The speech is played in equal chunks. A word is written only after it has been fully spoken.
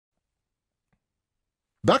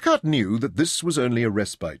Bucket knew that this was only a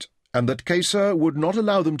respite, and that Kesa would not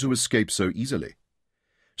allow them to escape so easily.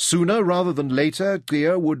 Sooner rather than later,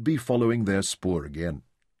 Gia would be following their spoor again.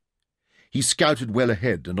 He scouted well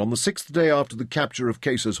ahead, and on the 6th day after the capture of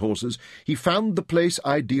Kesa's horses, he found the place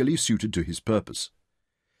ideally suited to his purpose.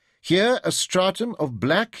 Here a stratum of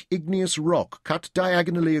black igneous rock cut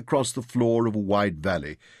diagonally across the floor of a wide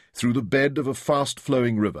valley, through the bed of a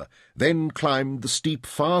fast-flowing river, then climbed the steep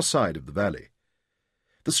far side of the valley.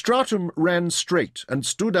 The stratum ran straight and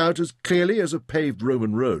stood out as clearly as a paved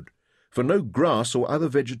Roman road, for no grass or other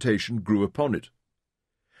vegetation grew upon it.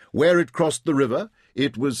 Where it crossed the river,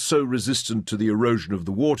 it was so resistant to the erosion of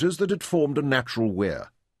the waters that it formed a natural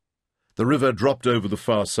weir. The river dropped over the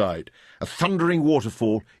far side, a thundering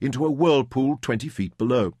waterfall, into a whirlpool 20 feet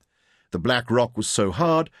below. The black rock was so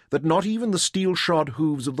hard that not even the steel-shod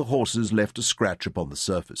hooves of the horses left a scratch upon the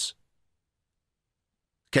surface.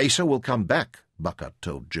 "Kesa will come back," Bucket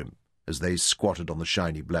told Jim, as they squatted on the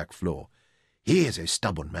shiny black floor. "He is a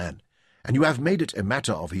stubborn man, and you have made it a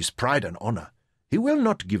matter of his pride and honor. He will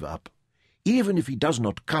not give up. Even if he does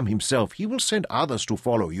not come himself, he will send others to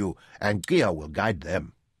follow you, and Gia will guide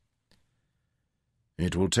them."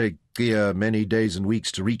 "It will take Gia many days and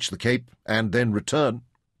weeks to reach the Cape, and then return,"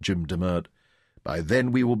 Jim demurred. "By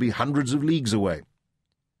then we will be hundreds of leagues away."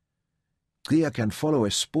 "Gia can follow a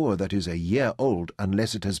spoor that is a year old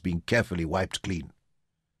unless it has been carefully wiped clean."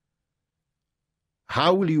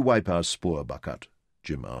 "How will you wipe our spoor, Bucket?"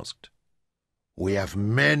 Jim asked. "We have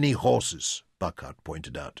many horses," Bucket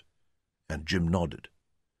pointed out, and Jim nodded.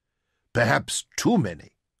 "Perhaps too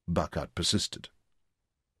many," Bucket persisted.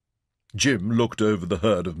 Jim looked over the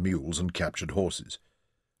herd of mules and captured horses.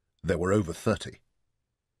 There were over 30.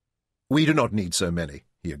 "We do not need so many,"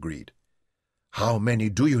 he agreed. "How many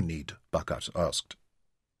do you need?" Bucket asked.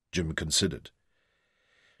 Jim considered.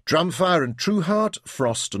 "Drumfire and Trueheart,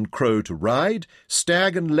 Frost and Crow to ride,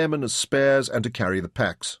 Stag and Lemon as spares and to carry the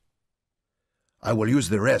packs." "I will use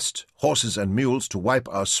the rest, horses and mules, to wipe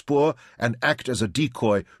our spoor and act as a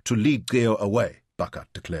decoy to lead Geo away,"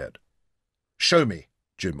 Bucket declared. "Show me,"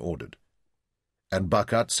 Jim ordered. And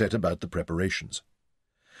Bucket set about the preparations.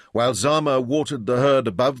 While Zama watered the herd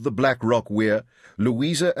above the black rock weir,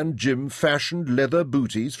 Louisa and Jim fashioned leather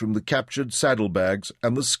booties from the captured saddlebags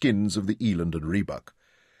and the skins of the eland and rebuck.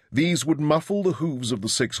 These would muffle the hooves of the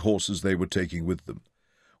 6 horses they were taking with them.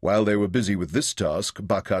 While they were busy with this task,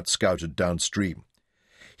 Bucket scouted downstream.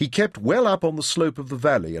 He kept well up on the slope of the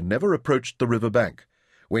valley and never approached the river bank.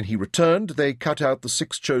 When he returned, they cut out the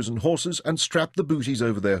 6 chosen horses and strapped the booties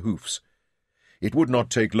over their hoofs. It would not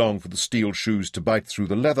take long for the steel shoes to bite through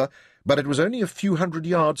the leather, but it was only a few hundred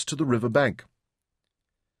yards to the river bank.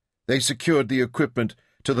 They secured the equipment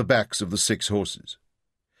to the backs of the 6 horses.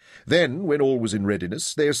 Then, when all was in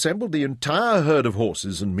readiness, they assembled the entire herd of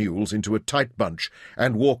horses and mules into a tight bunch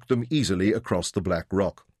and walked them easily across the black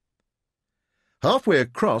rock. Halfway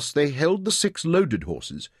across, they held the 6 loaded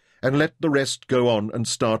horses and let the rest go on and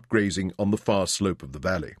start grazing on the far slope of the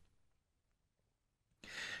valley.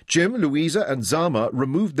 Jim, Louisa, and Zama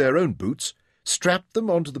removed their own boots, strapped them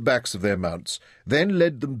onto the backs of their mounts, then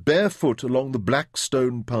led them barefoot along the black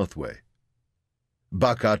stone pathway.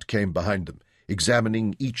 Bucket came behind them,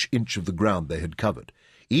 examining each inch of the ground they had covered.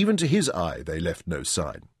 Even to his eye they left no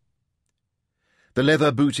sign. The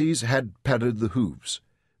leather booties had padded the hooves.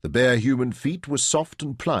 The bare human feet were soft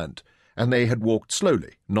and pliant, and they had walked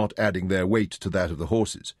slowly, not adding their weight to that of the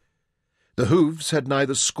horses. The hooves had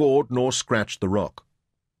neither scored nor scratched the rock.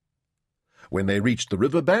 When they reached the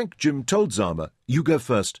river bank, Jim told Zama, "You go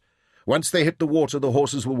first. Once they hit the water, the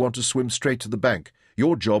horses will want to swim straight to the bank.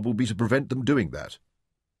 Your job will be to prevent them doing that."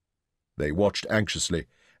 They watched anxiously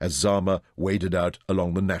as Zama waded out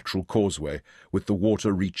along the natural causeway, with the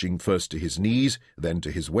water reaching first to his knees, then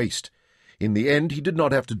to his waist. In the end, he did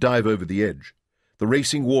not have to dive over the edge. The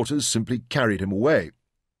racing waters simply carried him away.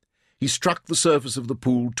 He struck the surface of the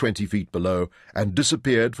pool 20 feet below and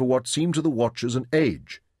disappeared for what seemed to the watchers an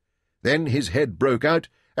age. Then his head broke out,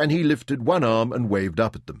 and he lifted one arm and waved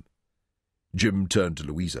up at them. Jim turned to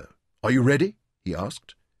Louisa. "Are you ready?" he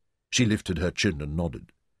asked. She lifted her chin and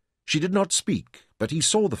nodded. She did not speak, but he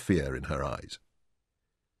saw the fear in her eyes.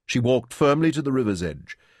 She walked firmly to the river's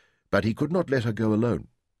edge, but he could not let her go alone.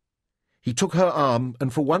 He took her arm,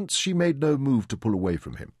 and for once she made no move to pull away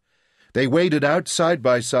from him. They waded out side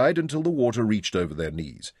by side until the water reached over their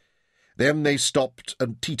knees. Then they stopped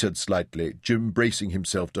and teetered slightly, Jim bracing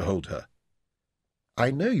himself to hold her.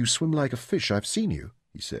 "I know you swim like a fish. I've seen you,"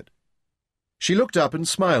 he said. She looked up and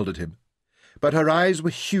smiled at him, but her eyes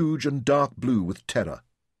were huge and dark blue with terror.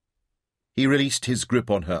 He released his grip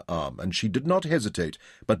on her arm, and she did not hesitate,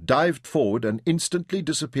 but dived forward and instantly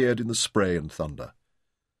disappeared in the spray and thunder.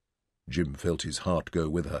 Jim felt his heart go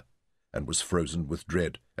with her, and was frozen with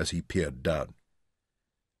dread as he peered down.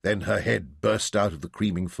 Then her head burst out of the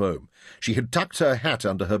creaming foam. She had tucked her hat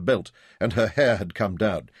under her belt, and her hair had come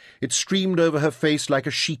down. It streamed over her face like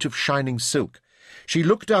a sheet of shining silk. She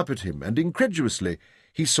looked up at him, and incredulously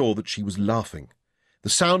he saw that she was laughing. The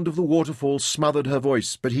sound of the waterfall smothered her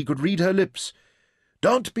voice, but he could read her lips.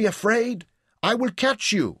 "Don't be afraid. I will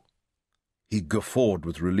catch you." He guffawed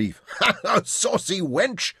with relief. "Ha, saucy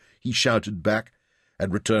wench!" he shouted back,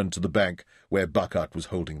 and returned to the bank where Buckhart was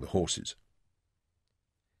holding the horses.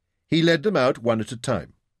 He led them out one at a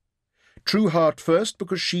time. Trueheart first,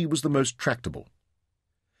 because she was the most tractable.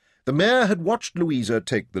 The mare had watched Louisa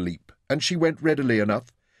take the leap, and she went readily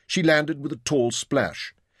enough. She landed with a tall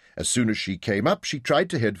splash. As soon as she came up, she tried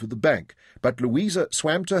to head for the bank, but Louisa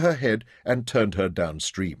swam to her head and turned her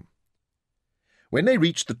downstream. When they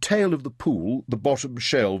reached the tail of the pool, the bottom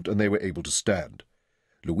shelved and they were able to stand.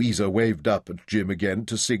 Louisa waved up at Jim again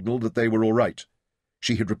to signal that they were all right.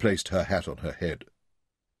 She had replaced her hat on her head.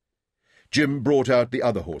 Jim brought out the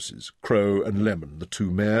other horses. Crow and Lemon, the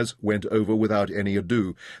two mares, went over without any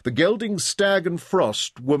ado. The gelding Stag and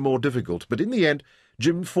Frost were more difficult, but in the end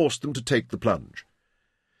Jim forced them to take the plunge.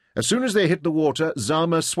 As soon as they hit the water,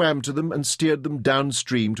 Zama swam to them and steered them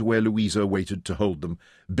downstream to where Louisa waited to hold them,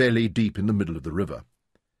 belly deep in the middle of the river.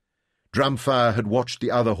 Drumfire had watched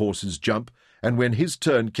the other horses jump, and when his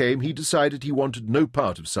turn came he decided he wanted no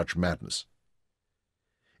part of such madness.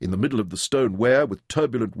 In the middle of the stone weir, with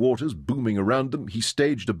turbulent waters booming around them, he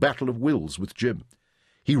staged a battle of wills with Jim.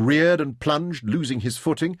 He reared and plunged, losing his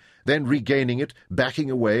footing, then regaining it, backing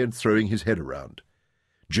away and throwing his head around.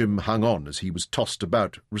 Jim hung on as he was tossed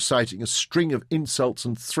about, reciting a string of insults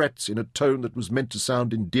and threats in a tone that was meant to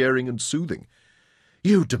sound endearing and soothing.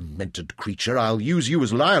 "You demented creature, I'll use you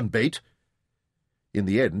as lion bait." In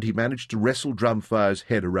the end he managed to wrestle Drumfire's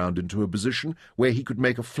head around into a position where he could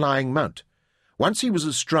make a flying mount. Once he was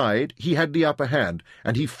astride, he had the upper hand,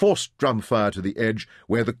 and he forced Drumfire to the edge,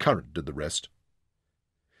 where the current did the rest.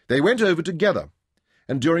 They went over together,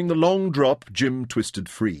 and during the long drop Jim twisted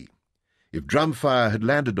free. If Drumfire had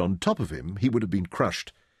landed on top of him, he would have been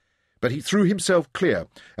crushed. But he threw himself clear,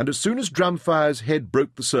 and as soon as Drumfire's head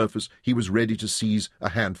broke the surface, he was ready to seize a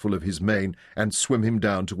handful of his mane and swim him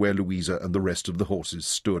down to where Louisa and the rest of the horses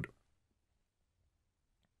stood.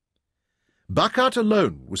 Buckhart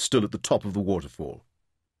alone was still at the top of the waterfall.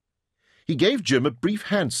 He gave Jim a brief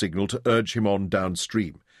hand signal to urge him on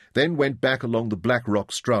downstream, then went back along the black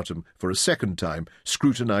rock stratum for a second time,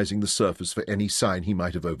 scrutinizing the surface for any sign he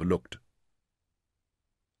might have overlooked.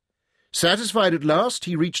 Satisfied at last,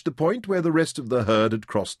 he reached the point where the rest of the herd had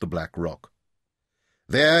crossed the black rock.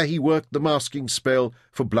 There he worked the masking spell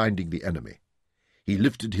for blinding the enemy. He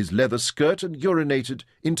lifted his leather skirt and urinated,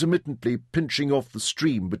 intermittently pinching off the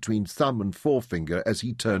stream between thumb and forefinger as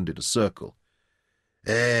he turned in a circle.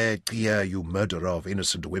 Clear, you murderer of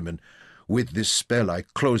innocent women. With this spell I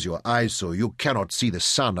close your eyes so you cannot see the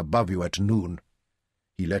sun above you at noon.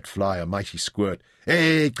 He let fly a mighty squirt.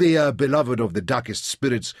 Clear, beloved of the darkest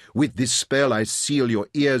spirits, with this spell I seal your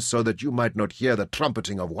ears so that you might not hear the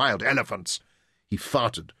trumpeting of wild elephants. He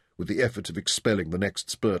farted with the effort of expelling the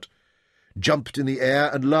next spurt, jumped in the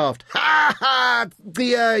air and laughed. "Ha, ha!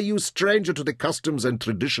 Clear, you stranger to the customs and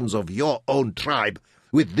traditions of your own tribe.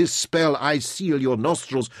 With this spell I seal your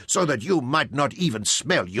nostrils so that you might not even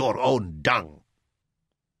smell your own dung."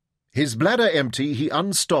 His bladder empty, he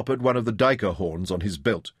unstoppered one of the duiker horns on his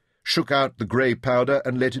belt, shook out the grey powder,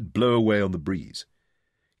 and let it blow away on the breeze.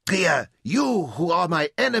 "Clear, you who are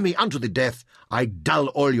my enemy unto the death, I dull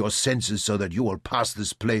all your senses so that you will pass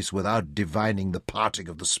this place without divining the parting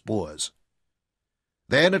of the spores."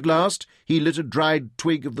 Then, at last, he lit a dried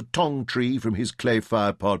twig of the tong tree from his clay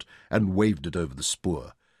firepot and waved it over the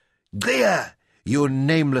spoor. "Clear, you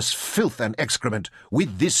nameless filth and excrement,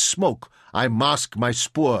 with this smoke I mask my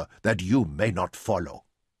spoor that you may not follow."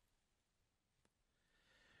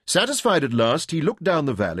 Satisfied at last, he looked down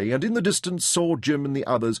the valley, and in the distance saw Jim and the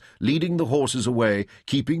others leading the horses away,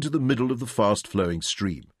 keeping to the middle of the fast-flowing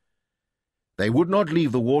stream. They would not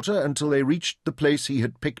leave the water until they reached the place he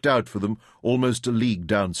had picked out for them, almost a league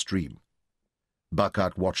downstream.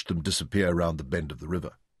 Buckhart watched them disappear round the bend of the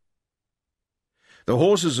river. The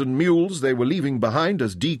horses and mules they were leaving behind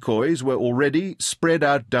as decoys were already spread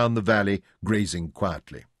out down the valley, grazing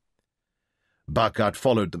quietly. Buckhart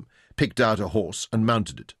followed them, picked out a horse, and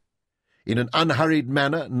mounted it. In an unhurried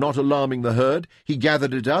manner, not alarming the herd, he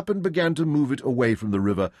gathered it up and began to move it away from the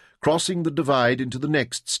river, crossing the divide into the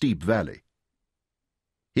next steep valley.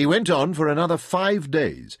 He went on for another 5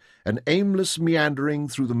 days, an aimless meandering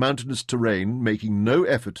through the mountainous terrain, making no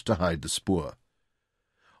effort to hide the spoor.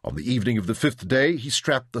 On the evening of the 5th day, he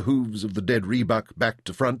strapped the hooves of the dead rebuck back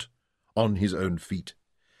to front, on his own feet.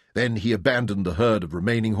 Then he abandoned the herd of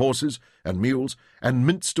remaining horses and mules, and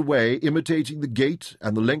minced away, imitating the gait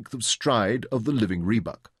and the length of stride of the living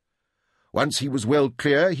rebuck. Once he was well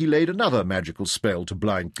clear, he laid another magical spell to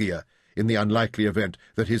blind Gia, in the unlikely event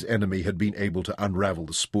that his enemy had been able to unravel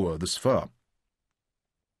the spoor this far.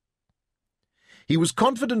 He was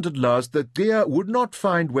confident at last that Gia would not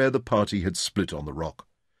find where the party had split on the rock,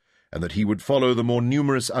 and that he would follow the more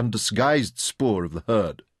numerous undisguised spoor of the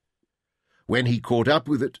herd. When he caught up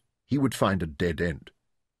with it, he would find a dead end.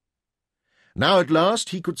 Now at last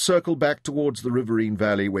he could circle back towards the riverine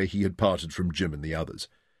valley where he had parted from Jim and the others.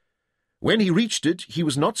 When he reached it, he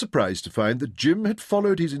was not surprised to find that Jim had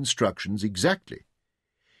followed his instructions exactly.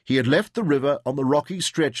 He had left the river on the rocky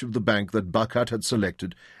stretch of the bank that Buckhart had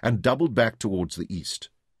selected and doubled back towards the east.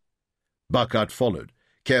 Buckhart followed,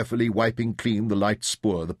 carefully wiping clean the light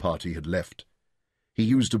spoor the party had left. He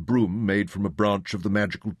used a broom made from a branch of the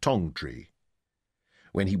magical tong tree.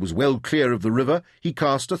 When he was well clear of the river, he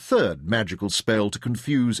cast a third magical spell to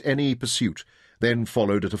confuse any pursuit, then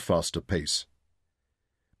followed at a faster pace.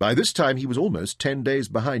 By this time he was almost 10 days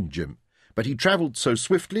behind Jim, but he travelled so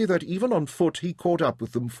swiftly that even on foot he caught up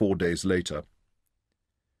with them 4 days later.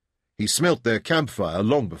 He smelt their campfire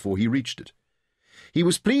long before he reached it. He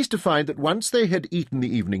was pleased to find that once they had eaten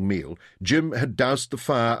the evening meal, Jim had doused the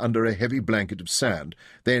fire under a heavy blanket of sand,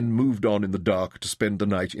 then moved on in the dark to spend the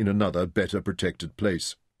night in another, better protected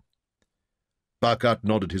place. Buckhart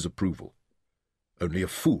nodded his approval. Only a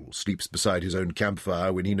fool sleeps beside his own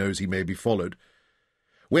campfire when he knows he may be followed.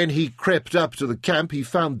 When he crept up to the camp, he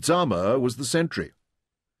found Zama was the sentry.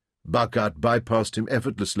 Buckhart bypassed him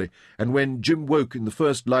effortlessly, and when Jim woke in the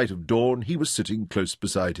first light of dawn, he was sitting close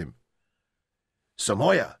beside him.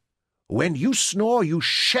 "Samoya, when you snore, you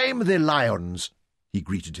shame the lions," he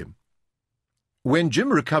greeted him. When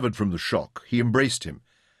Jim recovered from the shock, he embraced him.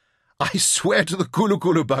 "I swear to the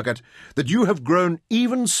Kulu, Buckhart, that you have grown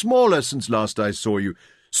even smaller since last I saw you.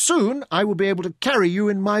 Soon I will be able to carry you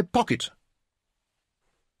in my pocket."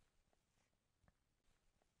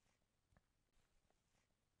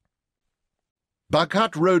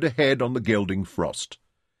 Buckhart rode ahead on the gelding Frost.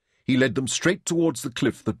 He led them straight towards the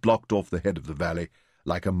cliff that blocked off the head of the valley,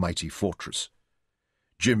 like a mighty fortress.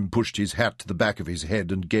 Jim pushed his hat to the back of his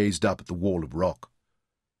head and gazed up at the wall of rock.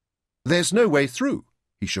 "There's no way through,"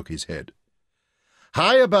 he shook his head.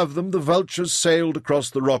 High above them the vultures sailed across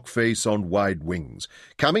the rock face on wide wings,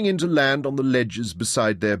 coming into land on the ledges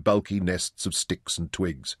beside their bulky nests of sticks and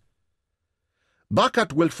twigs.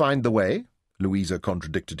 "Buckhart will find the way," Louisa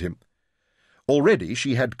contradicted him. Already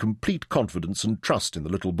she had complete confidence and trust in the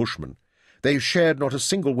little bushman. They shared not a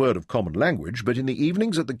single word of common language, but in the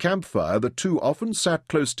evenings at the campfire the two often sat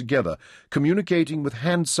close together, communicating with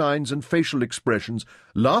hand signs and facial expressions,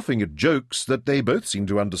 laughing at jokes that they both seemed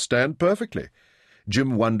to understand perfectly.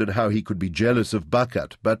 Jim wondered how he could be jealous of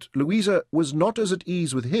Buckhart, but Louisa was not as at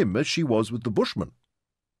ease with him as she was with the bushman.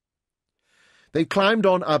 They climbed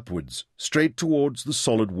on upwards, straight towards the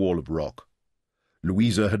solid wall of rock.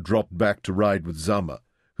 Louisa had dropped back to ride with Zama,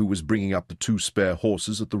 who was bringing up the 2 spare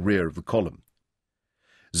horses at the rear of the column.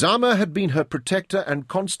 Zama had been her protector and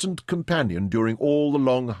constant companion during all the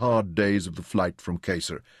long, hard days of the flight from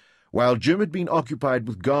Kaysar, while Jim had been occupied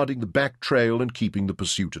with guarding the back trail and keeping the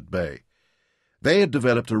pursuit at bay. They had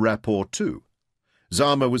developed a rapport too.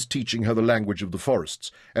 Zama was teaching her the language of the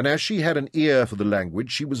forests, and as she had an ear for the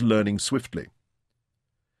language, she was learning swiftly.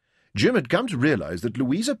 Jim had come to realize that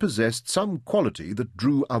Louisa possessed some quality that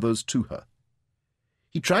drew others to her.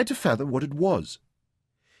 He tried to fathom what it was.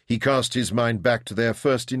 He cast his mind back to their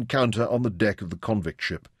first encounter on the deck of the convict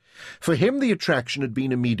ship. For him the attraction had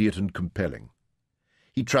been immediate and compelling.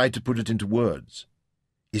 He tried to put it into words.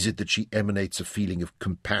 Is it that she emanates a feeling of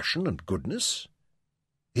compassion and goodness?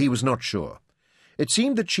 He was not sure. It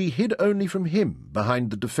seemed that she hid only from him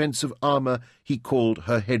behind the defensive armour he called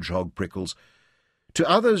her hedgehog prickles. To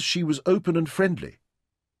others she was open and friendly.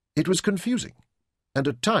 It was confusing, and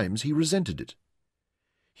at times he resented it.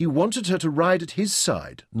 He wanted her to ride at his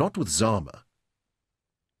side, not with Zama.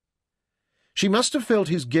 She must have felt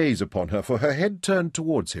his gaze upon her, for her head turned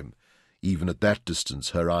towards him. Even at that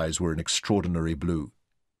distance her eyes were an extraordinary blue.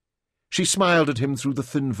 She smiled at him through the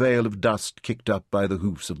thin veil of dust kicked up by the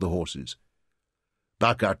hoofs of the horses.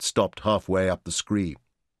 Buckhart stopped halfway up the scree.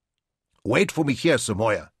 "Wait for me here,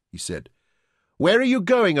 Samoya," he said. "Where are you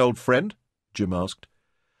going, old friend?" Jim asked.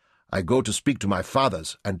 "I go to speak to my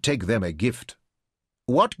fathers and take them a gift."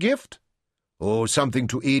 "What gift?" "Oh, something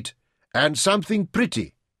to eat, and something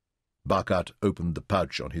pretty." Bucket opened the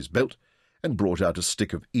pouch on his belt and brought out a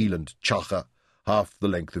stick of eland chacha, half the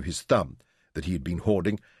length of his thumb, that he had been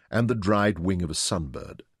hoarding, and the dried wing of a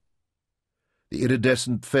sunbird. The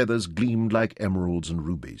iridescent feathers gleamed like emeralds and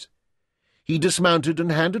rubies. He dismounted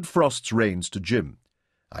and handed Frost's reins to Jim.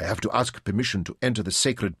 "I have to ask permission to enter the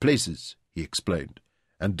sacred places," he explained,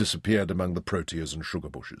 and disappeared among the proteas and sugar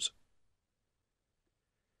bushes.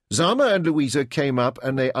 Zama and Louisa came up,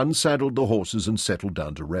 and they unsaddled the horses and settled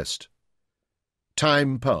down to rest.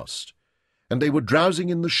 Time passed, and they were drowsing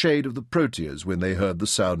in the shade of the proteas when they heard the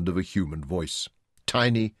sound of a human voice,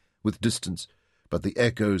 tiny with distance, but the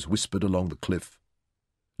echoes whispered along the cliff.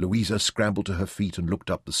 Louisa scrambled to her feet and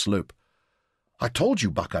looked up the slope. "I told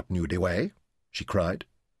you Bucket knew the way," she cried.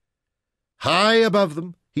 High above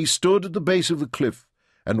them, he stood at the base of the cliff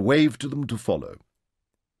and waved to them to follow.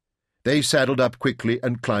 They saddled up quickly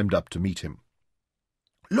and climbed up to meet him.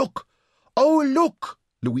 "Look! Oh, look!"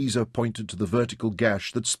 Louisa pointed to the vertical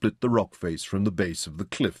gash that split the rock face from the base of the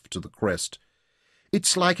cliff to the crest.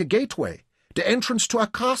 "It's like a gateway, the entrance to a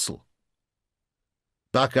castle."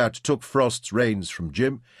 Bucket took Frost's reins from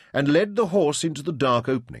Jim and led the horse into the dark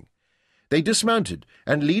opening. They dismounted,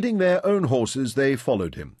 and leading their own horses, they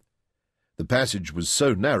followed him. The passage was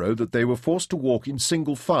so narrow that they were forced to walk in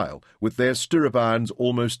single file, with their stirrup irons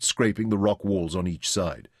almost scraping the rock walls on each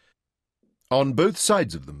side. On both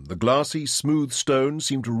sides of them, the glassy, smooth stone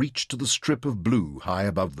seemed to reach to the strip of blue high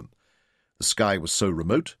above them. The sky was so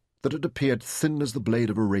remote that it appeared thin as the blade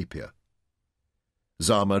of a rapier.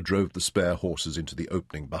 Zama drove the spare horses into the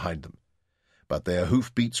opening behind them, but their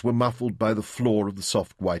hoof-beats were muffled by the floor of the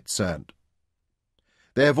soft white sand.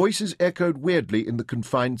 Their voices echoed weirdly in the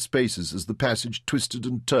confined spaces as the passage twisted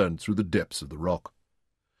and turned through the depths of the rock.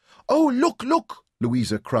 "Oh, look, look!"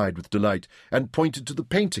 Louisa cried with delight, and pointed to the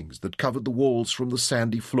paintings that covered the walls from the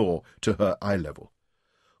sandy floor to her eye level.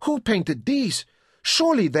 "Who painted these?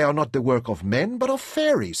 Surely they are not the work of men, but of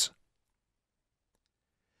fairies."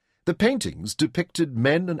 The paintings depicted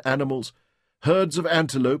men and animals, herds of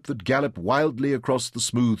antelope that galloped wildly across the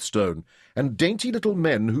smooth stone, and dainty little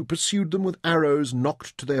men who pursued them with arrows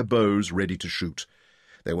nocked to their bows ready to shoot.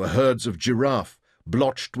 There were herds of giraffe,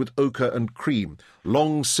 blotched with ochre and cream,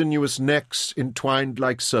 long sinuous necks entwined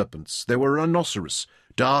like serpents. There were rhinoceros,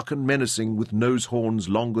 dark and menacing, with nose horns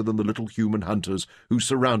longer than the little human hunters who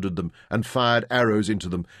surrounded them and fired arrows into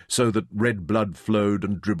them so that red blood flowed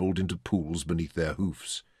and dribbled into pools beneath their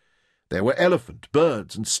hoofs. There were elephant,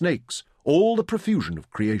 birds, and snakes, all the profusion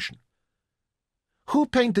of creation. "Who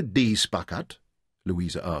painted these, Bucket?"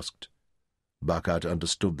 Louisa asked. Bucket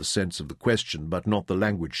understood the sense of the question, but not the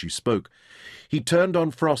language she spoke. He turned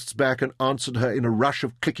on Frost's back and answered her in a rush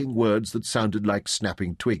of clicking words that sounded like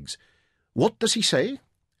snapping twigs. "What does he say?"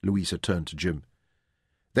 Louisa turned to Jim.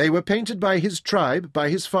 "They were painted by his tribe, by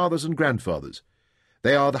his fathers and grandfathers.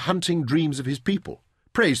 They are the hunting dreams of his people,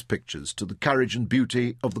 praise pictures to the courage and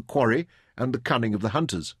beauty of the quarry and the cunning of the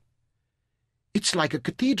hunters." "It's like a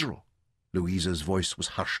cathedral." Louisa's voice was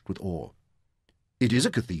hushed with awe. "It is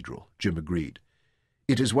a cathedral," Jim agreed.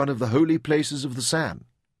 "It is one of the holy places of the San."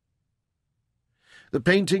 The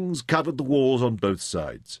paintings covered the walls on both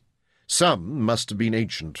sides. Some must have been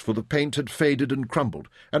ancient, for the paint had faded and crumbled,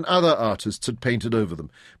 and other artists had painted over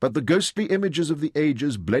them, but the ghostly images of the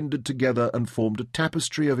ages blended together and formed a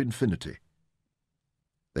tapestry of infinity.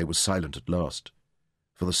 They were silent at last,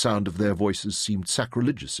 for the sound of their voices seemed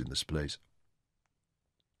sacrilegious in this place.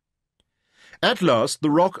 At last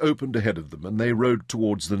the rock opened ahead of them, and they rode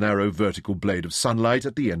towards the narrow vertical blade of sunlight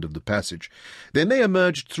at the end of the passage. Then they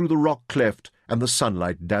emerged through the rock cleft, and the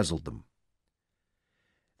sunlight dazzled them.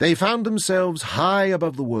 They found themselves high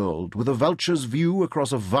above the world, with a vulture's view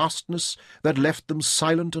across a vastness that left them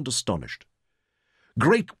silent and astonished.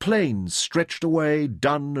 Great plains stretched away,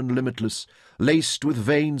 dun and limitless, laced with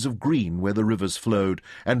veins of green where the rivers flowed,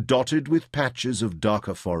 and dotted with patches of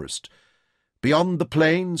darker forest. Beyond the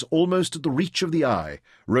plains, almost at the reach of the eye,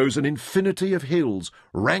 rose an infinity of hills,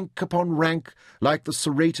 rank upon rank, like the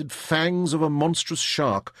serrated fangs of a monstrous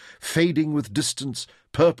shark, fading with distance,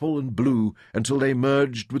 purple and blue, until they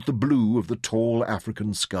merged with the blue of the tall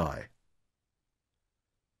African sky.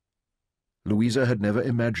 Louisa had never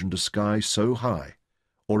imagined a sky so high,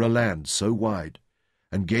 or a land so wide,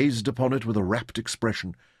 and gazed upon it with a rapt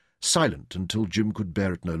expression, silent until Jim could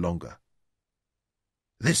bear it no longer.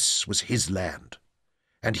 This was his land,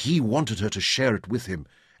 and he wanted her to share it with him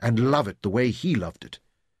and love it the way he loved it.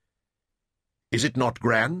 Is it not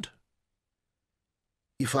grand?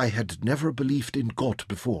 If I had never believed in God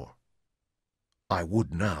before, I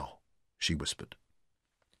would now, she whispered.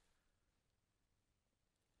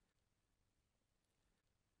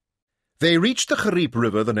 They reached the Geriepe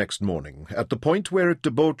River the next morning, at the point where it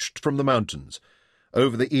debouched from the mountains.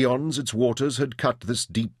 Over the eons its waters had cut this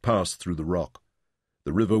deep pass through the rock.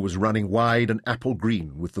 The river was running wide and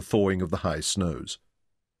apple-green with the thawing of the high snows.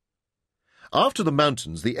 After the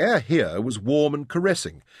mountains, the air here was warm and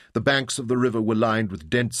caressing. The banks of the river were lined with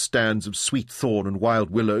dense stands of sweet thorn and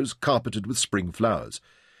wild willows carpeted with spring flowers.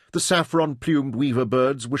 The saffron-plumed weaver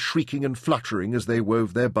birds were shrieking and fluttering as they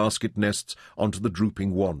wove their basket nests onto the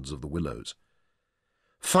drooping wands of the willows.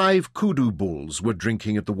 5 kudu bulls were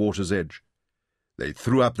drinking at the water's edge. They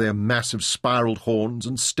threw up their massive spiraled horns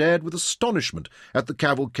and stared with astonishment at the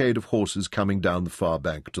cavalcade of horses coming down the far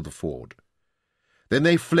bank to the ford. Then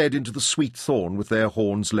they fled into the sweet thorn with their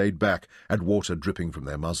horns laid back and water dripping from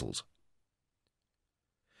their muzzles.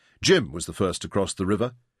 Jim was the first to cross the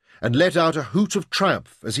river, and let out a hoot of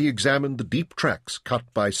triumph as he examined the deep tracks cut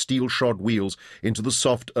by steel-shod wheels into the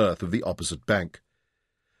soft earth of the opposite bank.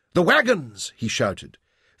 "The wagons!" he shouted.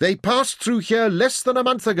 "They passed through here less than a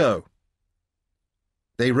month ago."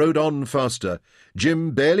 They rode on faster,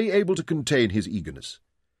 Jim barely able to contain his eagerness.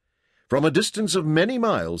 From a distance of many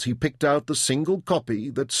miles he picked out the single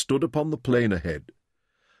kopje that stood upon the plain ahead.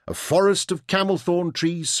 A forest of camel-thorn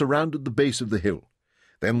trees surrounded the base of the hill.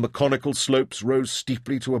 Then the conical slopes rose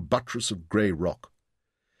steeply to a buttress of grey rock.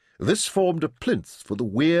 This formed a plinth for the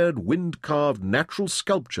weird, wind-carved natural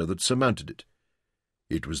sculpture that surmounted it.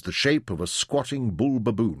 It was the shape of a squatting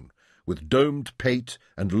bull-baboon, with domed pate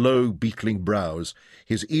and low, beetling brows,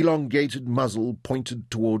 his elongated muzzle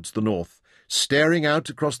pointed towards the north, staring out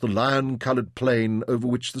across the lion-coloured plain over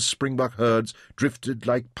which the springbuck herds drifted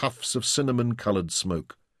like puffs of cinnamon-coloured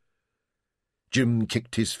smoke. Jim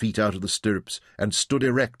kicked his feet out of the stirrups and stood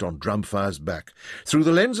erect on Drumfire's back. Through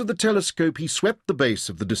the lens of the telescope he swept the base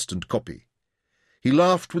of the distant kopje. He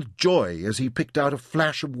laughed with joy as he picked out a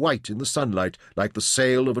flash of white in the sunlight like the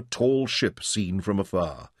sail of a tall ship seen from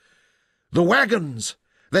afar. "The wagons!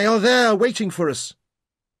 They are there, waiting for us!"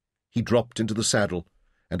 He dropped into the saddle,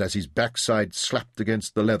 and as his backside slapped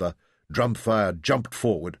against the leather, Drumfire jumped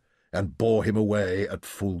forward and bore him away at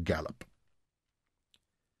full gallop.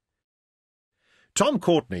 Tom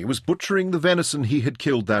Courtney was butchering the venison he had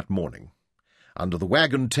killed that morning. Under the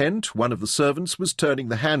wagon tent, one of the servants was turning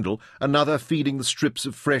the handle, another feeding the strips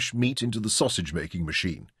of fresh meat into the sausage-making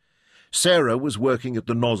machine. Sarah was working at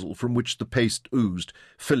the nozzle from which the paste oozed,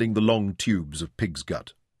 filling the long tubes of pig's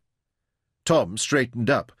gut. Tom straightened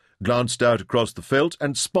up, glanced out across the veldt,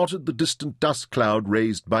 and spotted the distant dust cloud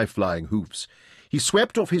raised by flying hoofs. He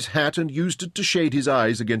swept off his hat and used it to shade his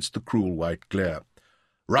eyes against the cruel white glare.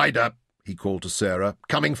 "Ride up," he called to Sarah.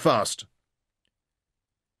 "Coming fast."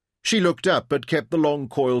 She looked up, but kept the long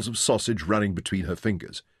coils of sausage running between her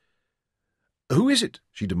fingers. "Who is it?"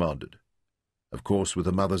 she demanded. Of course, with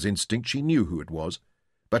a mother's instinct, she knew who it was,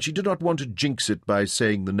 but she did not want to jinx it by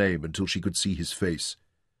saying the name until she could see his face.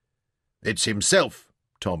 "It's himself,"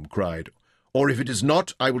 Tom cried. "Or if it is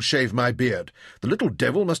not, I will shave my beard. The little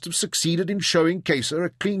devil must have succeeded in showing Caesar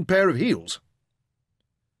a clean pair of heels."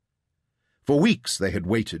 For weeks they had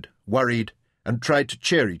waited, worried, and tried to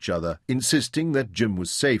cheer each other, insisting that Jim was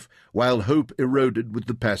safe, while hope eroded with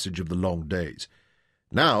the passage of the long days.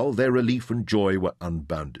 Now their relief and joy were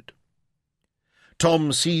unbounded.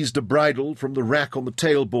 Tom seized a bridle from the rack on the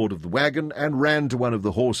tailboard of the wagon and ran to one of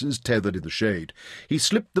the horses tethered in the shade. He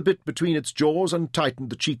slipped the bit between its jaws and tightened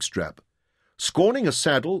the cheek strap. Scorning a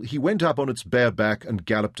saddle, he went up on its bare back and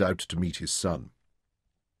galloped out to meet his son.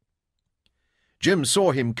 Jim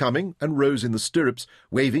saw him coming and rose in the stirrups,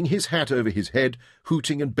 waving his hat over his head,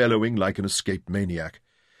 hooting and bellowing like an escaped maniac.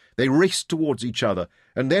 They raced towards each other,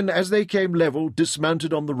 and then, as they came level,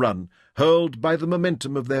 dismounted on the run, hurled by the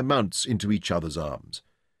momentum of their mounts into each other's arms.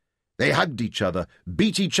 They hugged each other,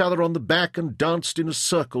 beat each other on the back, and danced in a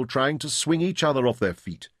circle, trying to swing each other off their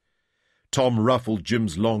feet. Tom ruffled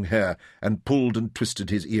Jim's long hair and pulled and twisted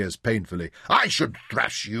his ears painfully. "I should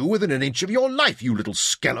thrash you within an inch of your life, you little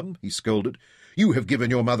skellum," he scolded. "You have given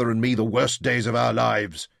your mother and me the worst days of our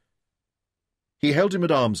lives." He held him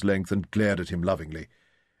at arm's length and glared at him lovingly.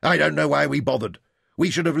 "I don't know why we bothered. We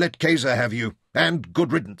should have let Caesar have you, and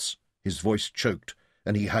good riddance." His voice choked,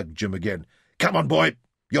 and he hugged Jim again. "Come on, boy.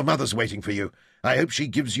 Your mother's waiting for you. I hope she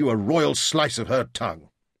gives you a royal slice of her tongue."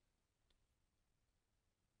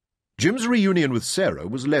 Jim's reunion with Sarah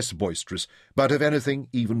was less boisterous, but if anything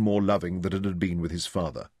even more loving than it had been with his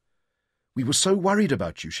father. "We were so worried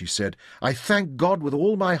about you," she said. "I thank God with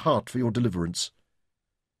all my heart for your deliverance."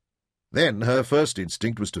 Then her first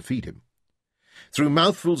instinct was to feed him. Through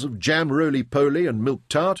mouthfuls of jam roly-poly and milk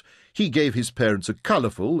tart, he gave his parents a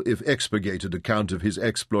colourful, if expurgated, account of his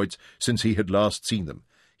exploits since he had last seen them.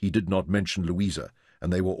 He did not mention Louisa,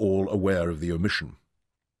 and they were all aware of the omission.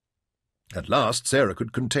 At last Sarah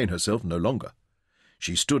could contain herself no longer.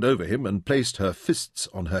 She stood over him and placed her fists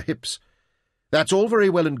on her hips. "That's all very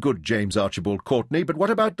well and good, James Archibald Courtney, but what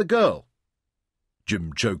about the girl?"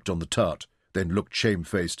 Jim choked on the tart, then looked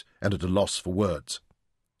shamefaced and at a loss for words.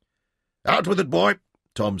 "Out with it, boy,"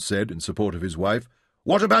 Tom said in support of his wife.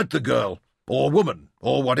 "What about the girl, or woman,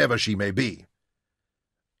 or whatever she may be?"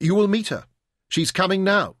 "You will meet her. She's coming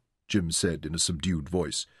now," Jim said in a subdued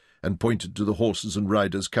voice, and pointed to the horses and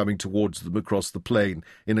riders coming towards them across the plain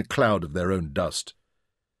in a cloud of their own dust.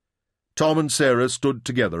 Tom and Sarah stood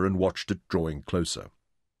together and watched it drawing closer.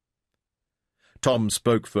 Tom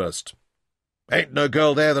spoke first. "Ain't no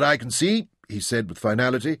girl there that I can see," he said with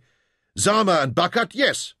finality. "Zama and Bucket,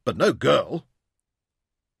 yes, but no girl."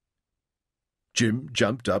 Jim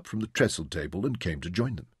jumped up from the trestle table and came to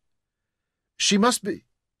join them. "She must be—"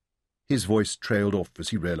 His voice trailed off as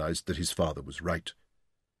he realized that his father was right.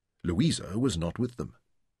 Louisa was not with them.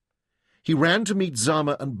 He ran to meet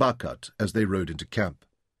Zama and Bucket as they rode into camp.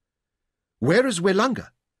 "Where is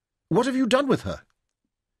Welanga? What have you done with her?"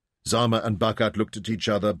 Zama and Bucket looked at each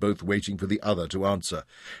other, both waiting for the other to answer.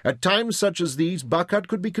 At times such as these, Bucket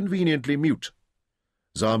could be conveniently mute.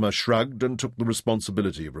 Zama shrugged and took the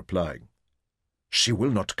responsibility of replying. "She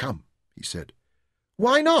will not come," he said.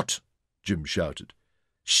 "Why not?" Jim shouted.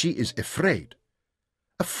 "She is afraid."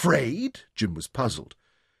 "Afraid?" Jim was puzzled.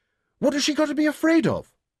 "What has she got to be afraid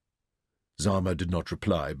of?" Zama did not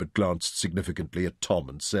reply, but glanced significantly at Tom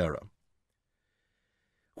and Sarah.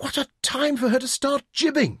 "What a time for her to start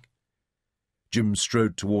jibbing!" Jim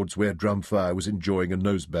strode towards where Drumfire was enjoying a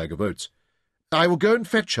nosebag of oats. "I will go and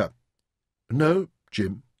fetch her." "No,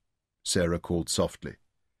 Jim," Sarah called softly,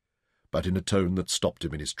 but in a tone that stopped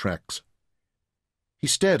him in his tracks. He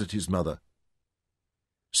stared at his mother.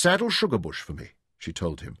 "Saddle Sugarbush for me," she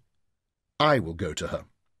told him. "I will go to her."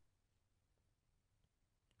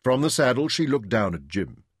 From the saddle she looked down at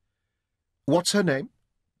Jim. "What's her name?"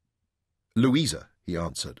 "Louisa," he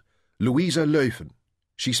answered. "Louisa Leuven.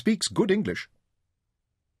 She speaks good English."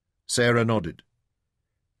 Sarah nodded.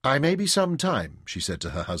 "I may be some time," she said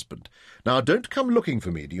to her husband. "Now don't come looking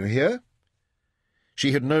for me, do you hear?"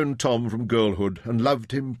 She had known Tom from girlhood and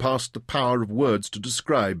loved him past the power of words to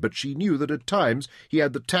describe, but she knew that at times he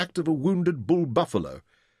had the tact of a wounded bull-buffalo.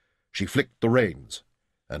 She flicked the reins,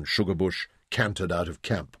 and Sugarbush cantered out of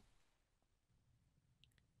camp.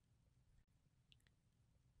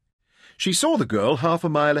 She saw the girl half a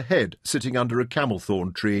mile ahead, sitting under a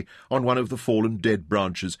camel-thorn tree on one of the fallen dead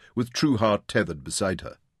branches, with Trueheart tethered beside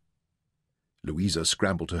her. Louisa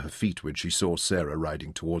scrambled to her feet when she saw Sarah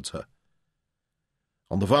riding towards her.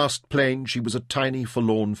 On the vast plain she was a tiny,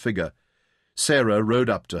 forlorn figure. Sarah rode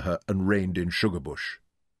up to her and reined in Sugarbush.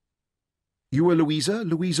 "You are Louisa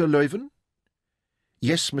Leuven?"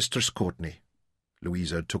 "Yes, Mistress Courtney."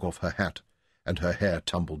 Louisa took off her hat, and her hair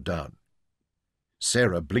tumbled down.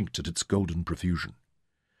 Sarah blinked at its golden profusion.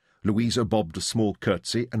 Louisa bobbed a small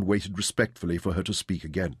curtsy and waited respectfully for her to speak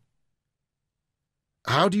again.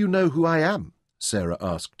 "How do you know who I am?" Sarah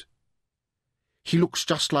asked. "He looks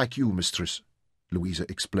just like you, mistress," Louisa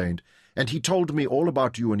explained, "and he told me all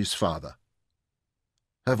about you and his father."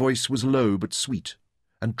 Her voice was low but sweet,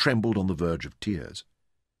 and trembled on the verge of tears.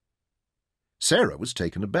 Sarah was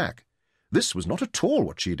taken aback. This was not at all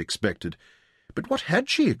what she had expected. But what had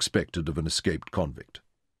she expected of an escaped convict?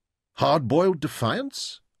 Hard-boiled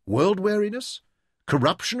defiance? World-weariness?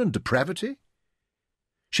 Corruption and depravity?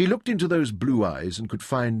 She looked into those blue eyes and could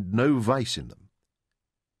find no vice in them.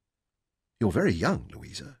 "You're very young,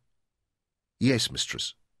 Louisa." "Yes,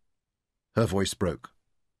 mistress." Her voice broke.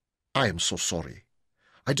 "I am so sorry.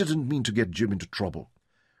 I didn't mean to get Jim into trouble.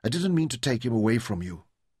 I didn't mean to take him away from you."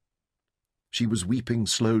 She was weeping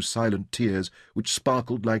slow, silent tears which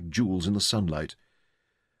sparkled like jewels in the sunlight.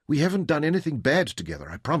 "We haven't done anything bad together,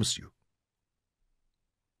 I promise you."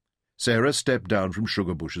 Sarah stepped down from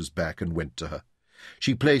Sugarbush's back and went to her.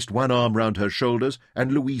 She placed one arm round her shoulders,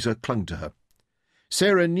 and Louisa clung to her.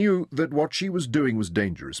 Sarah knew that what she was doing was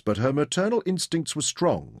dangerous, but her maternal instincts were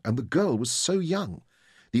strong, and the girl was so young.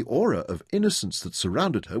 The aura of innocence that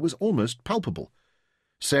surrounded her was almost palpable.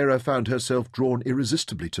 Sarah found herself drawn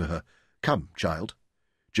irresistibly to her. "Come, child."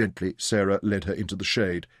 Gently, Sarah led her into the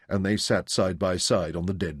shade, and they sat side by side on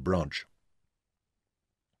the dead branch.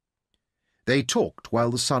 They talked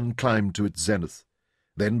while the sun climbed to its zenith,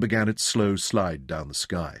 then began its slow slide down the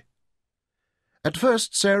sky. At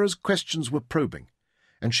first Sarah's questions were probing,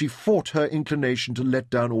 and she fought her inclination to let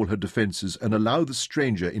down all her defences and allow the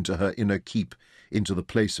stranger into her inner keep, into the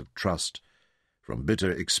place of trust. From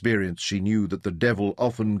bitter experience she knew that the devil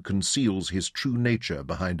often conceals his true nature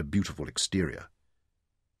behind a beautiful exterior.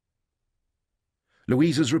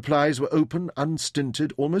 Louisa's replies were open,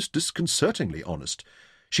 unstinted, almost disconcertingly honest.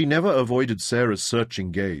 She never avoided Sarah's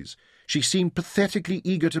searching gaze. She seemed pathetically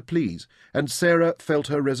eager to please, and Sarah felt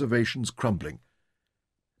her reservations crumbling.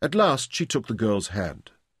 At last she took the girl's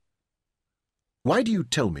hand. "Why do you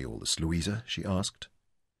tell me all this, Louisa?" she asked.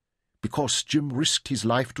 "Because Jim risked his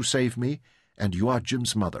life to save me, and you are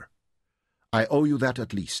Jim's mother. I owe you that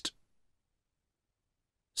at least."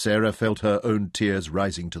 Sarah felt her own tears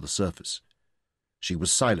rising to the surface. She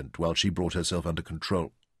was silent while she brought herself under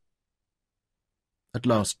control. At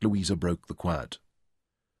last Louisa broke the quiet.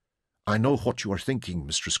 "I know what you are thinking,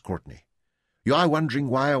 Mistress Courtney. You are wondering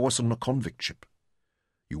why I was on a convict ship.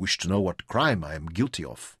 You wish to know what crime I am guilty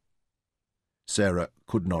of." Sarah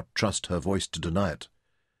could not trust her voice to deny it.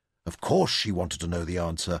 Of course she wanted to know the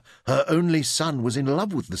answer. Her only son was in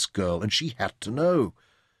love with this girl, and she had to know.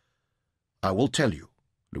 "I will tell you,"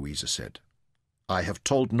 Louisa said. "I have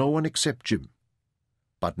told no one except Jim.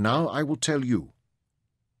 But now I will tell you."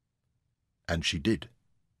 And she did.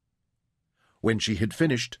 When she had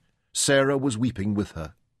finished, Sarah was weeping with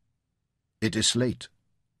her. "It is late."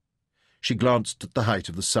 She glanced at the height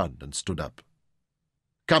of the sun and stood up.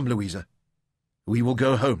 "Come, Louisa. We will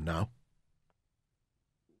go home now."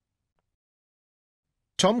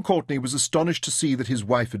 Tom Courtney was astonished to see that his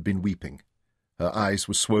wife had been weeping. Her eyes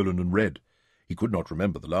were swollen and red. He could not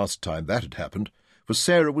remember the last time that had happened, for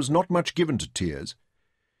Sarah was not much given to tears.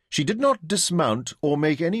 She did not dismount or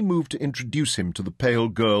make any move to introduce him to the pale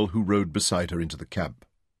girl who rode beside her into the camp.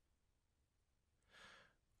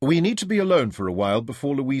 "We need to be alone for a while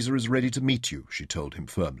before Louisa is ready to meet you," she told him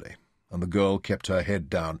firmly, and the girl kept her head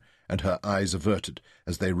down and her eyes averted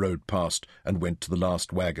as they rode past and went to the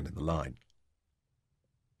last wagon in the line.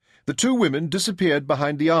 The two women disappeared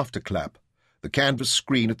behind the afterclap, the canvas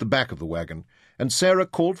screen at the back of the wagon, and Sarah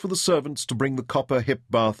called for the servants to bring the copper hip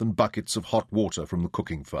bath and buckets of hot water from the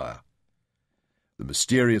cooking fire. The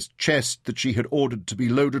mysterious chest that she had ordered to be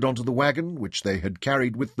loaded onto the wagon, which they had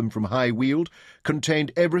carried with them from High Weald,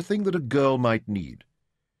 contained everything that a girl might need.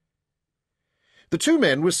 The two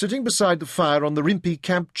men were sitting beside the fire on the rimpy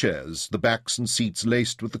camp chairs, the backs and seats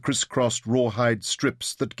laced with the criss-crossed rawhide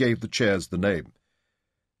strips that gave the chairs the name.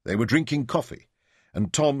 They were drinking coffee,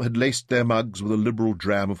 and Tom had laced their mugs with a liberal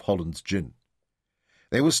dram of Holland's gin.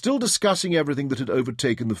 They were still discussing everything that had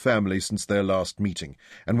overtaken the family since their last meeting,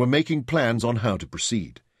 and were making plans on how to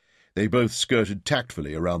proceed. They both skirted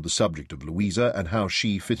tactfully around the subject of Louisa and how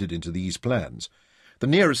she fitted into these plans. The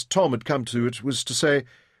nearest Tom had come to it was to say,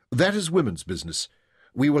 "That is women's business.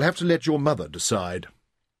 We will have to let your mother decide."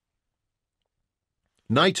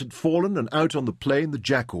 Night had fallen, and out on the plain the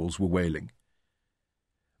jackals were wailing.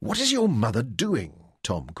 "What is your mother doing?"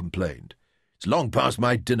 Tom complained. "It's long past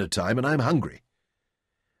my dinner time, and I'm hungry."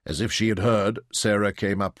 As if she had heard, Sarah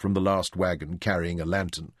came up from the last wagon carrying a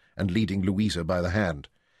lantern and leading Louisa by the hand.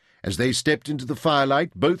 As they stepped into the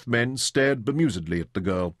firelight, both men stared bemusedly at the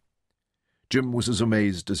girl. Jim was as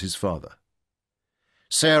amazed as his father.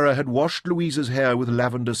 Sarah had washed Louisa's hair with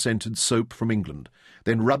lavender-scented soap from England,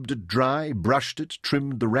 then rubbed it dry, brushed it,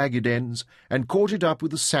 trimmed the ragged ends, and caught it up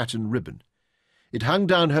with a satin ribbon. It hung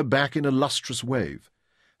down her back in a lustrous wave.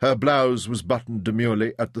 Her blouse was buttoned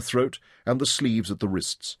demurely at the throat and the sleeves at the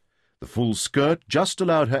wrists. The full skirt just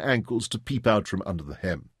allowed her ankles to peep out from under the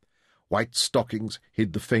hem. White stockings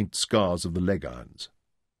hid the faint scars of the leg irons.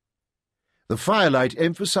 The firelight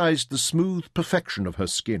emphasized the smooth perfection of her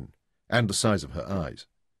skin and the size of her eyes.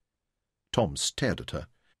 Tom stared at her,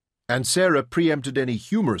 and Sarah preempted any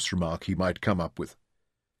humorous remark he might come up with.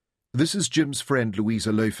 "This is Jim's friend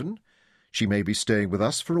Louisa Loafen. She may be staying with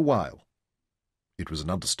us for a while." It was an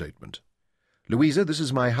understatement. "Louisa, this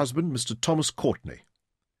is my husband, Mr. Thomas Courtney."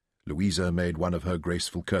 Louisa made one of her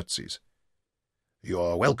graceful curtsies. "You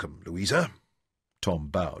are welcome, Louisa." Tom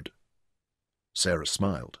bowed. Sarah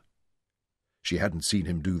smiled. She hadn't seen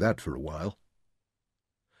him do that for a while.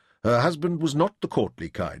 Her husband was not the courtly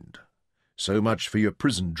kind. "So much for your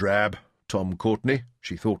prison drab, Tom Courtney,"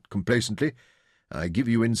 she thought complacently. "I give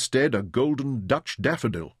you instead a golden Dutch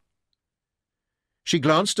daffodil." She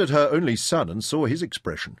glanced at her only son and saw his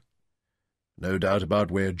expression. No doubt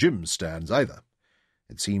about where Jim stands, either.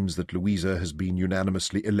 It seems that Louisa has been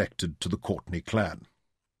unanimously elected to the Courtney clan.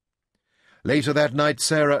 Later that night,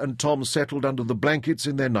 Sarah and Tom settled under the blankets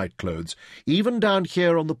in their nightclothes. Even down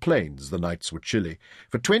here on the plains the nights were chilly.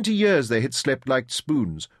 For 20 years they had slept like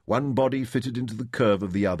spoons, one body fitted into the curve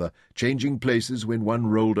of the other, changing places when one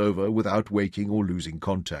rolled over without waking or losing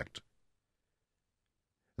contact.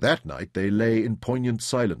 That night they lay in poignant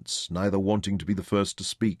silence, neither wanting to be the first to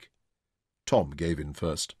speak. Tom gave in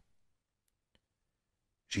first.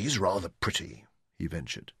 "She's rather pretty," he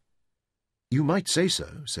ventured. "You might say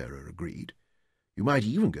so," Sarah agreed. "You might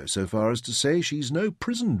even go so far as to say she's no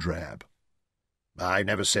prison drab." "I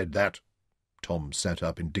never said that." Tom sat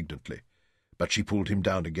up indignantly, but she pulled him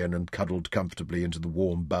down again and cuddled comfortably into the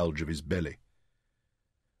warm bulge of his belly.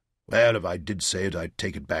 "Well, if I did say it, I'd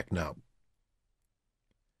take it back now."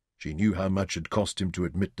 She knew how much it cost him to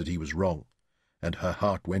admit that he was wrong, and her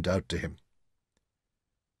heart went out to him.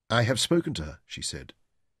 "I have spoken to her," she said.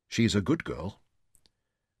 "She is a good girl."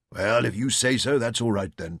 "Well, if you say so, that's all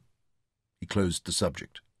right, then." He closed the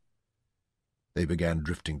subject. They began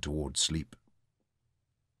drifting towards sleep.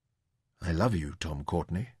 "I love you, Tom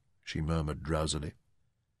Courtney," she murmured drowsily.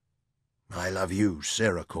 "I love you,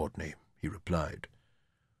 Sarah Courtney," he replied.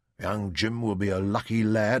 "Young Jim will be a lucky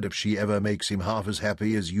lad if she ever makes him half as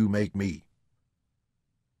happy as you make me."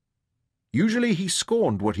 Usually he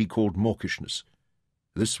scorned what he called mawkishness.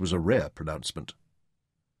 This was a rare pronouncement.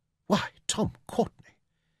 "Why, Tom Courtney,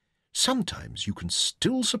 sometimes you can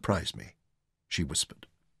still surprise me," she whispered.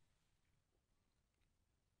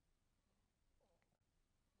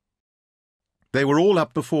 They were all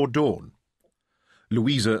up before dawn.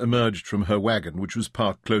 Louisa emerged from her wagon, which was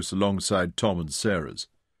parked close alongside Tom and Sarah's.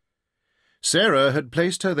 Sarah had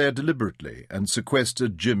placed her there deliberately and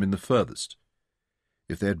sequestered Jim in the furthest.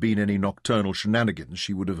 If there had been any nocturnal shenanigans,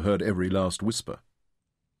 she would have heard every last whisper.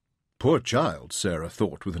 Poor child, Sarah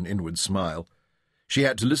thought with an inward smile. She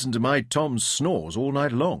had to listen to my Tom's snores all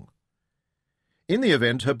night long. In the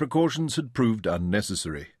event, her precautions had proved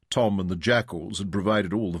unnecessary. Tom and the jackals had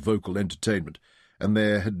provided all the vocal entertainment, and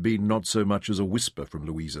there had been not so much as a whisper from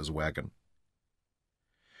Louisa's wagon.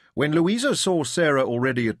 When Louisa saw Sarah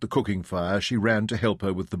already at the cooking fire, she ran to help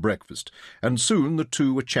her with the breakfast, and soon the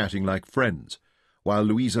two were chatting like friends. While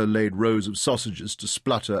Louisa laid rows of sausages to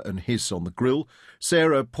splutter and hiss on the grill,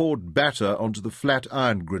 Sarah poured batter onto the flat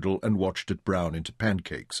iron griddle and watched it brown into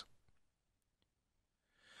pancakes.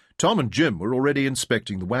 Tom and Jim were already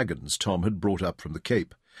inspecting the wagons Tom had brought up from the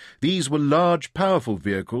Cape. These were large, powerful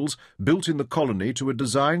vehicles built in the colony to a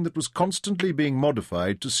design that was constantly being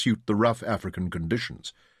modified to suit the rough African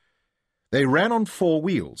conditions. They ran on 4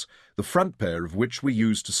 wheels, the front pair of which were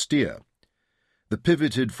used to steer. The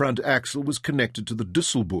pivoted front axle was connected to the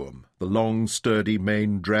Düsselboom, the long, sturdy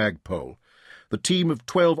main drag pole. The team of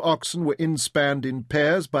 12 oxen were inspanned in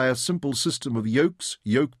pairs by a simple system of yokes,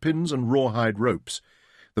 yoke pins, and rawhide ropes.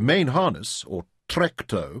 The main harness, or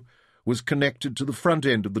trektow, was connected to the front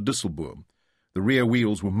end of the Düsselboom. The rear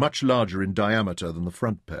wheels were much larger in diameter than the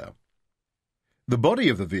front pair. The body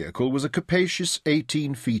of the vehicle was a capacious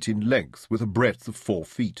 18 feet in length, with a breadth of 4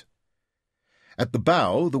 feet. At the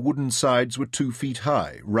bow, the wooden sides were 2 feet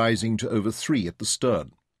high, rising to over 3 at the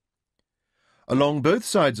stern. Along both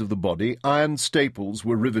sides of the body, iron staples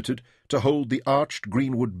were riveted to hold the arched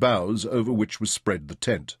greenwood boughs over which was spread the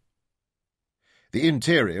tent. The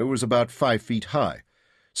interior was about 5 feet high,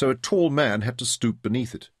 so a tall man had to stoop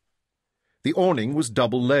beneath it. The awning was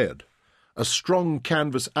double-layered. A strong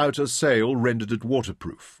canvas outer sail rendered it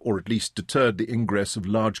waterproof, or at least deterred the ingress of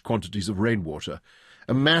large quantities of rainwater.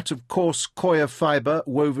 A mat of coarse coir fibre,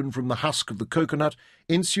 woven from the husk of the coconut,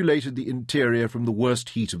 insulated the interior from the worst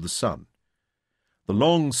heat of the sun. The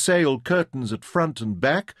long sail curtains at front and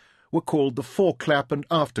back were called the foreclap and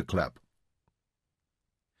afterclap.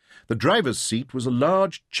 The driver's seat was a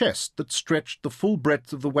large chest that stretched the full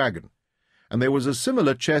breadth of the wagon, and there was a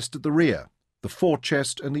similar chest at the rear, the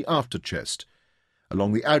forechest and the afterchest.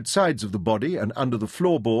 Along the outsides of the body and under the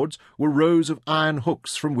floorboards were rows of iron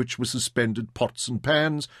hooks from which were suspended pots and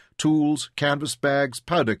pans, tools, canvas bags,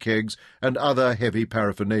 powder kegs, and other heavy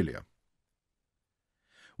paraphernalia.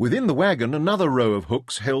 Within the wagon, another row of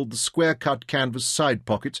hooks held the square-cut canvas side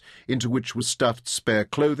pockets into which were stuffed spare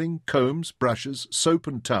clothing, combs, brushes, soap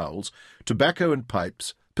and towels, tobacco and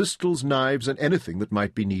pipes, pistols, knives, and anything that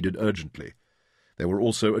might be needed urgently. There were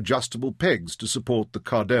also adjustable pegs to support the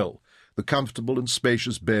cardell, the comfortable and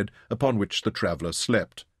spacious bed upon which the traveller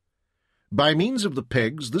slept. By means of the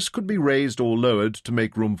pegs, this could be raised or lowered to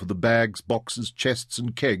make room for the bags, boxes, chests,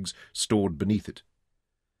 and kegs stored beneath it.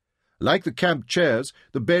 Like the camp chairs,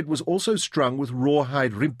 the bed was also strung with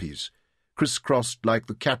rawhide rimpies, criss-crossed like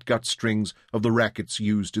the catgut strings of the rackets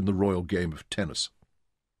used in the royal game of tennis.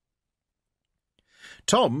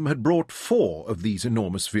 Tom had brought 4 of these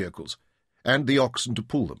enormous vehicles, and the oxen to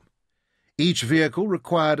pull them. Each vehicle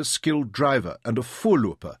required a skilled driver and a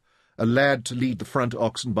voorloper, a lad to lead the front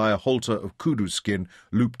oxen by a halter of kudu skin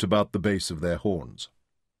looped about the base of their horns.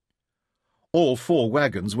 All 4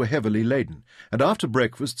 wagons were heavily laden, and after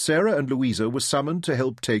breakfast Sarah and Louisa were summoned to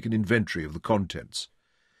help take an inventory of the contents.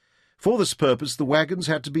 For this purpose the wagons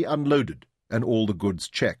had to be unloaded and all the goods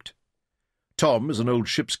checked. Tom, as an old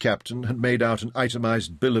ship's captain, had made out an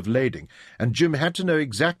itemized bill of lading, and Jim had to know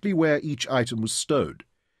exactly where each item was stowed.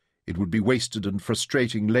 It would be wasted and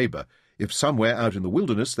frustrating labour if somewhere out in the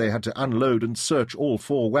wilderness they had to unload and search all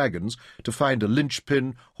 4 wagons to find a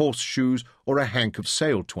linchpin, horseshoes, or a hank of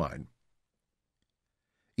sail twine.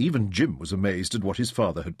 Even Jim was amazed at what his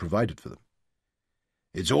father had provided for them.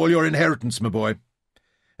 "It's all your inheritance, my boy,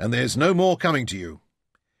 and there's no more coming to you.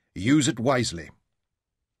 Use it wisely."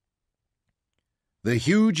 The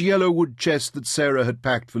huge yellow wood chest that Sarah had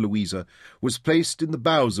packed for Louisa was placed in the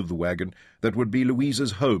bows of the wagon that would be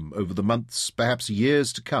Louisa's home over the months, perhaps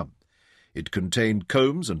years to come. It contained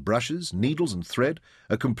combs and brushes, needles and thread,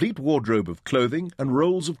 a complete wardrobe of clothing, and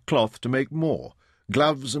rolls of cloth to make more,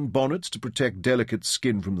 gloves and bonnets to protect delicate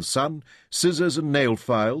skin from the sun, scissors and nail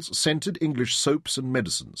files, scented English soaps and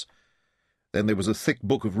medicines. Then there was a thick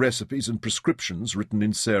book of recipes and prescriptions written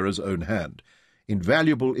in Sarah's own hand,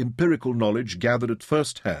 invaluable empirical knowledge gathered at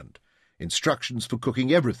first hand, instructions for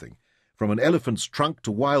cooking everything, from an elephant's trunk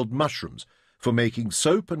to wild mushrooms, for making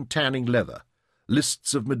soap and tanning leather,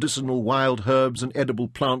 lists of medicinal wild herbs and edible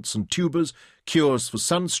plants and tubers, cures for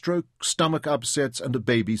sunstroke, stomach upsets, and a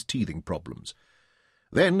baby's teething problems.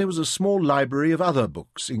 Then there was a small library of other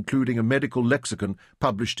books, including a medical lexicon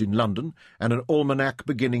published in London and an almanac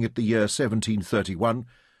beginning at the year 1731,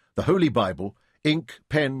 the Holy Bible, ink,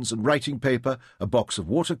 pens and writing paper, a box of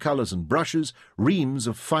watercolours and brushes, reams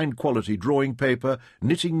of fine-quality drawing paper,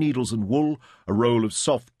 knitting needles and wool, a roll of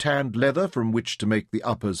soft tanned leather from which to make the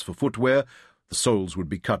uppers for footwear. The soles would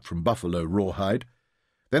be cut from buffalo rawhide.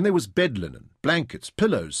 Then there was bed linen, blankets,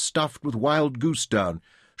 pillows stuffed with wild goose down,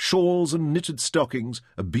 shawls and knitted stockings,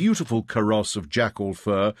 a beautiful kaross of jackal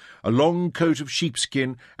fur, a long coat of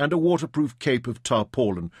sheepskin, and a waterproof cape of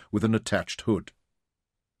tarpaulin with an attached hood.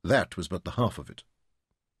 That was but the half of it.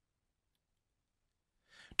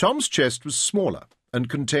 Tom's chest was smaller, and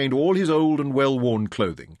contained all his old and well-worn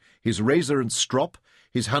clothing, his razor and strop,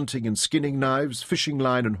 his hunting and skinning knives, fishing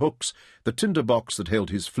line and hooks, the tinder box that held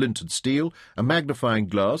his flint and steel, a magnifying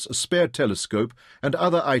glass, a spare telescope, and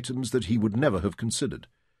other items that he would never have considered.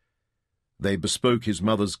 They bespoke his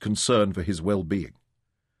mother's concern for his well-being.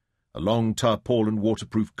 A long tarpaulin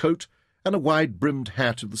waterproof coat, and a wide-brimmed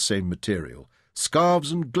hat of the same material,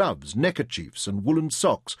 scarves and gloves, neckerchiefs and woolen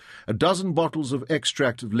socks, a dozen bottles of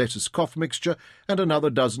extract of lettuce cough mixture, and another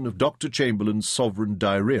dozen of Dr. Chamberlain's sovereign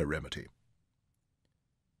diarrhea remedy.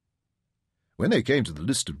 When they came to the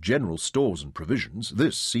list of general stores and provisions,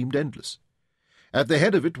 this seemed endless. At the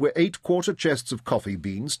head of it were 8 quarter chests of coffee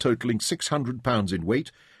beans, totalling 600 pounds in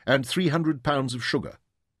weight, and 300 pounds of sugar.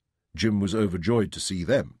 Jim was overjoyed to see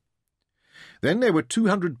them. Then there were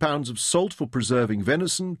 200 pounds of salt for preserving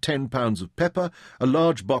venison, 10 pounds of pepper, a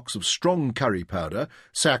large box of strong curry powder,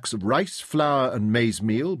 sacks of rice, flour and maize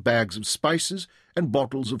meal, bags of spices, and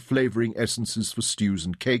bottles of flavouring essences for stews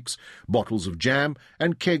and cakes, bottles of jam,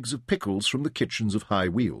 and kegs of pickles from the kitchens of High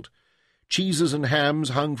Weald. Cheeses and hams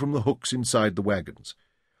hung from the hooks inside the wagons.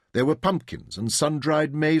 There were pumpkins and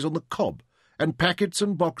sun-dried maize on the cob, and packets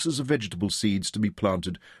and boxes of vegetable seeds to be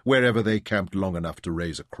planted wherever they camped long enough to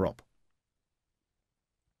raise a crop.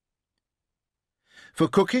 For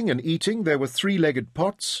cooking and eating there were 3-legged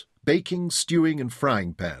pots, baking, stewing and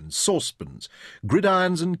frying pans, saucepans,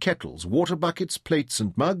 gridirons and kettles, water buckets, plates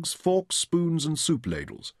and mugs, forks, spoons and soup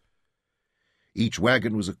ladles. Each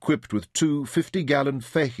wagon was equipped with 2 50-gallon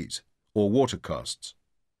fehis, or water casks.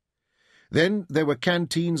 Then there were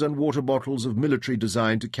canteens and water bottles of military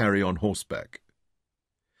design to carry on horseback.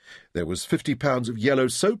 There was 50 pounds of yellow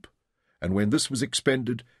soap, and when this was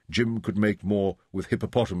expended, Jim could make more with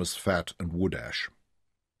hippopotamus fat and wood ash.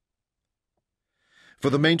 For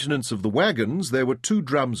the maintenance of the wagons, there were 2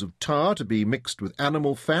 drums of tar to be mixed with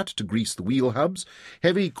animal fat to grease the wheel hubs,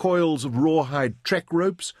 heavy coils of rawhide trek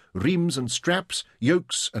ropes, riems and straps,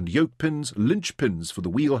 yokes and yoke pins, lynch pins for the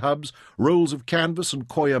wheel hubs, rolls of canvas and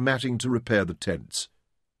coir matting to repair the tents.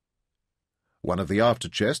 One of the after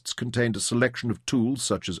chests contained a selection of tools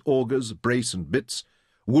such as augers, brace and bits,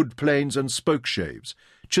 wood planes and spoke shaves,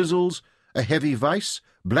 chisels, a heavy vice,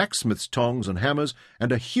 blacksmith's tongs and hammers,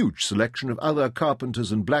 and a huge selection of other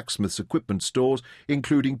carpenters' and blacksmiths' equipment stores,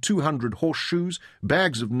 including 200 horseshoes,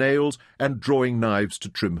 bags of nails, and drawing knives to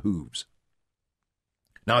trim hooves.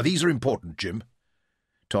 "Now these are important, Jim."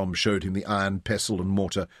 Tom showed him the iron pestle and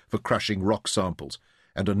mortar for crushing rock samples,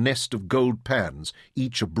 and a nest of gold pans,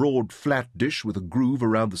 each a broad flat dish with a groove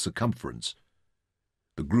around the circumference.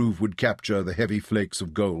 The groove would capture the heavy flakes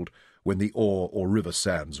of gold when the ore or river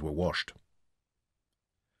sands were washed.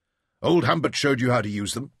 "Old Humbert showed you how to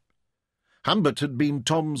use them." Humbert had been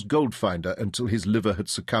Tom's gold finder until his liver had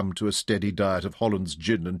succumbed to a steady diet of Holland's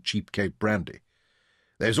gin and cheap Cape brandy.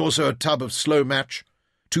 There's also a tub of slow match,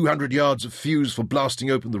 200 yards of fuse for blasting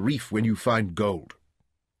open the reef when you find gold.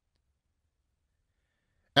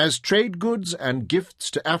 As trade goods and gifts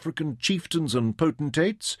to African chieftains and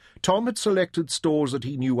potentates, Tom had selected stores that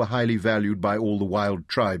he knew were highly valued by all the wild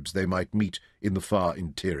tribes they might meet in the far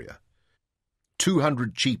interior.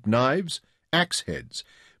 200 cheap knives, axe heads,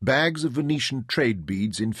 bags of Venetian trade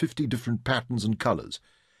beads in 50 different patterns and colours,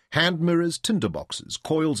 hand mirrors, tinder boxes,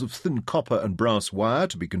 coils of thin copper and brass wire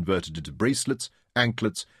to be converted into bracelets,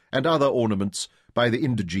 anklets, and other ornaments by the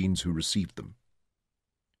indigenes who received them.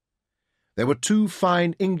 There were 2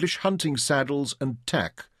 fine English hunting saddles and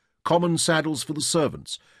tack, common saddles for the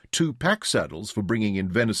servants, 2 pack saddles for bringing in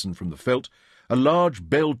venison from the veldt, a large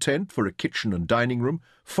bell tent for a kitchen and dining room,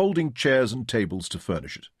 folding chairs and tables to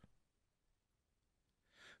furnish it.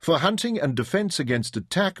 For hunting and defence against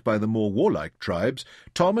attack by the more warlike tribes,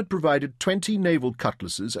 Tom had provided 20 naval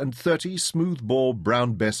cutlasses and 30 smooth-bore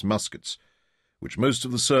brown Bess muskets, which most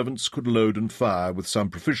of the servants could load and fire with some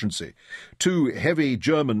proficiency, 2 heavy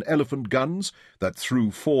German elephant guns that threw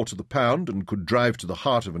 4 to the pound and could drive to the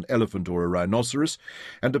heart of an elephant or a rhinoceros,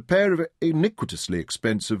 and a pair of iniquitously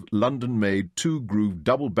expensive London-made 2-groove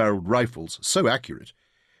double-barrelled rifles so accurate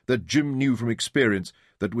that Jim knew from experience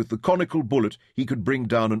that with the conical bullet he could bring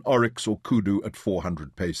down an oryx or kudu at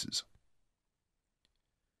 400 paces.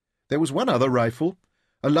 There was one other rifle,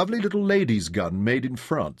 a lovely little lady's gun made in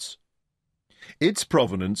France. Its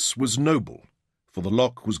provenance was noble, for the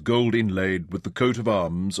lock was gold inlaid with the coat of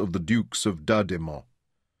arms of the Dukes of Dardemont.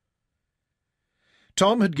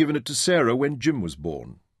 Tom had given it to Sarah when Jim was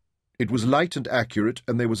born. It was light and accurate,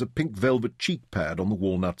 and there was a pink velvet cheek pad on the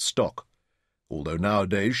walnut stock. Although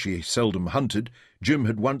nowadays she seldom hunted, Jim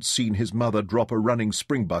had once seen his mother drop a running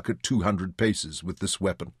springbuck at 200 paces with this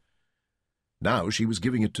weapon. Now she was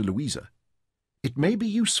giving it to Louisa. It may be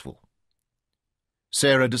useful.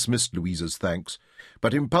 Sarah dismissed Louisa's thanks,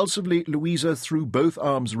 but impulsively Louisa threw both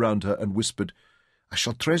arms round her and whispered, "I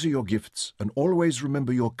shall treasure your gifts and always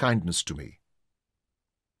remember your kindness to me."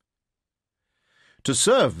 To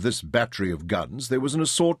serve this battery of guns there was an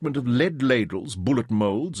assortment of lead ladles, bullet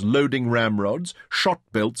moulds, loading ramrods, shot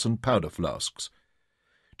belts, and powder flasks.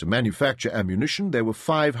 To manufacture ammunition there were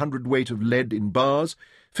 500 weight of lead in bars,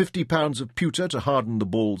 50 pounds of pewter to harden the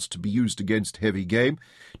balls to be used against heavy game,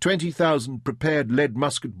 20,000 prepared lead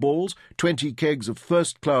musket balls, 20 kegs of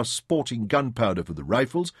first-class sporting gunpowder for the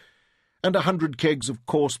rifles, and 100 kegs of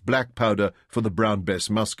coarse black powder for the Brown Bess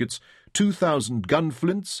muskets, 2,000 gun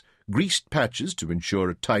flints, greased patches to ensure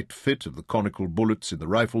a tight fit of the conical bullets in the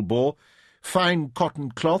rifle bore, fine cotton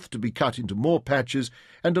cloth to be cut into more patches,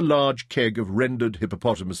 and a large keg of rendered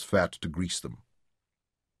hippopotamus fat to grease them.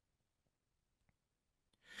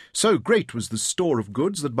 So great was the store of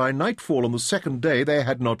goods that by nightfall on the second day they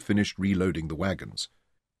had not finished reloading the wagons.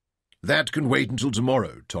 "That can wait until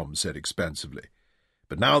tomorrow," Tom said expansively.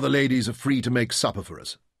 "But now the ladies are free to make supper for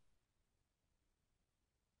us."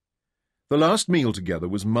 The last meal together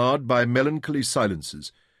was marred by melancholy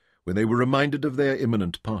silences when they were reminded of their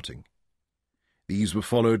imminent parting. These were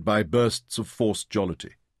followed by bursts of forced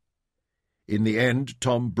jollity. In the end,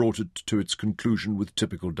 Tom brought it to its conclusion with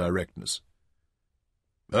typical directness.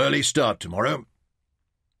 "Early start tomorrow."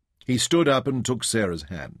 He stood up and took Sarah's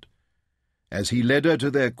hand. As he led her to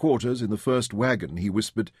their quarters in the first wagon, he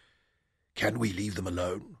whispered, "Can we leave them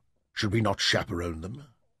alone? Should we not chaperone them?"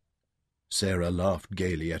 Sarah laughed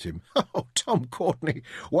gaily at him. "Oh, Tom Courtney,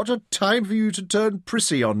 what a time for you to turn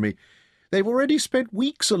prissy on me! They've already spent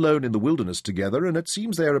weeks alone in the wilderness together, and it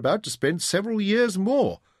seems they are about to spend several years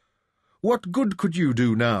more. What good could you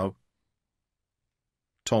do now?"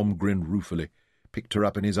 Tom grinned ruefully, picked her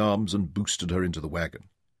up in his arms, and boosted her into the wagon.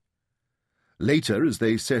 Later, as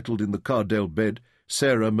they settled in the Cardell bed,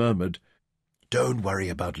 Sarah murmured, "Don't worry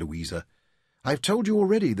about Louisa. I've told you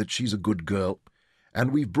already that she's a good girl,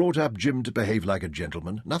 and we've brought up Jim to behave like a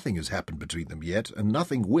gentleman. Nothing has happened between them yet, and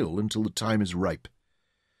nothing will until the time is ripe.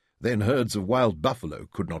 Then herds of wild buffalo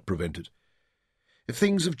could not prevent it. If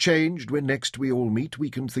things have changed when next we all meet, we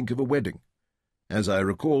can think of a wedding. As I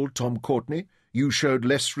recall, Tom Courtney, you showed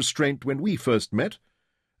less restraint when we first met,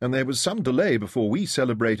 and there was some delay before we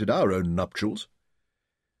celebrated our own nuptials."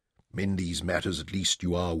 "In these matters, at least,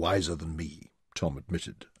 you are wiser than me," Tom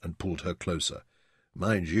admitted, and pulled her closer.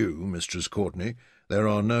 "Mind you, Mistress Courtney, there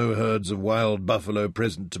are no herds of wild buffalo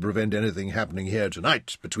present to prevent anything happening here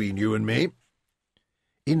tonight between you and me."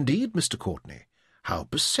 "Indeed, Mr. Courtney, how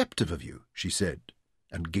perceptive of you," she said,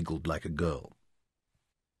 and giggled like a girl.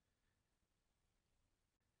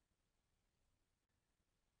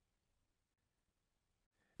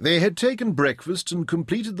 They had taken breakfast and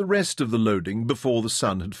completed the rest of the loading before the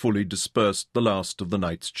sun had fully dispersed the last of the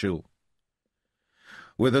night's chill.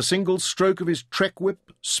 With a single stroke of his trek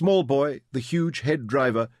whip, Smallboy, the huge head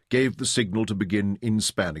driver, gave the signal to begin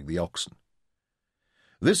inspanning the oxen.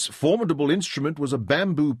 This formidable instrument was a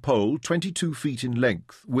bamboo pole 22 feet in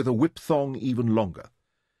length, with a whip thong even longer.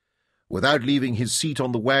 Without leaving his seat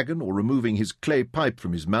on the wagon or removing his clay pipe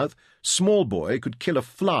from his mouth, Smallboy could kill a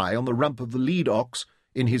fly on the rump of the lead ox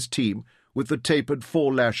in his team with the tapered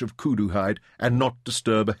forelash of kudu hide and not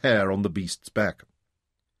disturb a hair on the beast's back.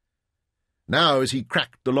 Now, as he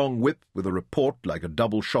cracked the long whip with a report like a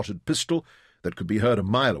double-shotted pistol that could be heard a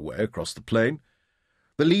mile away across the plain,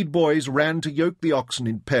 the lead boys ran to yoke the oxen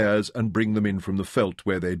in pairs and bring them in from the veldt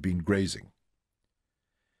where they had been grazing.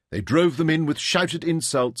 They drove them in with shouted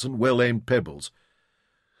insults and well-aimed pebbles.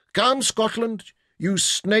 "Come, Scotland, you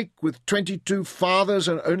snake with 22 fathers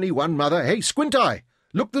and only one mother. Hey, Squint-Eye,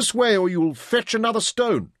 look this way or you'll fetch another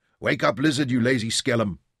stone. Wake up, Lizard, you lazy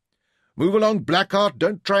skellum. Move along, Blackheart,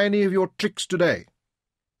 don't try any of your tricks today."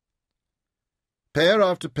 Pair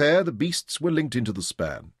after pair, the beasts were linked into the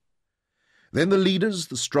span. Then the leaders,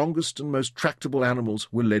 the strongest and most tractable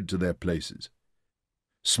animals, were led to their places.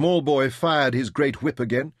 Smallboy fired his great whip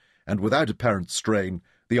again, and without apparent strain,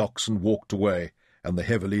 the oxen walked away, and the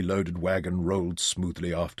heavily loaded wagon rolled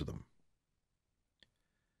smoothly after them.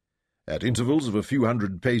 At intervals of a few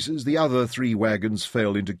hundred paces, the other 3 wagons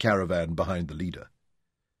fell into caravan behind the leader.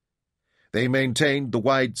 They maintained the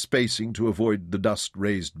wide spacing to avoid the dust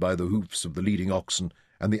raised by the hoofs of the leading oxen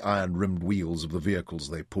and the iron-rimmed wheels of the vehicles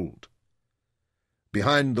they pulled.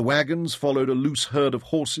 Behind the wagons followed a loose herd of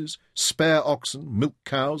horses, spare oxen, milk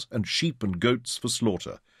cows, and sheep and goats for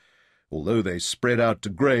slaughter. Although they spread out to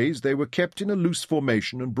graze, they were kept in a loose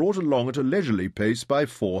formation and brought along at a leisurely pace by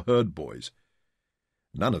 4 herd boys.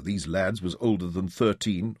 None of these lads was older than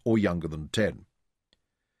 13 or younger than 10.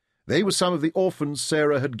 They were some of the orphans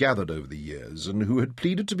Sarah had gathered over the years, and who had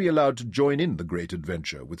pleaded to be allowed to join in the great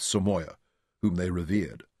adventure with Somoya, whom they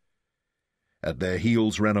revered. At their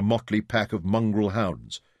heels ran a motley pack of mongrel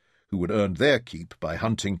hounds, who had earned their keep by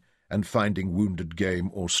hunting and finding wounded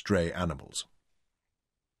game or stray animals.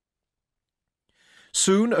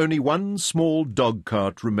 Soon only one small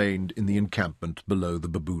dog-cart remained in the encampment below the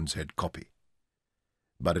Baboon's Head kopje.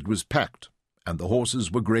 But it was packed, and the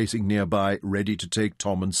horses were grazing nearby, ready to take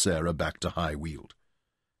Tom and Sarah back to High Weald.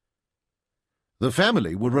 The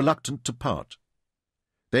family were reluctant to part.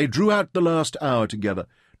 They drew out the last hour together,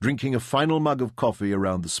 drinking a final mug of coffee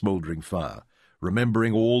around the smouldering fire,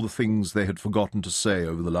 remembering all the things they had forgotten to say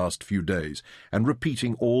over the last few days, and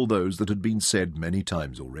repeating all those that had been said many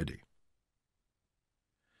times already.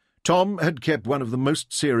 Tom had kept one of the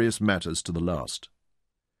most serious matters to the last.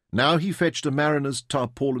 Now he fetched a mariner's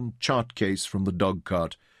tarpaulin chart case from the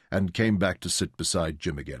dog-cart and came back to sit beside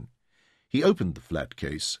Jim again. He opened the flat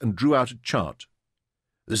case and drew out a chart.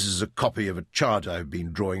 "This is a copy of a chart I've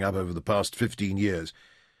been drawing up over the past 15 years.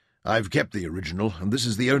 I've kept the original, and this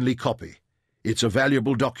is the only copy. It's a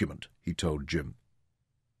valuable document," he told Jim.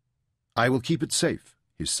 "I will keep it safe,"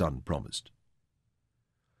 his son promised.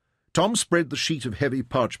 Tom spread the sheet of heavy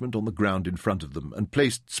parchment on the ground in front of them and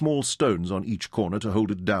placed small stones on each corner to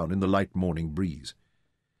hold it down in the light morning breeze.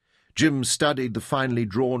 Jim studied the finely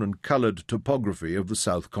drawn and coloured topography of the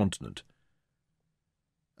South Continent.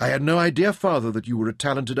 "I had no idea, Father, that you were a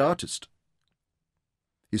talented artist."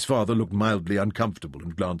 His father looked mildly uncomfortable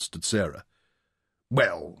and glanced at Sarah.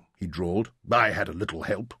 "Well," he drawled, "I had a little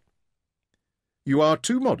help." "You are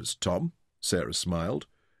too modest, Tom," Sarah smiled.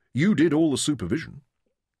 "You did all the supervision."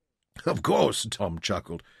 "Of course," Tom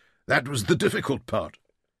chuckled. "That was the difficult part."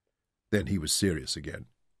 Then he was serious again.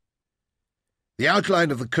 "The outline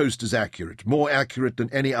of the coast is accurate, more accurate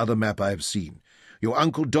than any other map I have seen. Your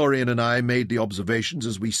Uncle Dorian and I made the observations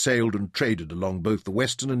as we sailed and traded along both the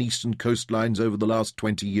western and eastern coastlines over the last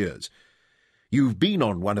 20 years. You've been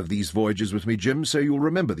on one of these voyages with me, Jim, so you'll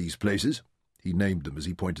remember these places." He named them as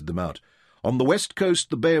he pointed them out. "On the west coast,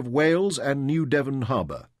 the Bay of Whales and New Devon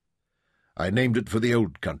Harbour. I named it for the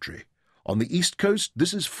old country. On the east coast,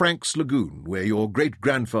 this is Frank's Lagoon, where your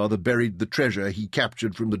great-grandfather buried the treasure he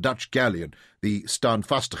captured from the Dutch galleon, the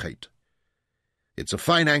Standvastigheid. It's a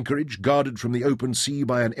fine anchorage, guarded from the open sea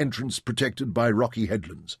by an entrance protected by rocky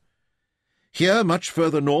headlands. Here, much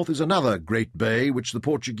further north, is another great bay, which the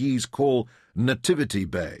Portuguese call Nativity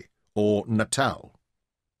Bay, or Natal."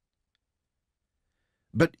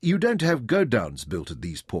 "But you don't have godowns built at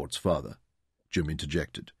these ports, Father," Jim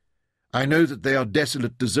interjected. "I know that they are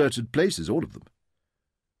desolate, deserted places, all of them."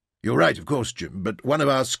 "You're right, of course, Jim, but one of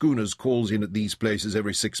our schooners calls in at these places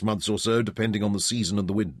every 6 months or so, depending on the season and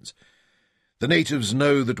the winds. The natives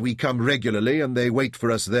know that we come regularly, and they wait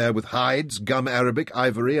for us there with hides, gum arabic,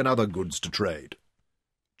 ivory, and other goods to trade."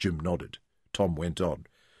 Jim nodded. Tom went on.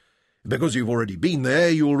 "Because you've already been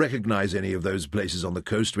there, you'll recognize any of those places on the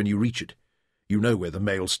coast when you reach it. You know where the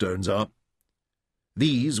Mailstones are."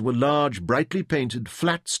 These were large, brightly painted,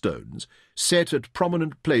 flat stones set at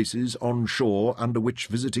prominent places on shore under which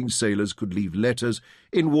visiting sailors could leave letters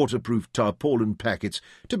in waterproof tarpaulin packets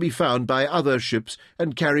to be found by other ships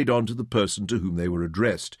and carried on to the person to whom they were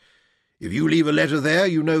addressed. If you leave a letter there,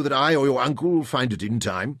 you know that I or your uncle will find it in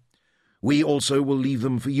time. We also will leave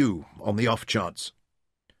them for you, on the off chance.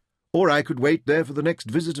 Or I could wait there for the next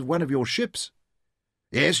visit of one of your ships.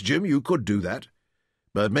 Yes, Jim, you could do that.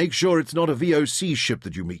 But make sure it's not a VOC ship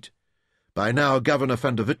that you meet. By now Governor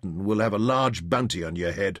van der Witten will have a large bounty on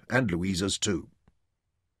your head, and Louisa's too."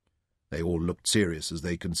 They all looked serious as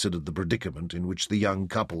they considered the predicament in which the young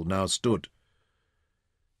couple now stood.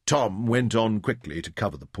 Tom went on quickly to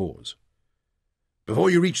cover the pause. "Before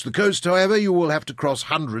you reach the coast, however, you will have to cross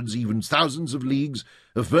hundreds, even thousands of leagues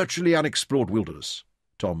of virtually unexplored wilderness."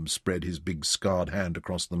 Tom spread his big scarred hand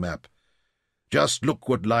across the map. "Just look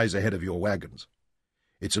what lies ahead of your wagons.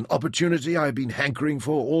 It's an opportunity I've been hankering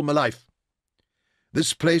for all my life.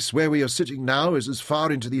 This place where we are sitting now is as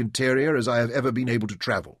far into the interior as I have ever been able to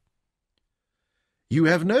travel." "You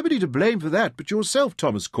have nobody to blame for that but yourself,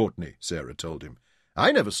 Thomas Courtney," Sarah told him.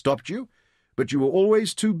 "I never stopped you, but you were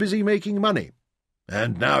always too busy making money."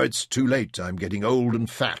 "And now it's too late. I'm getting old and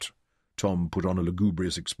fat." Tom put on a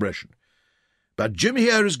lugubrious expression. "But Jim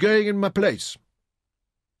here is going in my place."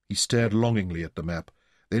 He stared longingly at the map,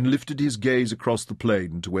 then lifted his gaze across the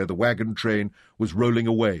plain to where the wagon train was rolling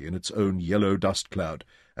away in its own yellow dust cloud,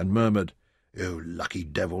 and murmured, "Oh, lucky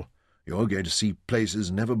devil, you're going to see places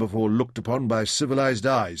never before looked upon by civilized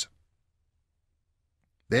eyes."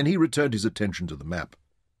 Then he returned his attention to the map.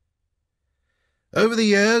 "Over the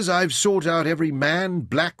years I've sought out every man,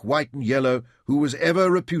 black, white, and yellow, who was ever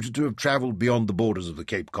reputed to have travelled beyond the borders of the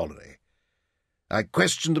Cape Colony. I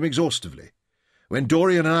questioned them exhaustively. When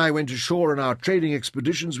Dorian and I went ashore on our trading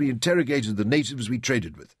expeditions, we interrogated the natives we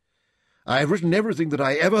traded with. I have written everything that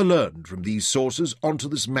I ever learned from these sources onto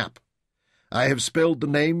this map. I have spelled the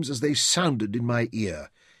names as they sounded in my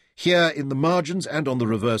ear. Here, in the margins and on the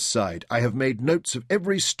reverse side, I have made notes of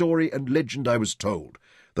every story and legend I was told,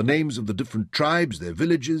 the names of the different tribes, their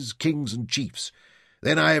villages, kings and chiefs.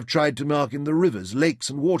 Then I have tried to mark in the rivers, lakes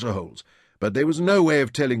and waterholes, but there was no way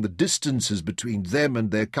of telling the distances between them and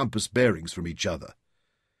their compass bearings from each other.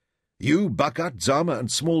 You, Buckat, Zama,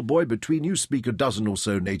 and Small Boy, between you speak a dozen or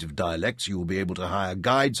so native dialects. You will be able to hire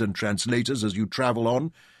guides and translators as you travel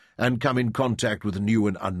on, and come in contact with new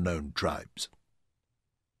and unknown tribes."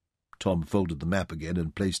 Tom folded the map again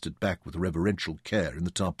and placed it back with reverential care in the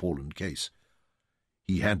tarpaulin case.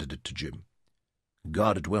 He handed it to Jim.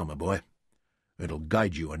 "Guard it well, my boy. It'll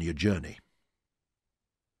guide you on your journey."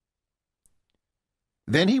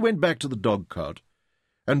 Then he went back to the dog-cart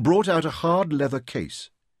and brought out a hard leather case.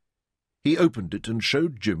 He opened it and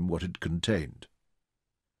showed Jim what it contained.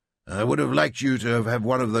 "I would have liked you to have had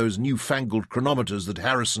one of those new-fangled chronometers that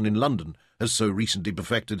Harrison in London has so recently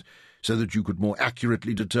perfected, so that you could more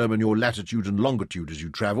accurately determine your latitude and longitude as you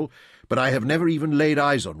travel, but I have never even laid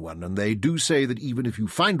eyes on one, and they do say that even if you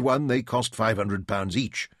find one, they cost £500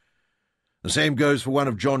 each. The same goes for one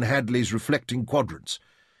of John Hadley's reflecting quadrants.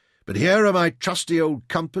 But here are my trusty old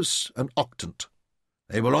compass and octant.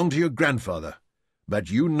 They belong to your grandfather,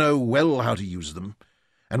 but you know well how to use them,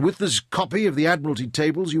 and with this copy of the Admiralty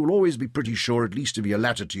tables you will always be pretty sure at least of your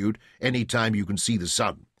latitude any time you can see the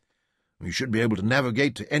sun. You should be able to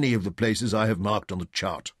navigate to any of the places I have marked on the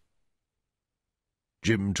chart."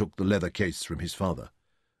 Jim took the leather case from his father,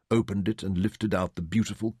 opened it and lifted out the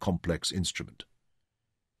beautiful, complex instrument.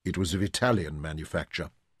 It was of Italian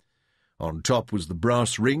manufacture. On top was the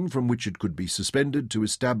brass ring from which it could be suspended to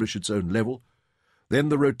establish its own level, then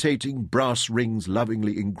the rotating brass rings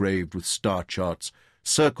lovingly engraved with star charts,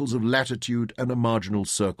 circles of latitude and a marginal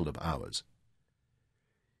circle of hours.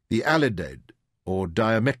 The alidade, or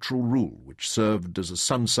diametral rule, which served as a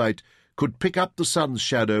sun sight, could pick up the sun's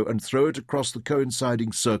shadow and throw it across the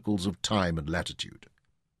coinciding circles of time and latitude.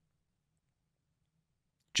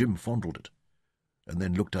 Jim fondled it, and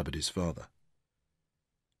then looked up at his father.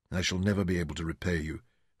 "I shall never be able to repay you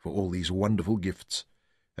for all these wonderful gifts,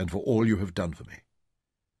 and for all you have done for me.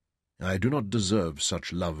 I do not deserve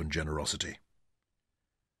such love and generosity."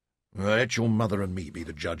 "Let your mother and me be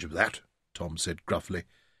the judge of that," Tom said gruffly.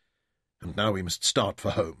 "And now we must start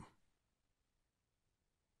for home."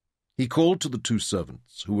 He called to the two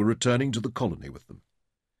servants, who were returning to the colony with them.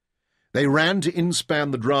 They ran to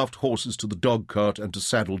inspan the draft horses to the dog-cart and to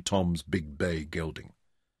saddle Tom's big bay gelding.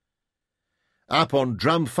 Up on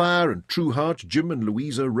Drumfire and Trueheart, Jim and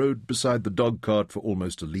Louisa rode beside the dog-cart for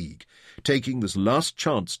almost a league, taking this last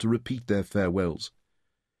chance to repeat their farewells.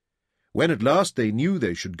 When at last they knew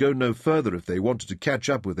they should go no further if they wanted to catch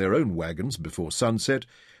up with their own wagons before sunset,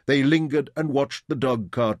 they lingered and watched the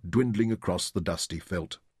dog-cart dwindling across the dusty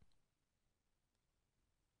veldt.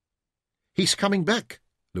 "He's coming back,"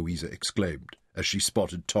 Louisa exclaimed, as she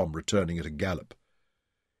spotted Tom returning at a gallop.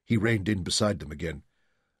 He reined in beside them again.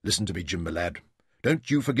 "Listen to me, Jim, my lad. Don't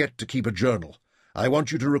you forget to keep a journal. I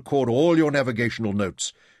want you to record all your navigational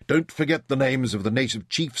notes. Don't forget the names of the native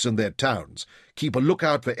chiefs and their towns. Keep a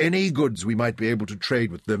lookout for any goods we might be able to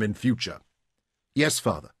trade with them in future." "Yes,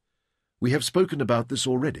 father. We have spoken about this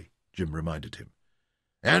already," Jim reminded him.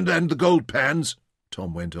 And the gold pans,"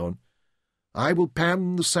 Tom went on. "I will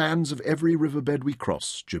pan the sands of every riverbed we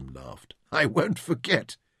cross," Jim laughed. "I won't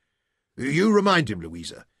forget." "You remind him,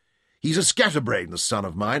 Louisa. He's a scatterbrain, the son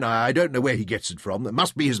of mine. I don't know where he gets it from. It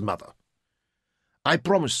must be his mother." "I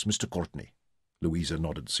promise, Mr. Courtney." Louisa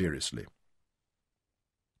nodded seriously.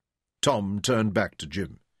 Tom turned back to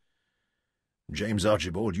Jim. "James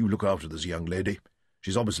Archibald, you look after this young lady.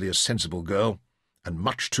 She's obviously a sensible girl, and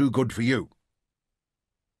much too good for you."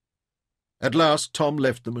 At last Tom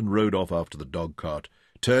left them and rode off after the dog-cart,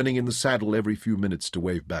 turning in the saddle every few minutes to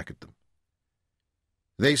wave back at them.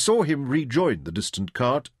 They saw him rejoin the distant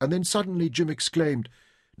cart, and then suddenly Jim exclaimed,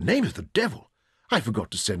 "Name of the devil! I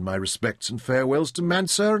forgot to send my respects and farewells to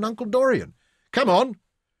Mansur and Uncle Dorian. Come on!"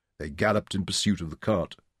 They galloped in pursuit of the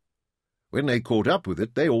cart. When they caught up with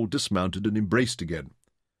it, they all dismounted and embraced again.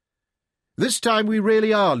 "This time we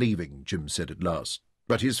really are leaving," Jim said at last,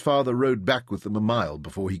 but his father rode back with them a mile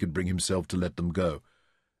before he could bring himself to let them go,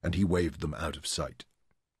 and he waved them out of sight.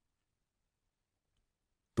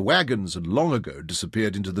 The wagons had long ago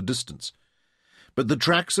disappeared into the distance, but the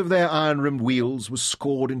tracks of their iron-rimmed wheels were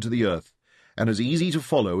scored into the earth, and as easy to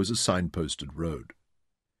follow as a signposted road.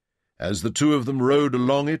 As the two of them rode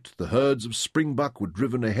along it, the herds of springbuck were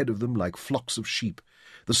driven ahead of them like flocks of sheep,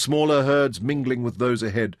 the smaller herds mingling with those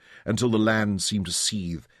ahead until the land seemed to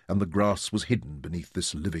seethe and the grass was hidden beneath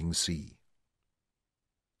this living sea.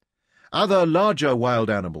 Other larger wild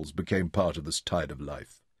animals became part of this tide of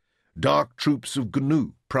life. Dark troops of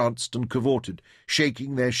gnu pranced and cavorted,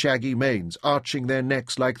 shaking their shaggy manes, arching their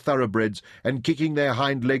necks like thoroughbreds, and kicking their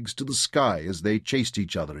hind legs to the sky as they chased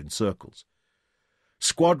each other in circles.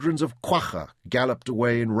 Squadrons of quagga galloped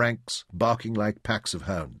away in ranks, barking like packs of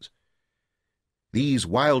hounds. These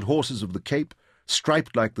wild horses of the Cape,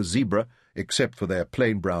 striped like the zebra, except for their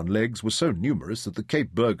plain brown legs, were so numerous that the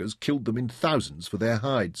Cape burghers killed them in thousands for their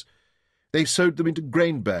hides. They sewed them into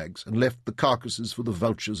grain bags and left the carcasses for the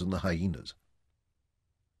vultures and the hyenas.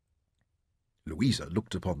 Louisa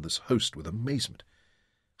looked upon this host with amazement.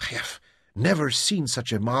 "I have never seen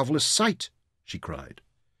such a marvellous sight," she cried.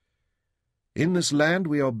 "In this land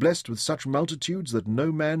we are blessed with such multitudes that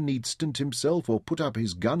no man need stint himself or put up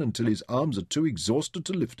his gun until his arms are too exhausted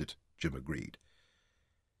to lift it," Jim agreed.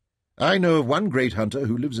 "I know of one great hunter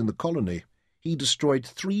who lives in the colony. He destroyed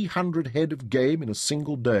 300 head of game in a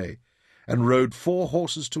single day, and rode 4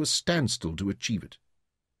 horses to a standstill to achieve it.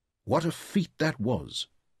 What a feat that was!"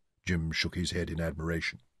 Jim shook his head in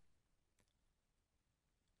admiration.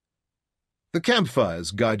 The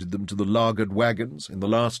campfires guided them to the lagered wagons in the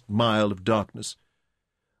last mile of darkness,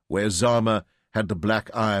 where Zama had the black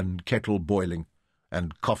iron kettle boiling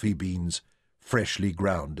and coffee beans freshly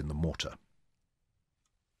ground in the mortar.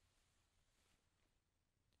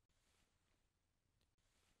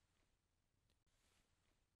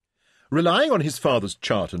 Relying on his father's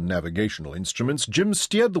chart and navigational instruments, Jim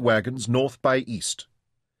steered the wagons north by east.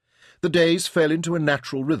 The days fell into a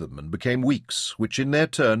natural rhythm and became weeks, which in their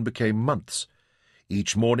turn became months.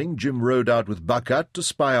 Each morning Jim rode out with Buckat to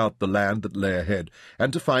spy out the land that lay ahead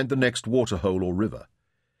and to find the next waterhole or river.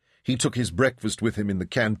 He took his breakfast with him in the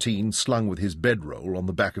canteen slung with his bedroll on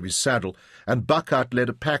the back of his saddle, and Buckat led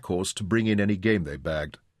a pack-horse to bring in any game they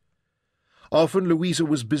bagged. Often Louisa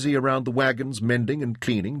was busy around the wagons, mending and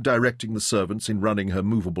cleaning, directing the servants in running her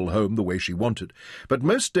movable home the way she wanted, but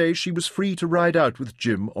most days she was free to ride out with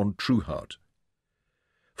Jim on Trueheart.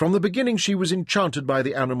 From the beginning she was enchanted by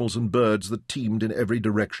the animals and birds that teemed in every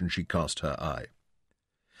direction she cast her eye.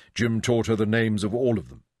 Jim taught her the names of all of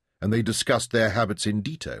them, and they discussed their habits in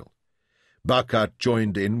detail. Buckat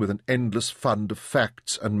joined in with an endless fund of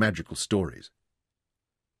facts and magical stories.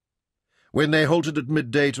 When they halted at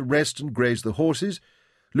midday to rest and graze the horses,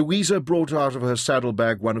 Louisa brought out of her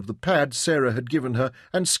saddlebag one of the pads Sarah had given her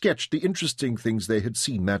and sketched the interesting things they had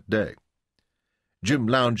seen that day. Jim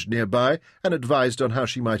lounged nearby and advised on how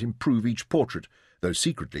she might improve each portrait, though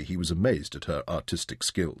secretly he was amazed at her artistic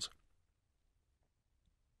skills.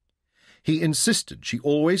 He insisted she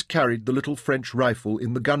always carried the little French rifle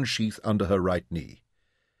in the gun sheath under her right knee.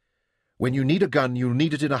 "When you need a gun, you'll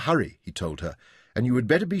need it in a hurry," he told her, "and you had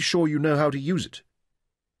better be sure you know how to use it."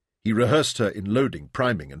 He rehearsed her in loading,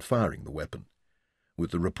 priming, and firing the weapon.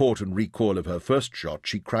 With the report and recoil of her first shot,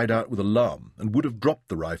 she cried out with alarm and would have dropped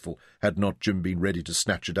the rifle had not Jim been ready to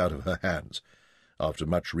snatch it out of her hands. After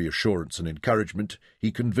much reassurance and encouragement,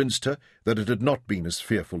 he convinced her that it had not been as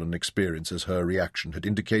fearful an experience as her reaction had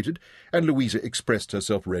indicated, and Louisa expressed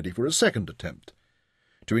herself ready for a second attempt.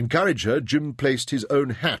 To encourage her, Jim placed his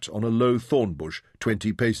own hat on a low thorn bush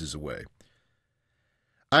 20 paces away.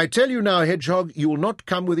 "I tell you now, Hedgehog, you will not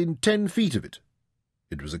come within 10 feet of it."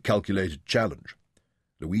 It was a calculated challenge.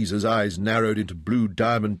 Louisa's eyes narrowed into blue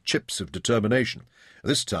diamond chips of determination.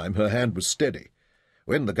 This time her hand was steady.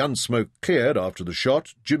 When the gun smoke cleared after the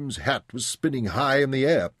shot, Jim's hat was spinning high in the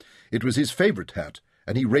air. It was his favourite hat,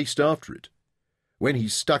 and he raced after it. When he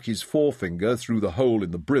stuck his forefinger through the hole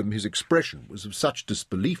in the brim, his expression was of such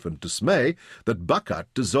disbelief and dismay that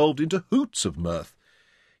Bucket dissolved into hoots of mirth.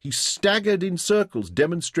 He staggered in circles,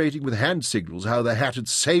 demonstrating with hand signals how the hat had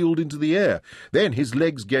sailed into the air. Then his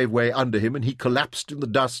legs gave way under him, and he collapsed in the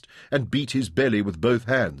dust and beat his belly with both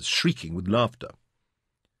hands, shrieking with laughter.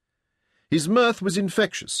 His mirth was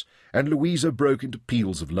infectious, and Louisa broke into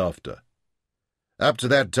peals of laughter. Up to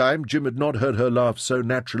that time, Jim had not heard her laugh so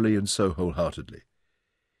naturally and so wholeheartedly.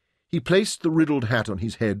 He placed the riddled hat on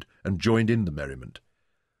his head and joined in the merriment.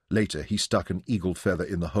 Later he stuck an eagle feather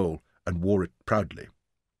in the hole and wore it proudly.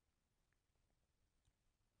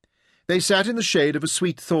 They sat in the shade of a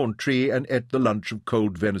sweet thorn tree and ate the lunch of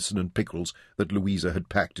cold venison and pickles that Louisa had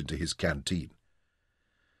packed into his canteen.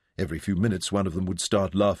 Every few minutes one of them would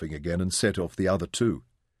start laughing again and set off the other two.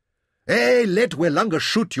 "Hey, let Welunga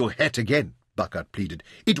shoot your hat again," Bucket pleaded.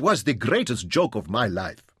 "It was the greatest joke of my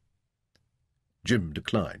life." Jim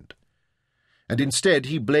declined, and instead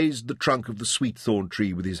he blazed the trunk of the sweet thorn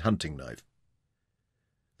tree with his hunting knife.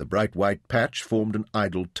 The bright white patch formed an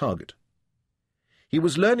idle target. He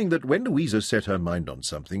was learning that when Louisa set her mind on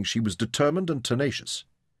something, she was determined and tenacious.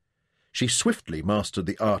 She swiftly mastered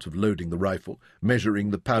the art of loading the rifle, measuring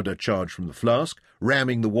the powder charge from the flask,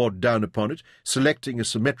 ramming the wad down upon it, selecting a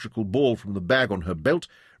symmetrical ball from the bag on her belt,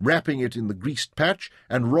 wrapping it in the greased patch,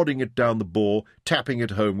 and rodding it down the bore, tapping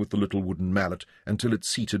it home with the little wooden mallet until it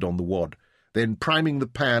seated on the wad, then priming the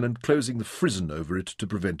pan and closing the frizzen over it to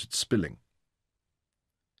prevent it spilling.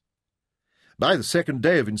 By the second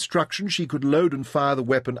day of instruction she could load and fire the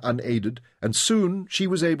weapon unaided, and soon she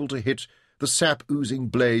was able to hit the sap-oozing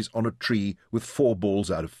blaze on a tree with 4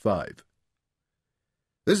 balls out of 5.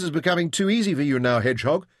 "This is becoming too easy for you now,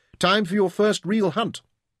 Hedgehog. Time for your first real hunt."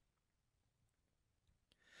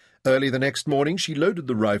 Early the next morning she loaded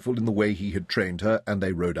the rifle in the way he had trained her, and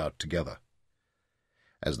they rode out together.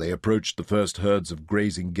 As they approached the first herds of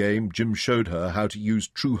grazing game, Jim showed her how to use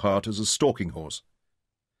True Heart as a stalking horse.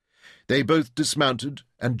 They both dismounted,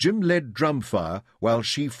 and Jim led Drumfire, while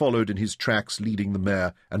she followed in his tracks, leading the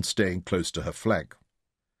mare and staying close to her flank.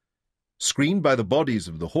 Screened by the bodies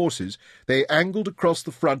of the horses, they angled across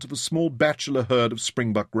the front of a small bachelor herd of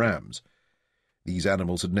springbuck rams. These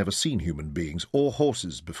animals had never seen human beings or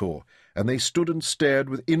horses before, and they stood and stared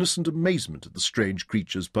with innocent amazement at the strange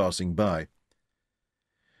creatures passing by.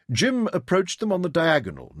 Jim approached them on the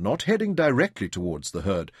diagonal, not heading directly towards the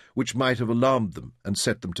herd, which might have alarmed them and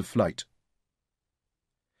set them to flight.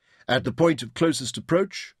 At the point of closest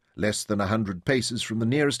approach, less than 100 paces from the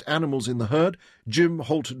nearest animals in the herd, Jim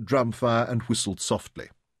halted Drumfire and whistled softly.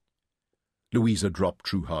 Louisa dropped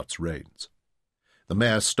True Heart's reins. The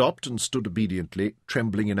mare stopped and stood obediently,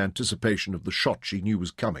 trembling in anticipation of the shot she knew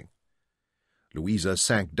was coming. Louisa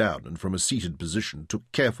sank down and from a seated position took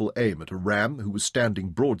careful aim at a ram who was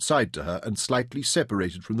standing broadside to her and slightly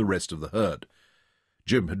separated from the rest of the herd.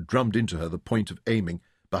 Jim had drummed into her the point of aiming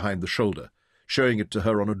behind the shoulder, showing it to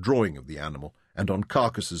her on a drawing of the animal and on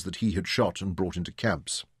carcasses that he had shot and brought into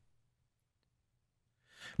camps.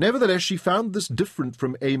 Nevertheless, she found this different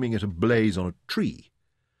from aiming at a blaze on a tree.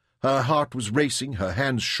 Her heart was racing, her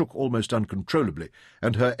hands shook almost uncontrollably,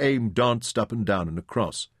 and her aim danced up and down and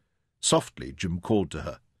across. Softly, Jim called to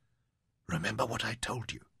her, "Remember what I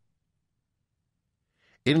told you."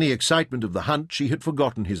 In the excitement of the hunt, she had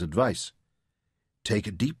forgotten his advice. Take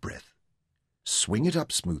a deep breath. Swing it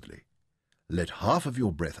up smoothly. Let half of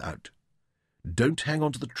your breath out. Don't hang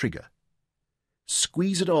on to the trigger.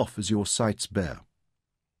 Squeeze it off as your sights bear.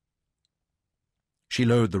 She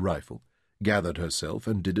lowered the rifle, gathered herself,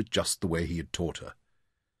 and did it just the way he had taught her.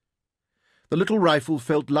 The little rifle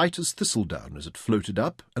felt light as thistledown as it floated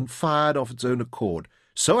up and fired off its own accord,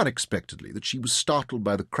 so unexpectedly that she was startled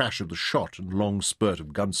by the crash of the shot and long spurt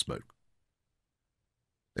of gunsmoke.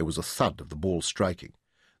 There was a thud of the ball striking.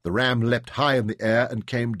 The ram leapt high in the air and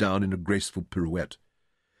came down in a graceful pirouette.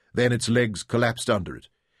 Then its legs collapsed under it.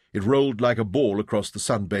 It rolled like a ball across the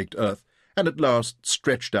sun-baked earth, and at last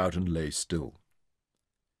stretched out and lay still.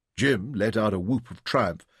 Jim let out a whoop of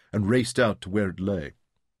triumph and raced out to where it lay.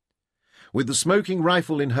 With the smoking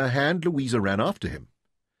rifle in her hand, Louisa ran after him.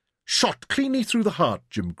 "Shot cleanly through the heart,"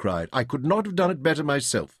 Jim cried. "I could not have done it better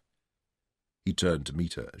myself." He turned to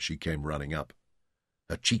meet her as she came running up.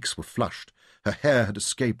 Her cheeks were flushed, her hair had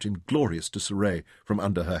escaped in glorious disarray from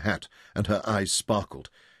under her hat, and her eyes sparkled.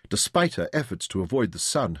 Despite her efforts to avoid the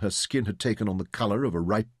sun, her skin had taken on the colour of a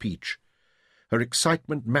ripe peach. Her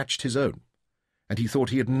excitement matched his own, and he thought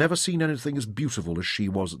he had never seen anything as beautiful as she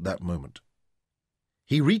was at that moment.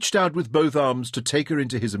 He reached out with both arms to take her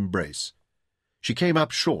into his embrace. She came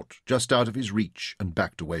up short, just out of his reach, and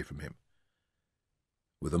backed away from him.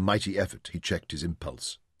 With a mighty effort, he checked his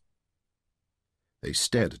impulse. They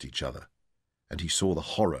stared at each other, and he saw the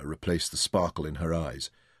horror replace the sparkle in her eyes,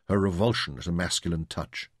 her revulsion at a masculine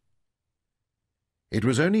touch. It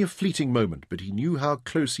was only a fleeting moment, but he knew how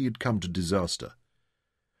close he had come to disaster.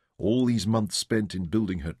 All these months spent in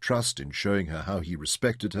building her trust, in showing her how he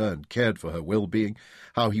respected her and cared for her well-being,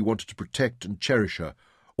 how he wanted to protect and cherish her,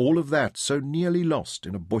 all of that so nearly lost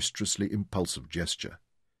in a boisterously impulsive gesture.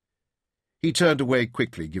 He turned away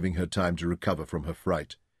quickly, giving her time to recover from her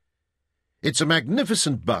fright. "It's a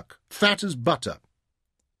magnificent buck, fat as butter."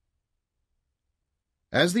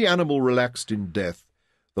 As the animal relaxed in death,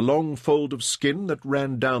 the long fold of skin that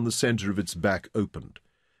ran down the centre of its back opened,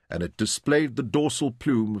 and it displayed the dorsal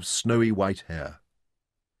plume of snowy white hair.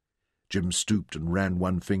 Jim stooped and ran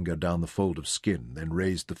one finger down the fold of skin, then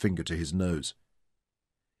raised the finger to his nose.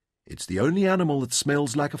 "It's the only animal that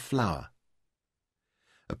smells like a flower."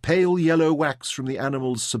 A pale yellow wax from the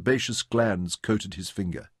animal's sebaceous glands coated his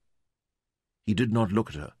finger. He did not look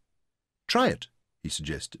at her. "Try it," he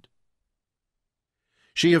suggested.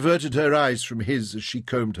 She averted her eyes from his as she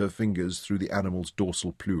combed her fingers through the animal's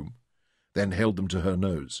dorsal plume, then held them to her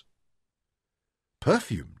nose.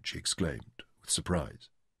 "Perfume!" she exclaimed, with surprise.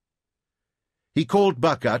 He called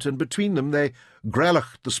Buckat, and between them they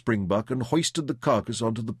grallocked the springbuck and hoisted the carcass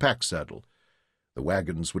onto the pack-saddle. The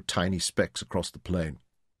wagons were tiny specks across the plain.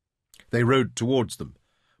 They rode towards them,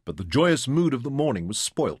 but the joyous mood of the morning was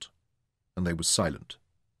spoilt, and they were silent.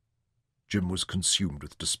 Jim was consumed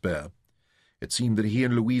with despair. It seemed that he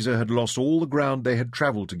and Louisa had lost all the ground they had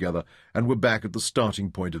travelled together and were back at the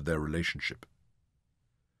starting point of their relationship.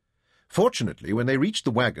 Fortunately, when they reached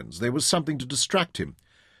the wagons, there was something to distract him.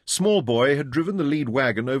 Small Boy had driven the lead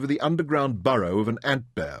wagon over the underground burrow of an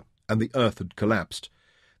ant-bear, and the earth had collapsed.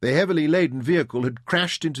 The heavily laden vehicle had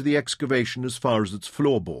crashed into the excavation as far as its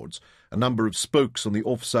floorboards. A number of spokes on the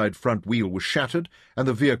offside front wheel were shattered, and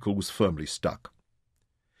the vehicle was firmly stuck.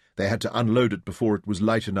 They had to unload it before it was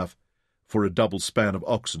light enough for a double span of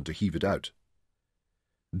oxen to heave it out.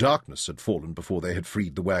 Darkness had fallen before they had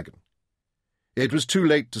freed the wagon. It was too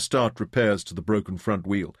late to start repairs to the broken front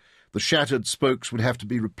wheel. The shattered spokes would have to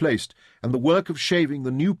be replaced, and the work of shaving the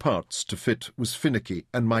new parts to fit was finicky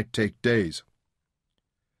and might take days.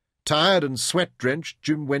 Tired and sweat-drenched,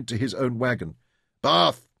 Jim went to his own wagon.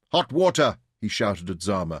 "Bath! Hot water!" he shouted at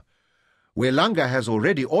Zama. "Welanga has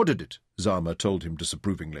already ordered it," Zama told him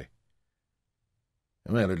disapprovingly.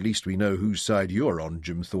 "Well, at least we know whose side you're on,"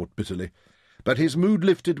 Jim thought bitterly. But his mood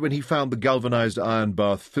lifted when he found the galvanized iron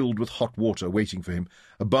bath filled with hot water waiting for him,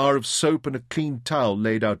 a bar of soap and a clean towel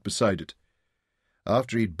laid out beside it.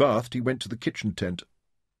 After he'd bathed, he went to the kitchen tent.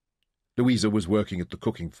 Louisa was working at the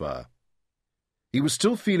cooking fire. He was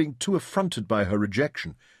still feeling too affronted by her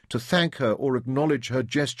rejection to thank her or acknowledge her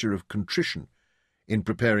gesture of contrition in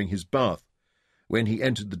preparing his bath. When he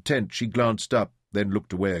entered the tent, she glanced up, then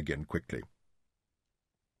looked away again quickly.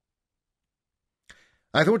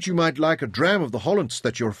 "I thought you might like a dram of the Hollands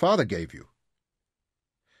that your father gave you."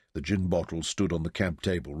 The gin bottle stood on the camp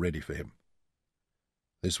table ready for him.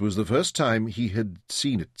 This was the first time he had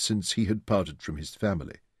seen it since he had parted from his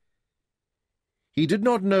family. He did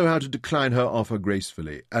not know how to decline her offer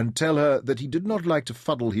gracefully and tell her that he did not like to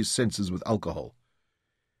fuddle his senses with alcohol.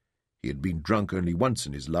 He had been drunk only once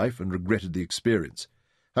in his life and regretted the experience.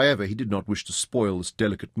 However, he did not wish to spoil this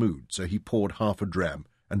delicate mood, so he poured half a dram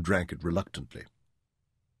and drank it reluctantly.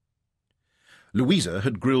 Louisa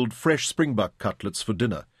had grilled fresh springbuck cutlets for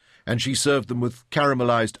dinner, and she served them with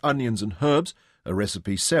caramelized onions and herbs, a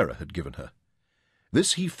recipe Sarah had given her.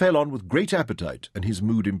 This he fell on with great appetite, and his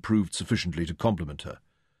mood improved sufficiently to compliment her.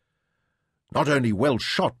 Not only well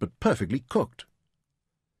shot, but perfectly cooked.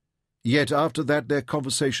 Yet after that their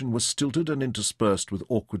conversation was stilted and interspersed with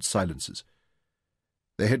awkward silences.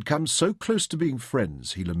 They had come so close to being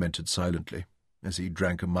friends, he lamented silently, as he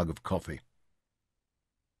drank a mug of coffee.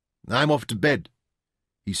 "I'm off to bed."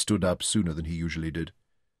 He stood up sooner than he usually did.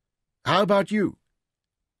 "How about you?"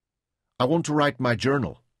 "I want to write my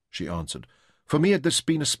journal," she answered. "For me it has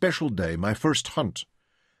been a special day, my first hunt.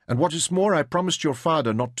 And what is more, I promised your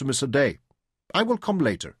father not to miss a day. I will come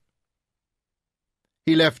later."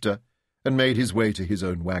 He left her and made his way to his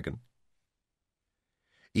own wagon.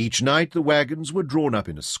 Each night the wagons were drawn up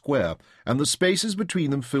in a square, and the spaces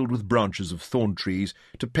between them filled with branches of thorn trees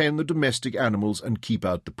to pen the domestic animals and keep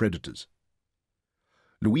out the predators.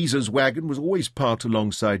 Louisa's wagon was always parked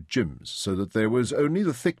alongside Jim's, so that there was only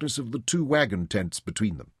the thickness of the 2 wagon tents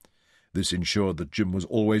between them. This ensured that Jim was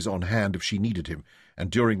always on hand if she needed him,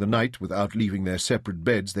 and during the night, without leaving their separate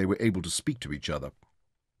beds, they were able to speak to each other.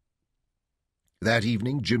 That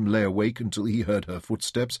evening Jim lay awake until he heard her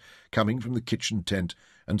footsteps coming from the kitchen tent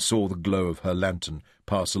and saw the glow of her lantern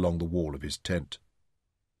pass along the wall of his tent.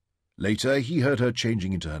 Later he heard her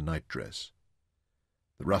changing into her nightdress.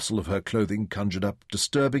 The rustle of her clothing conjured up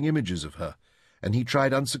disturbing images of her, and he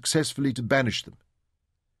tried unsuccessfully to banish them.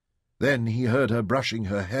 Then he heard her brushing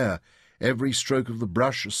her hair, every stroke of the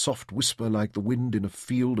brush a soft whisper like the wind in a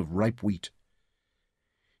field of ripe wheat.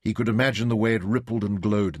 He could imagine the way it rippled and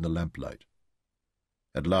glowed in the lamplight.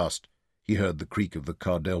 At last he heard the creak of the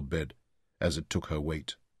cardell bed as it took her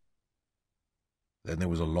weight. Then there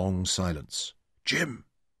was a long silence. "Jim!"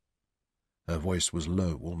 Her voice was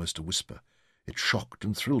low, almost a whisper. It shocked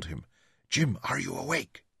and thrilled him. "Jim, are you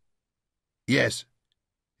awake?" "Yes."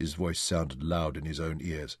 His voice sounded loud in his own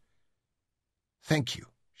ears. "Thank you,"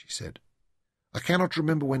 she said. "I cannot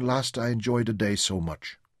remember when last I enjoyed a day so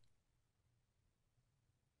much."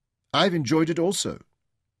 "I've enjoyed it also."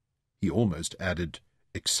 He almost added,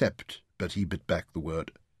 "except," but he bit back the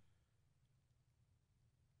word.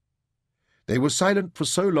 They were silent for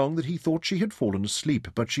so long that he thought she had fallen asleep,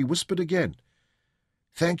 but she whispered again,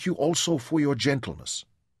 "Thank you also for your gentleness."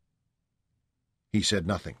 He said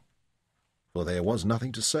nothing, for there was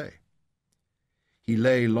nothing to say. He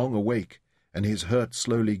lay long awake, and his hurt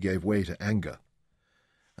slowly gave way to anger.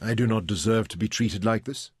 "I do not deserve to be treated like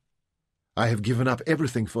this. I have given up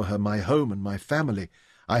everything for her, my home and my family.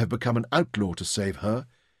 I have become an outlaw to save her,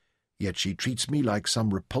 yet she treats me like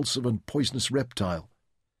some repulsive and poisonous reptile.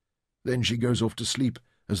 Then she goes off to sleep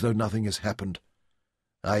as though nothing has happened.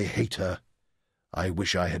 I hate her. I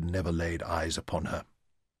wish I had never laid eyes upon her."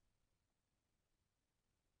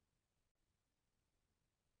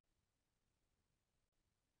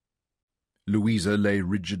 Louisa lay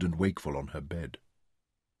rigid and wakeful on her bed.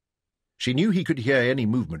 She knew he could hear any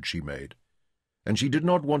movement she made, and she did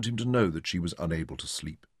not want him to know that she was unable to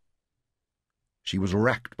sleep. She was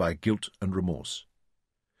racked by guilt and remorse.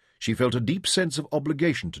 She felt a deep sense of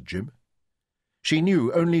obligation to Jim. She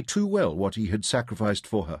knew only too well what he had sacrificed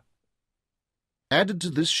for her. Added to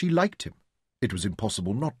this, she liked him. It was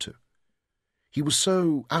impossible not to. He was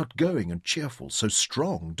so outgoing and cheerful, so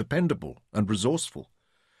strong, dependable, and resourceful.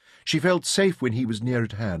 She felt safe when he was near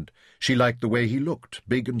at hand. She liked the way he looked,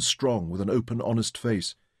 big and strong, with an open, honest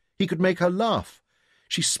face. He could make her laugh.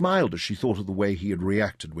 She smiled as she thought of the way he had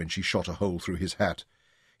reacted when she shot a hole through his hat.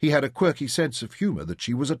 He had a quirky sense of humour that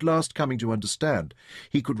she was at last coming to understand.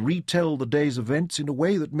 He could retell the day's events in a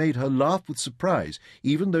way that made her laugh with surprise,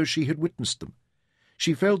 even though she had witnessed them.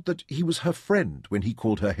 She felt that he was her friend when he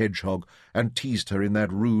called her hedgehog and teased her in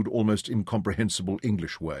that rude, almost incomprehensible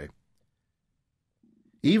English way.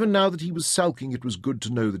 Even now that he was sulking, it was good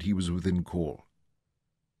to know that he was within call.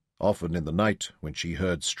 Often in the night, when she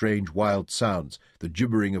heard strange wild sounds, the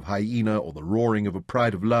gibbering of hyena or the roaring of a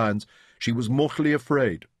pride of lions, she was mortally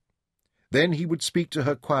afraid. Then he would speak to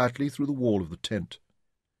her quietly through the wall of the tent.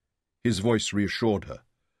 His voice reassured her,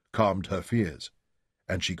 calmed her fears,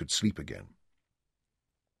 and she could sleep again.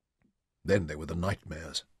 Then there were the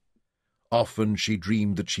nightmares. Often she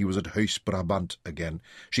dreamed that she was at Huis Brabant again.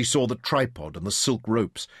 She saw the tripod and the silk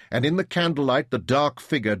ropes, and in the candlelight the dark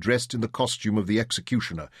figure dressed in the costume of the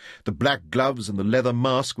executioner, the black gloves and the leather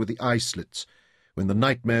mask with the eye-slits. When the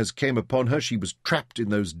nightmares came upon her, she was trapped in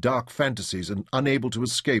those dark fantasies and unable to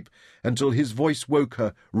escape, until his voice woke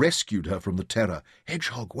her, rescued her from the terror.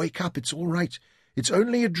 "Hedgehog, wake up, it's all right. It's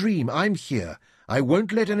only a dream. I'm here. I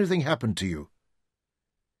won't let anything happen to you."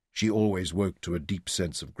 She always woke to a deep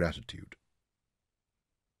sense of gratitude.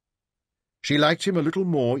 She liked him a little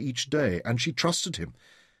more each day, and she trusted him,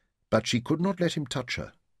 but she could not let him touch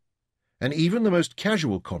her. And even the most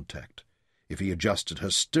casual contact, if he adjusted her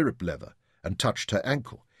stirrup leather and touched her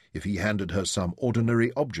ankle, If he handed her some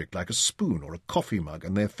ordinary object like a spoon or a coffee mug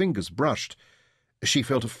and their fingers brushed, she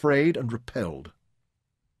felt afraid and repelled.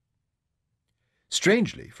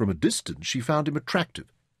 Strangely, from a distance she found him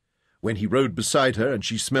attractive. When he rode beside her and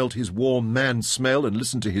she smelt his warm man smell and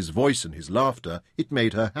listened to his voice and his laughter, it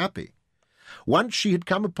made her happy. Once she had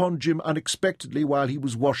come upon Jim unexpectedly while he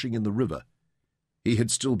was washing in the river. He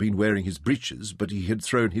had still been wearing his breeches, but he had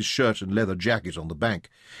thrown his shirt and leather jacket on the bank.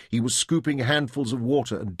 He was scooping handfuls of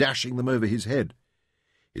water and dashing them over his head.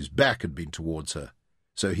 His back had been towards her,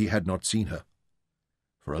 so he had not seen her.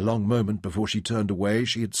 For a long moment before she turned away,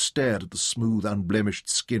 she had stared at the smooth, unblemished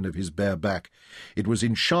skin of his bare back. It was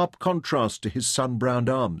in sharp contrast to his sun-browned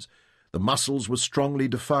arms. The muscles were strongly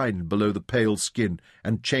defined below the pale skin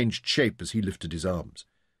and changed shape as he lifted his arms.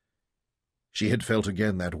 She had felt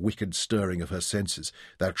again that wicked stirring of her senses,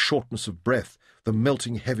 that shortness of breath, the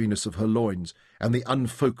melting heaviness of her loins, and the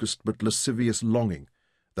unfocused but lascivious longing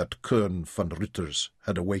that Kern van Ritters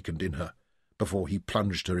had awakened in her, before he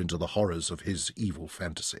plunged her into the horrors of his evil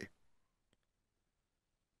fantasy.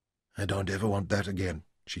 "I don't ever want that again,"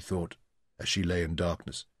 she thought, as she lay in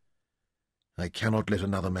darkness. "I cannot let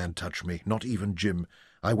another man touch me, not even Jim.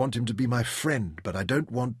 I want him to be my friend, but I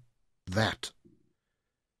don't want that.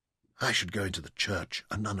 I should go into the church,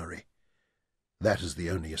 a nunnery. That is the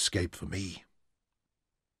only escape for me."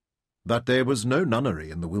 But there was no nunnery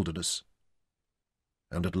in the wilderness,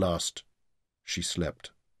 and at last she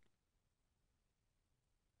slept.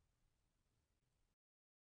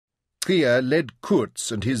 Thea led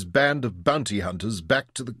Kurtz and his band of bounty hunters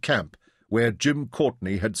back to the camp where Jim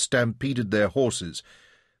Courtney had stampeded their horses,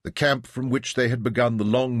 the camp from which they had begun the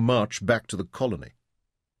long march back to the colony.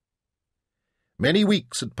 Many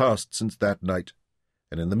weeks had passed since that night,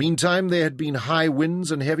 and in the meantime there had been high winds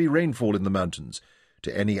and heavy rainfall in the mountains.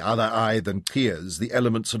 To any other eye than Thea's, the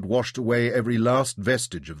elements had washed away every last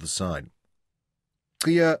vestige of the sign.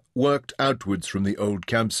 Thea worked outwards from the old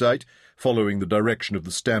campsite, following the direction of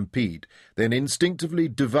the stampede, then instinctively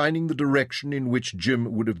divining the direction in which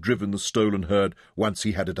Jim would have driven the stolen herd once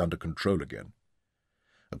he had it under control again.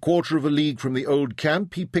 A quarter of a league from the old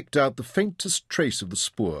camp he picked out the faintest trace of the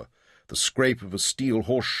spoor, the scrape of a steel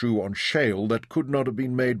horseshoe on shale that could not have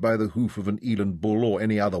been made by the hoof of an eland bull or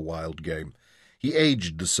any other wild game. He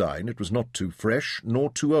aged the sign. It was not too fresh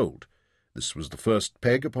nor too old. This was the first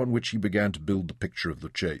peg upon which he began to build the picture of the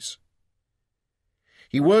chase.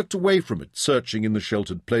 He worked away from it, searching in the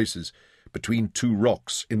sheltered places, between two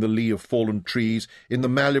rocks, in the lee of fallen trees, in the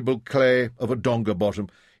malleable clay of a donga bottom,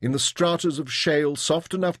 in the stratas of shale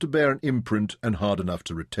soft enough to bear an imprint and hard enough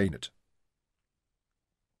to retain it.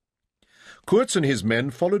 Kurtz and his men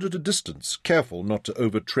followed at a distance, careful not to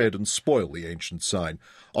overtread and spoil the ancient sign.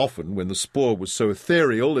 Often, when the spoor was so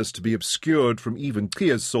ethereal as to be obscured from even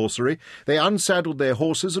Thea's sorcery, they unsaddled their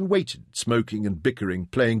horses and waited, smoking and bickering,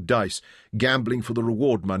 playing dice, gambling for the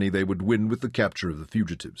reward money they would win with the capture of the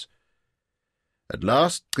fugitives. At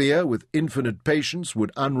last, Thea, with infinite patience,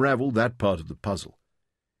 would unravel that part of the puzzle.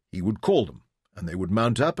 He would call them, and they would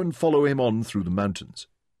mount up and follow him on through the mountains.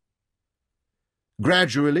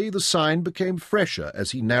 Gradually the sign became fresher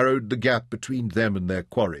as he narrowed the gap between them and their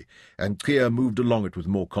quarry, and Thea moved along it with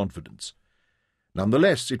more confidence.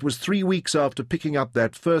 Nonetheless, it was 3 weeks after picking up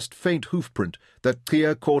that first faint hoofprint that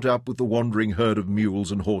Thea caught up with the wandering herd of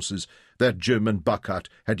mules and horses that Jim and Buckhut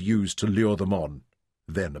had used to lure them on,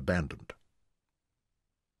 then abandoned.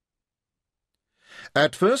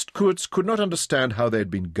 At first Kurtz could not understand how they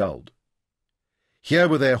had been gulled. Here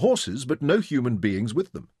were their horses, but no human beings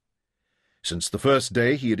with them. Since the first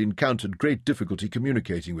day he had encountered great difficulty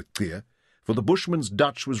communicating with Thea, for the bushman's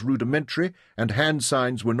Dutch was rudimentary, and hand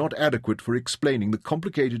signs were not adequate for explaining the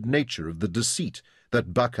complicated nature of the deceit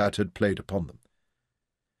that Buckhut had played upon them.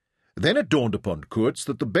 Then it dawned upon Kurtz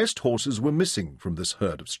that the best horses were missing from this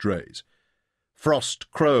herd of strays. Frost,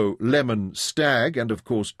 Crow, Lemon, Stag, and of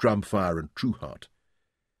course Drumfire and Trueheart.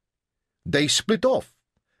 "They split off,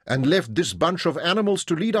 and left this bunch of animals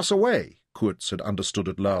to lead us away," Kurtz had understood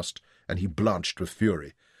at last, and he blanched with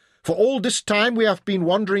fury. "For all this time we have been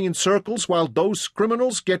wandering in circles while those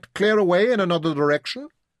criminals get clear away in another direction."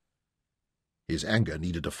 His anger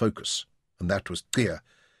needed a focus, and that was clear.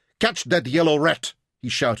 "Catch that yellow rat!" he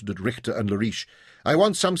shouted at Richter and Lariche. "I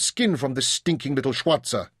want some skin from this stinking little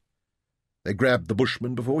Schwarzer." They grabbed the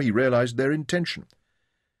bushman before he realized their intention.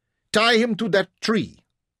 "Tie him to that tree,"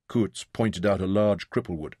 Kurtz pointed out a large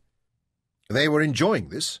cripplewood. They were enjoying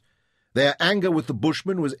this. Their anger with the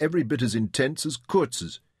bushman was every bit as intense as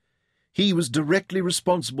Kurtz's. He was directly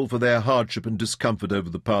responsible for their hardship and discomfort over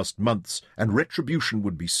the past months, and retribution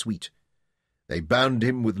would be sweet. They bound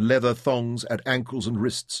him with leather thongs at ankles and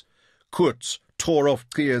wrists. Koorts tore off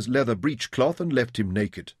Tria's leather breechcloth and left him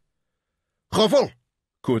naked. "Goffel!"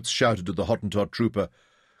 Koorts shouted to the Hottentot trooper.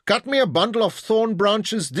 "Cut me a bundle of thorn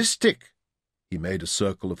branches this thick." He made a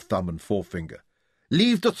circle of thumb and forefinger.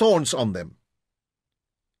 "Leave the thorns on them."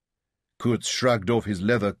 Koorts shrugged off his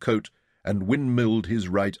leather coat and windmilled his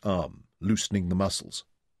right arm, loosening the muscles.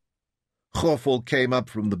 Goffel came up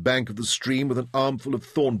from the bank of the stream with an armful of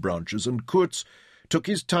thorn branches, and Koorts took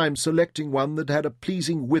his time selecting one that had a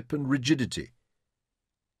pleasing whip and rigidity.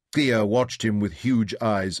 Tria watched him with huge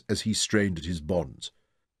eyes as he strained at his bonds.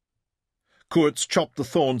 Koorts chopped the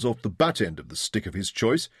thorns off the butt end of the stick of his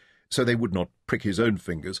choice, so they would not prick his own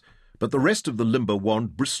fingers, but the rest of the limber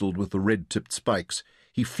wand bristled with the red-tipped spikes.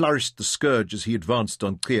 He flourished the scourge as he advanced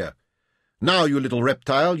on Tria. "Now, you little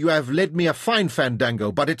reptile, you have led me a fine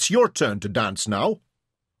fandango, but it's your turn to dance now."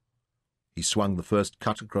 He swung the first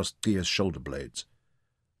cut across Tria's shoulder blades.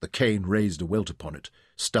 The cane raised a welt upon it,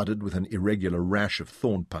 studded with an irregular rash of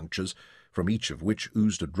thorn punctures, from each of which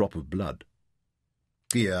oozed a drop of blood.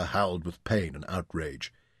 Tria howled with pain and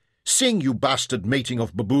outrage. "Sing, you bastard mating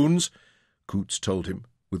of baboons," Koorts told him,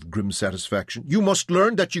 with grim satisfaction. "You must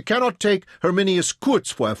learn that you cannot take Herminius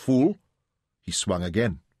Koorts for a fool." He swung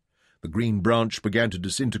again. The green branch began to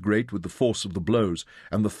disintegrate with the force of the blows,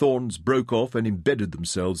 and the thorns broke off and embedded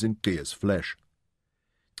themselves in Tria's flesh.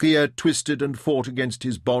 Tria twisted and fought against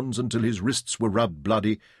his bonds until his wrists were rubbed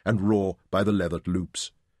bloody and raw by the leathered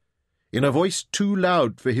loops. In a voice too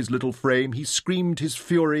loud for his little frame, he screamed his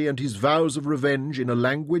fury and his vows of revenge in a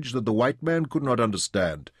language that the white man could not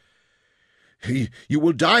understand. "You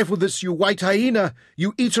will die for this, you white hyena,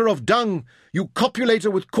 you eater of dung, you copulator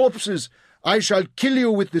with corpses. I shall kill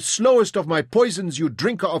you with the slowest of my poisons, you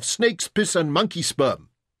drinker of snake's piss and monkey sperm."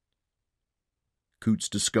 Koorts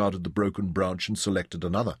discarded the broken branch and selected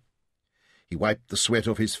another. He wiped the sweat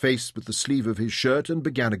off his face with the sleeve of his shirt and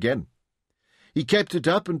began again. He kept it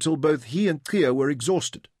up until both he and Tria were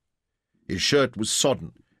exhausted. His shirt was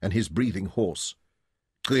sodden and his breathing hoarse.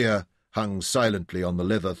 Tria hung silently on the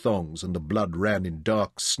leather thongs, and the blood ran in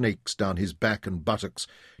dark snakes down his back and buttocks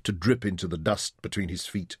to drip into the dust between his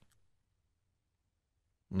feet.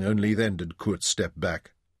 Only then did Koorts step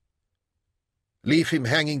back. "Leave him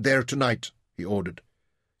hanging there tonight," he ordered.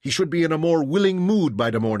 "He should be in a more willing mood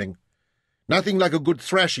by the morning. Nothing like a good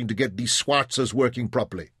thrashing to get these Swartzers working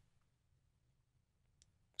properly."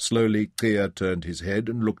 Slowly Tria turned his head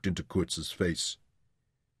and looked into Koorts's face.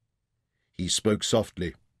 He spoke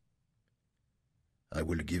softly. "I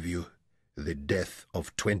will give you the death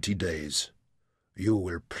of 20 days. You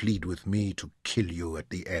will plead with me to kill you at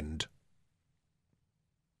the end."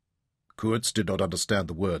 Koorts did not understand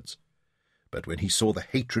the words, but when he saw the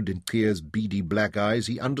hatred in Tria's beady black eyes,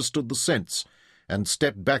 he understood the sense, and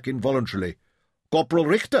stepped back involuntarily. "Corporal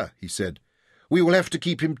Richter," he said, "we will have to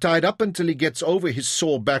keep him tied up until he gets over his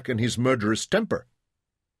sore back and his murderous temper."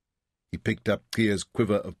 He picked up Tria's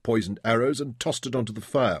quiver of poisoned arrows and tossed it onto the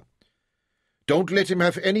fire. "Don't let him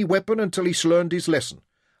have any weapon until he's learned his lesson.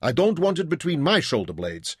 I don't want it between my shoulder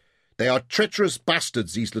blades. They are treacherous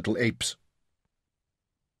bastards, these little apes."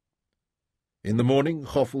 In the morning,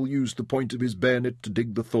 Goffel used the point of his bayonet to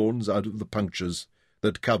dig the thorns out of the punctures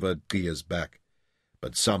that covered Tria's back,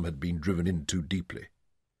 but some had been driven in too deeply.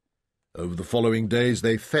 Over the following days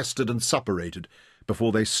they festered and suppurated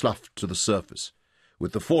before they sloughed to the surface.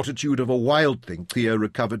 With the fortitude of a wild thing, Tria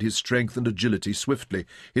recovered his strength and agility swiftly.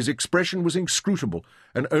 His expression was inscrutable,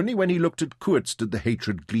 and only when he looked at Koorts did the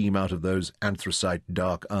hatred gleam out of those anthracite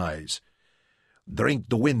dark eyes. "Drink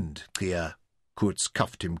the wind, Tria," Koorts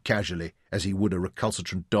cuffed him casually, as he would a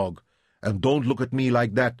recalcitrant dog, "and don't look at me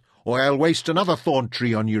like that, or I'll waste another thorn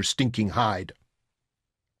tree on your stinking hide."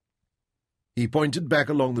 He pointed back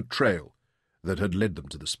along the trail that had led them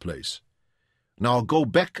to this place. "Now go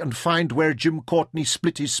back and find where Jim Courtney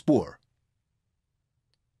split his spoor."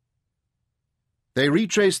 They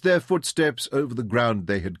retraced their footsteps over the ground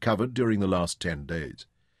they had covered during the last 10 days.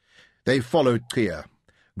 They followed Tria.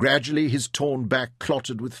 Gradually his torn back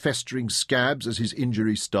clotted with festering scabs as his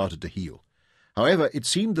injuries started to heal. However, it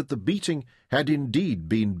seemed that the beating had indeed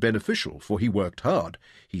been beneficial, for he worked hard.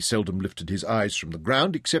 He seldom lifted his eyes from the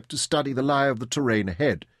ground except to study the lie of the terrain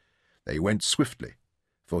ahead. They went swiftly,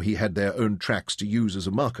 for he had their own tracks to use as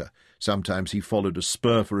a marker. Sometimes he followed a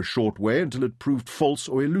spur for a short way until it proved false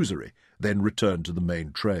or illusory, then returned to the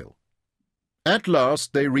main trail. At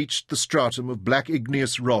last they reached the stratum of black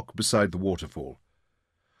igneous rock beside the waterfall.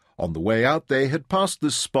 On the way out they had passed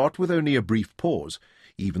this spot with only a brief pause.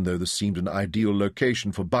 Even though this seemed an ideal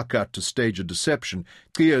location for Bakat to stage a deception,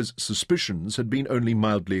 Tria's suspicions had been only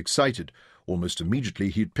mildly excited, Almost immediately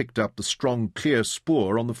he had picked up the strong, clear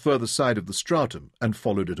spoor on the further side of the stratum and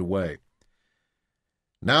followed it away.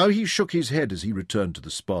 Now he shook his head as he returned to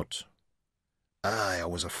the spot. I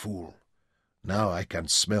was a fool. Now I can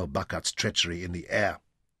smell Buckat's treachery in the air.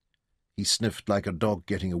 He sniffed like a dog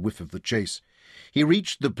getting a whiff of the chase. He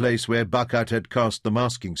reached the place where Buckat had cast the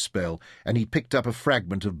masking spell, and he picked up a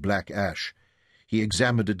fragment of black ash. He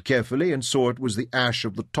examined it carefully and saw it was the ash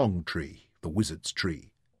of the tong tree, the wizard's tree.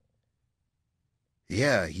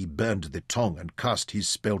 Here he burned the tong and cast his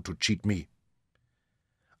spell to cheat me.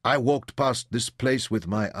 I walked past this place with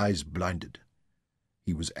my eyes blinded.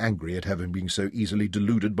 He was angry at having been so easily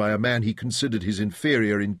deluded by a man he considered his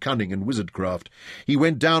inferior in cunning and wizardcraft. He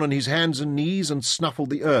went down on his hands and knees and snuffled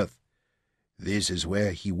the earth. This is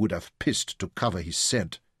where he would have pissed to cover his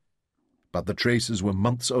scent. But the traces were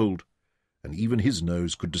months old, and even his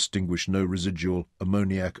nose could distinguish no residual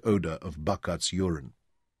ammoniac odour of Buckat's urine.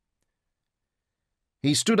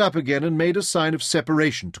 He stood up again and made a sign of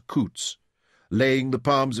separation to Coots, laying the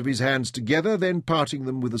palms of his hands together, then parting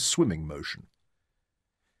them with a swimming motion.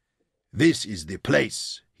 This is the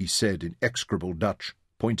place, he said in execrable Dutch,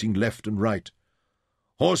 pointing left and right.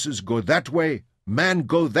 Horses go that way, man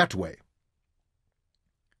go that way.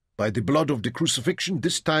 By the blood of the crucifixion,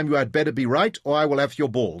 this time you had better be right, or I will have your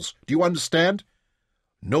balls. Do you understand?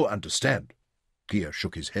 No understand. Kia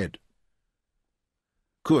shook his head.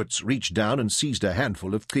 Kurtz reached down and seized a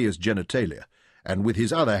handful of Kia's genitalia, and with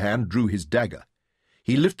his other hand drew his dagger.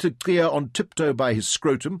 He lifted Kia on tiptoe by his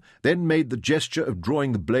scrotum, then made the gesture of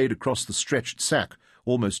drawing the blade across the stretched sack,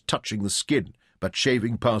 almost touching the skin, but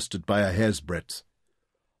shaving past it by a hair's breadth.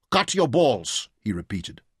 "Cut your balls," he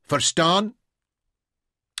repeated. "Verstaan?"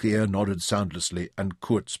 Kia nodded soundlessly, and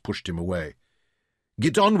Kurtz pushed him away.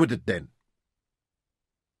 "Get on with it, then."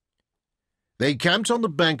 They camped on the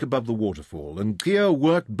bank above the waterfall, and Kia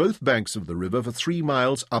worked both banks of the river for 3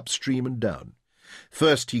 miles upstream and down.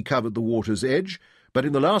 First he covered the water's edge, but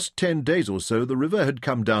in the last 10 days or so the river had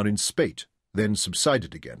come down in spate, then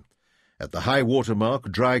subsided again. At the high water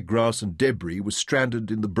mark, dry grass and debris was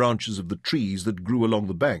stranded in the branches of the trees that grew along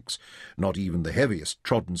the banks. Not even the heaviest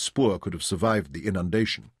trodden spoor could have survived the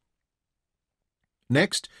inundation.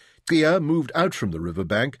 Next, Kia moved out from the river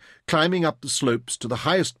bank, climbing up the slopes to the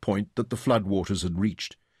highest point that the flood waters had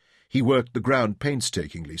reached. He worked the ground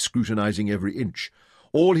painstakingly, scrutinizing every inch.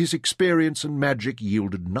 All his experience and magic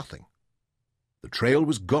yielded nothing. The trail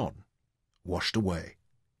was gone, washed away.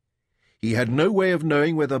 He had no way of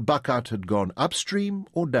knowing whether Buckat had gone upstream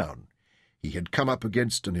or down. He had come up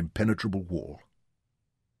against an impenetrable wall.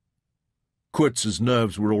 Kurtz's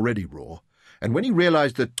nerves were already raw, and when he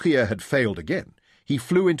realized that Kia had failed again, he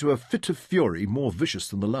flew into a fit of fury more vicious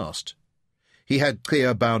than the last. He had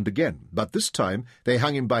Kia bound again, but this time they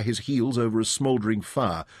hung him by his heels over a smouldering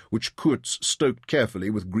fire, which Kurtz stoked carefully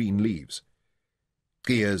with green leaves.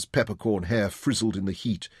 Kia's peppercorn hair frizzled in the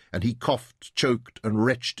heat, and he coughed, choked, and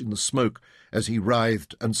retched in the smoke as he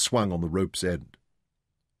writhed and swung on the rope's end.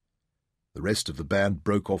 The rest of the band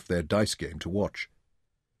broke off their dice game to watch.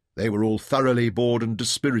 They were all thoroughly bored and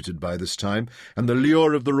dispirited by this time, and the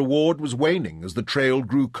lure of the reward was waning as the trail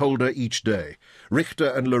grew colder each day. Richter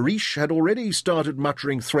and Lariche had already started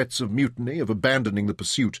muttering threats of mutiny, of abandoning the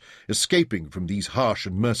pursuit, escaping from these harsh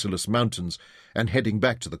and merciless mountains, and heading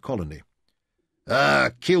back to the colony. "Ah,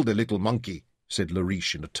 kill the little monkey," said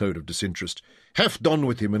Lariche in a tone of disinterest. "Have done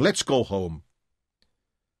with him, and let's go home."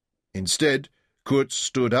 Instead, Kurtz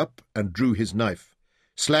stood up and drew his knife,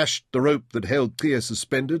 slashed the rope that held Kia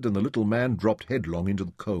suspended, and the little man dropped headlong into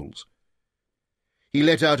the coals. He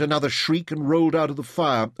let out another shriek and rolled out of the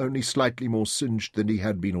fire, only slightly more singed than he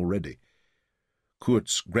had been already.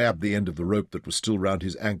 Kurtz grabbed the end of the rope that was still round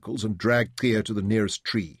his ankles and dragged Kia to the nearest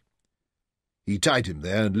tree. He tied him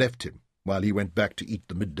there and left him, while he went back to eat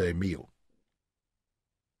the midday meal.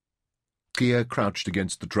 Kia crouched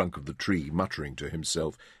against the trunk of the tree, muttering to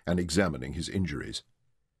himself and examining his injuries.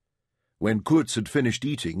 When Kurtz had finished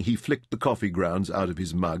eating, he flicked the coffee grounds out of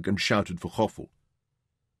his mug and shouted for Hoffel.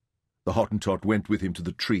 The Hottentot went with him to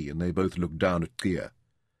the tree, and they both looked down at Kia.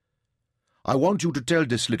 "I want you to tell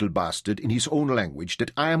this little bastard in his own language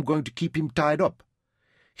that I am going to keep him tied up.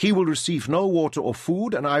 He will receive no water or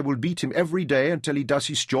food, and I will beat him every day until he does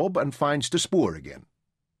his job and finds the spoor again."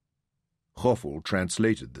 Hoffel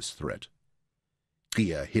translated this threat.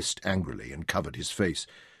 Kia hissed angrily and covered his face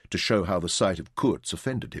to show how the sight of Kurtz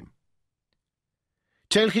offended him.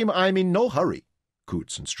 "Tell him I'm in no hurry,"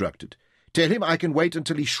 Kurtz instructed. "Tell him I can wait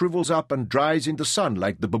until he shrivels up and dries in the sun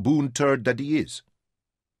like the baboon turd that he is."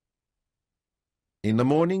 In the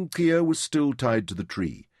morning, Kia was still tied to the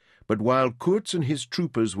tree, but while Kurtz and his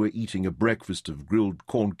troopers were eating a breakfast of grilled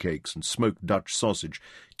corn cakes and smoked Dutch sausage,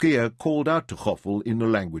 Kia called out to Goffel in the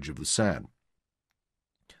language of the San.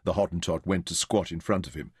 The Hottentot went to squat in front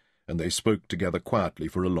of him, and they spoke together quietly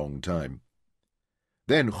for a long time.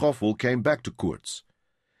 Then Goffel came back to Kurtz.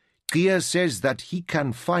 "Kia says that he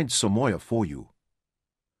can find Samoa for you."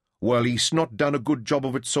 "Well, he's not done a good job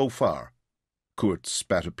of it so far." Kurtz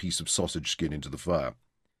spat a piece of sausage skin into the fire.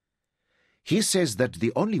 "He says that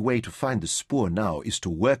the only way to find the spoor now is to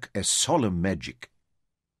work a solemn magic."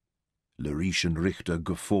 Lariche and Richter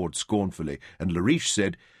guffawed scornfully, and Lariche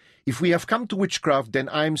said, "If we have come to witchcraft, then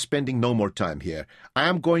I am spending no more time here. I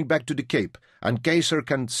am going back to the Cape, and Kaiser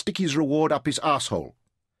can stick his reward up his asshole."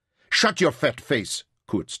 "Shut your fat face,"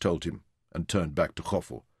 Kurtz told him, and turned back to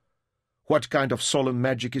Goffel. "What kind of solemn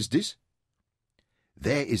magic is this?"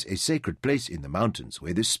 "There is a sacred place in the mountains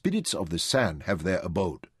where the spirits of the San have their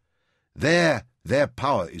abode. There their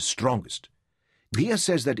power is strongest. Gia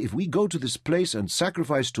says that if we go to this place and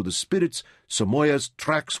sacrifice to the spirits, Samoa's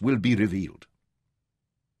tracks will be revealed."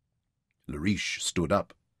 Lariche stood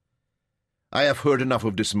up. "I have heard enough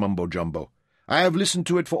of this mumbo-jumbo. I have listened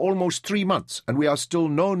to it for almost 3 months, and we are still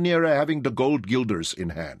no nearer having the gold guilders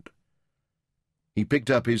in hand." He picked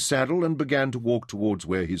up his saddle and began to walk towards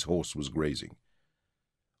where his horse was grazing.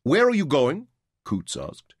 "Where are you going?" Kurtz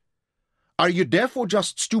asked. "Are you deaf or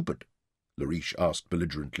just stupid?" Lariche asked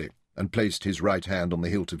belligerently, and placed his right hand on the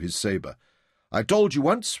hilt of his sabre. "I told you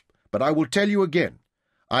once, but I will tell you again.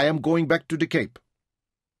 I am going back to the Cape."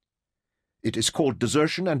 "It is called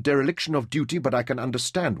desertion and dereliction of duty, but I can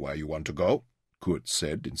understand why you want to go," Kurtz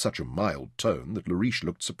said in such a mild tone that Lariche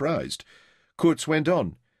looked surprised. Kurtz went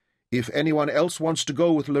on, "If anyone else wants to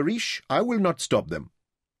go with Lariche, I will not stop them."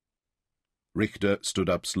 Richter stood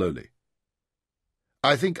up slowly.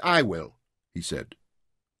 "I think I will," he said.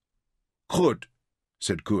 "Good,"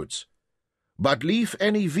 said Kurtz. "But leave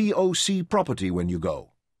any VOC property when you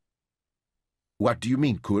go." "What do you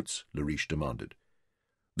mean, Kurtz?" Lariche demanded.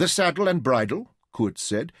 "The saddle and bridle," Kurtz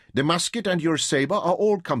said. "The musket and your sabre are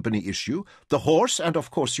all company issue. The horse and,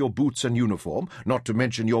 of course, your boots and uniform, not to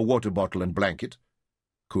mention your water bottle and blanket."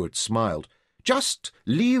 Kurtz smiled. "Just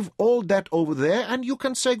leave all that over there, and you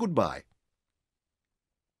can say goodbye."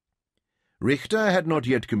 Richter had not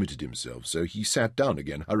yet committed himself, so he sat down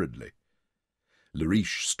again hurriedly.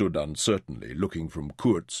 Lariche stood uncertainly, looking from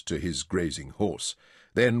Kurtz to his grazing horse.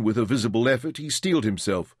 Then, with a visible effort, he steeled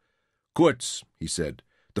himself. "Kurtz," he said,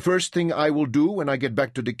 "the first thing I will do when I get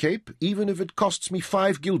back to the Cape, even if it costs me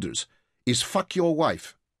 5 guilders, is fuck your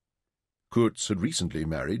wife." Kurtz had recently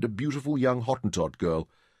married a beautiful young Hottentot girl.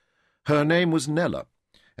 Her name was Nella,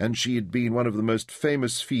 and she had been one of the most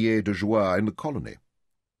famous filles de joie in the colony.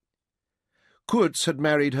 Kurtz had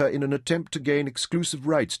married her in an attempt to gain exclusive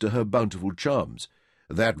rights to her bountiful charms.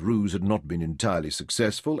 That ruse had not been entirely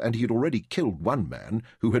successful, and he had already killed one man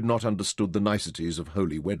who had not understood the niceties of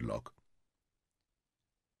holy wedlock.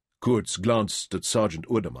 Kurtz glanced at Sergeant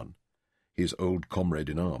Oerdeman, his old comrade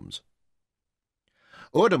in arms.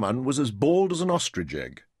 Oerdeman was as bald as an ostrich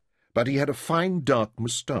egg, but he had a fine dark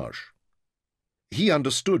moustache. He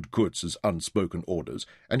understood Kurtz's unspoken orders,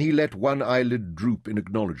 and he let one eyelid droop in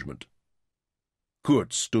acknowledgment.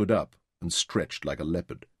 Kurtz stood up and stretched like a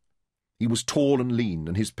leopard. He was tall and lean,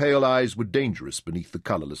 and his pale eyes were dangerous beneath the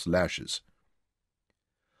colourless lashes.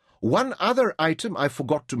 "One other item I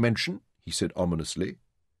forgot to mention," he said ominously.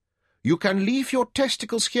 "You can leave your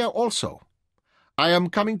testicles here also. I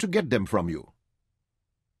am coming to get them from you."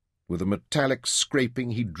 With a metallic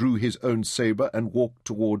scraping he drew his own sabre and walked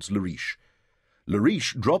towards Lariche.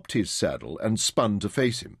 Lariche dropped his saddle and spun to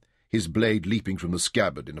face him, his blade leaping from the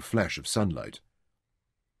scabbard in a flash of sunlight.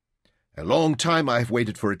 "A long time I have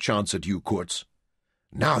waited for a chance at you, Kurtz."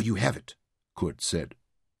 "Now you have it," Kurtz said,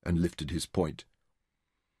 and lifted his point.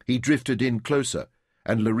 He drifted in closer,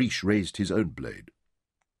 and Lariche raised his own blade.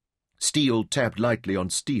 Steel tapped lightly on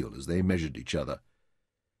steel as they measured each other.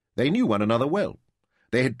 They knew one another well.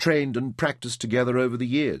 They had trained and practiced together over the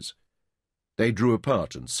years. They drew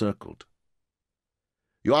apart and circled.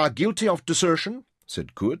 "You are guilty of desertion,"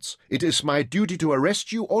 said Kurtz. "It is my duty to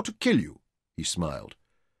arrest you or to kill you." He smiled.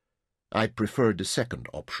 "I preferred the second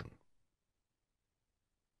option."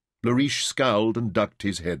 Lariche scowled and ducked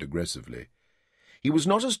his head aggressively. He was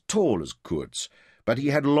not as tall as Kurtz, but he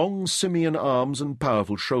had long simian arms and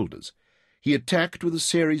powerful shoulders. He attacked with a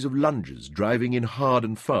series of lunges, driving in hard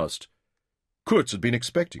and fast. Kurtz had been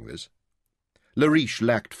expecting this. Lariche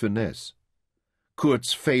lacked finesse.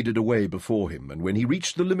 Kurtz faded away before him, and when he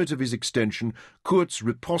reached the limit of his extension, Kurtz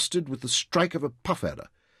riposted with the strike of a puff adder.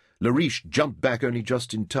 Lariche jumped back only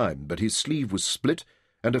just in time, but his sleeve was split,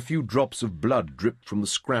 and a few drops of blood dripped from the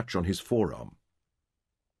scratch on his forearm.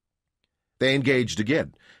 They engaged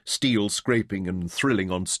again, steel scraping and thrilling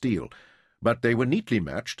on steel, but they were neatly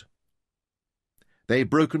matched. They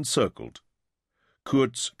broke and circled,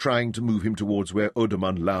 Kurtz trying to move him towards where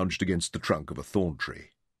Odermann lounged against the trunk of a thorn tree.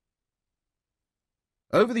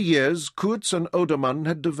 Over the years, Kurtz and Odermann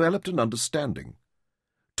had developed an understanding.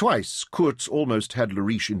 Twice, Kurtz almost had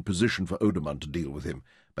Lariche in position for Odermann to deal with him,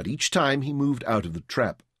 but each time he moved out of the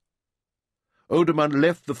trap. Odermann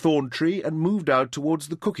left the thorn tree and moved out towards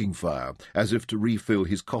the cooking fire, as if to refill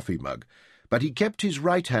his coffee mug, but he kept his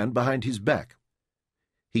right hand behind his back.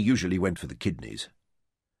 He usually went for the kidneys.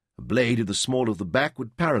 A blade of the small of the back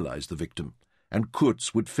would paralyze the victim, and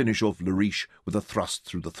Kurtz would finish off Lariche with a thrust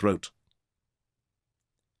through the throat.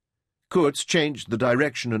 Kurtz changed the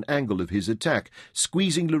direction and angle of his attack,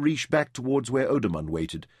 squeezing Lariche back towards where Odermann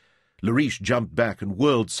waited. Lariche jumped back and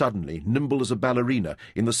whirled suddenly, nimble as a ballerina.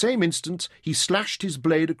 In the same instant, he slashed his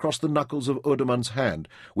blade across the knuckles of Odermann's hand,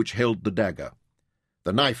 which held the dagger.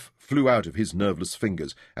 The knife flew out of his nerveless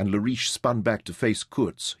fingers, and Lariche spun back to face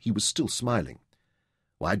Kurtz. He was still smiling.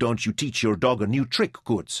 "Why don't you teach your dog a new trick,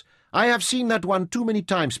 Kurtz? I have seen that one too many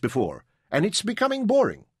times before, and it's becoming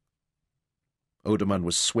boring." Odermann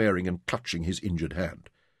was swearing and clutching his injured hand,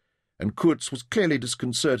 and Kurtz was clearly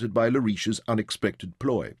disconcerted by Lariche's unexpected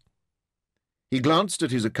ploy. He glanced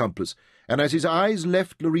at his accomplice, and as his eyes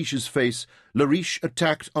left Lariche's face, Lariche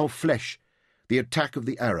attacked en flèche, the attack of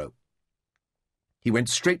the arrow. He went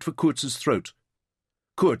straight for Kurtz's throat.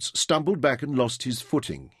 Kurtz stumbled back and lost his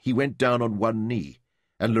footing. He went down on one knee,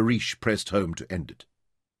 and Lariche pressed home to end it.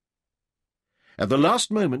 At the last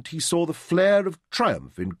moment he saw the flare of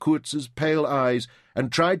triumph in Kurtz's pale eyes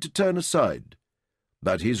and tried to turn aside.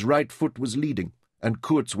 But his right foot was leading, and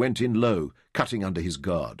Kurtz went in low, cutting under his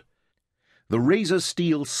guard. The razor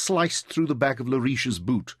steel sliced through the back of Lariche's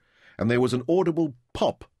boot, and there was an audible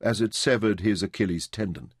pop as it severed his Achilles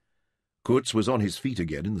tendon. Kurtz was on his feet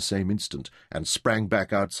again in the same instant, and sprang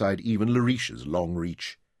back outside even Lariche's long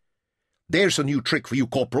reach. "There's a new trick for you,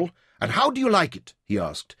 Corporal, and how do you like it?" he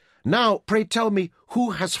asked. "Now, pray tell me,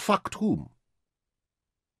 who has fucked whom?"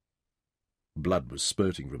 Blood was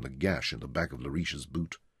spurting from the gash in the back of Lariche's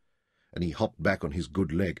boot, and he hopped back on his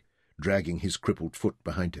good leg, dragging his crippled foot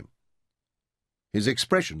behind him. His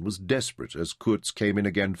expression was desperate as Kurtz came in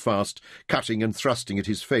again fast, cutting and thrusting at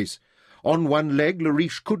his face. On one leg,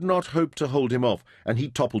 Lariche could not hope to hold him off, and he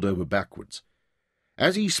toppled over backwards.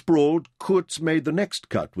 As he sprawled, Kurtz made the next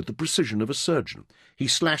cut with the precision of a surgeon. He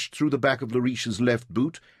slashed through the back of Lariche's left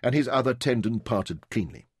boot, and his other tendon parted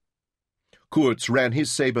cleanly. Kurtz ran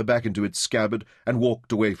his sabre back into its scabbard and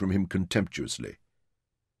walked away from him contemptuously.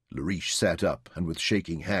 Lariche sat up, and with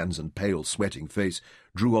shaking hands and pale, sweating face,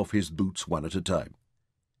 drew off his boots one at a time.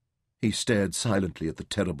 He stared silently at the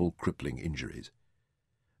terrible, crippling injuries.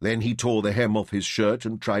 Then he tore the hem off his shirt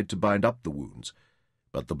and tried to bind up the wounds,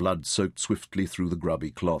 but the blood soaked swiftly through the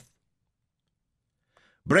grubby cloth.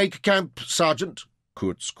 "Break camp, Sergeant,"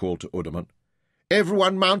 Kurtz called to Odermann.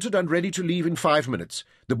 "Everyone mounted and ready to leave in 5 minutes.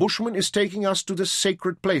 The bushman is taking us to this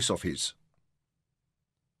sacred place of his."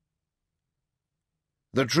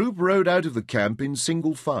 The troop rode out of the camp in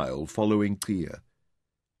single file, following Trier.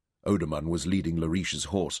 Odermann was leading Lariche's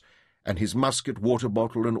horse, and his musket, water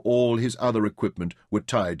bottle, and all his other equipment were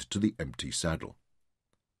tied to the empty saddle.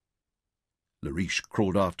 Lariche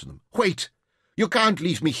crawled after them. "Wait! You can't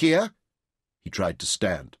leave me here!" He tried to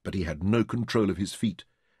stand, but he had no control of his feet,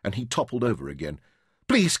 and he toppled over again.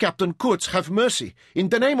 "Please, Captain Kurtz, have mercy! In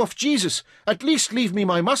the name of Jesus, at least leave me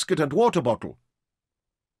my musket and water bottle!"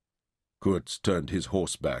 Kurtz turned his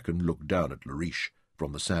horse back and looked down at Lariche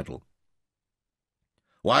from the saddle.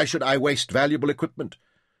 "Why should I waste valuable equipment?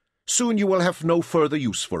 Soon you will have no further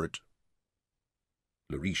use for it."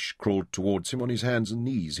 Lariche crawled towards him on his hands and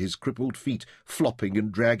knees, his crippled feet flopping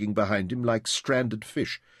and dragging behind him like stranded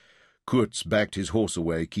fish. Kurtz backed his horse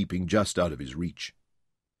away, keeping just out of his reach.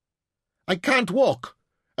 "I can't walk,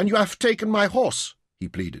 and you have taken my horse," he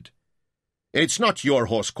pleaded. "It's not your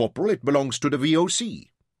horse, Corporal, it belongs to the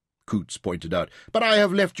VOC," Kurtz pointed out. "But I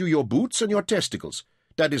have left you your boots and your testicles.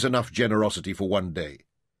 That is enough generosity for one day."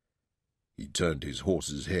 He turned his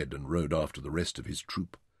horse's head and rode after the rest of his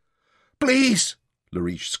troop. "Please!"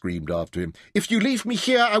 Lariche screamed after him. "If you leave me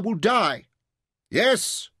here, I will die."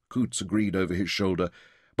 "Yes," Kurtz agreed over his shoulder,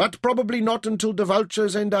 "but probably not until the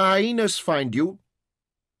vultures and the hyenas find you."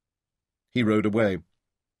 He rode away.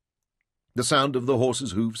 The sound of the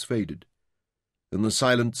horse's hoofs faded, and the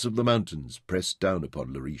silence of the mountains pressed down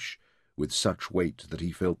upon Lariche with such weight that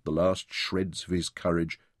he felt the last shreds of his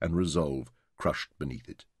courage and resolve crushed beneath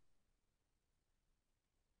it.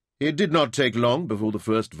 It did not take long before the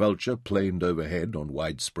first vulture planed overhead on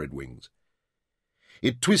widespread wings.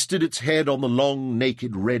 It twisted its head on the long,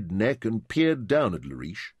 naked red neck and peered down at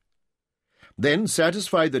Lariche. Then,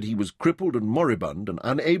 satisfied that he was crippled and moribund and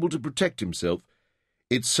unable to protect himself,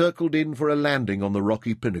 it circled in for a landing on the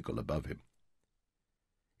rocky pinnacle above him.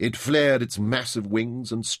 It flared its massive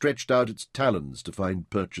wings and stretched out its talons to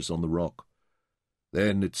find purchase on the rock.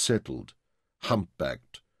 Then it settled,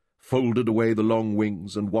 humpbacked, folded away the long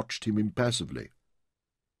wings, and watched him impassively.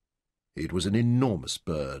 It was an enormous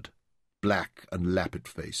bird, black and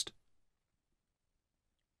lappet-faced.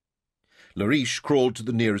 Lariche crawled to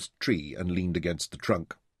the nearest tree and leaned against the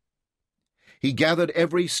trunk. He gathered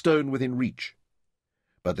every stone within reach,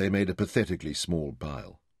 but they made a pathetically small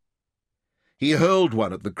pile. He hurled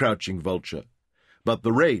one at the crouching vulture, but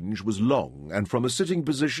the range was long, and from a sitting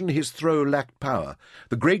position his throw lacked power.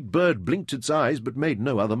 The great bird blinked its eyes, but made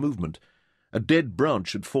no other movement. A dead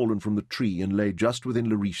branch had fallen from the tree and lay just within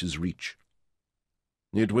Lariche's reach.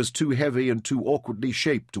 It was too heavy and too awkwardly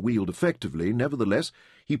shaped to wield effectively. Nevertheless,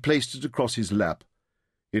 he placed it across his lap.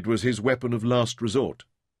 It was his weapon of last resort.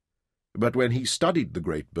 But when he studied the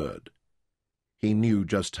great bird, he knew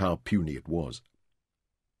just how puny it was.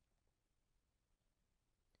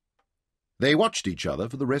 They watched each other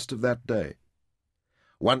for the rest of that day.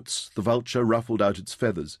 Once the vulture ruffled out its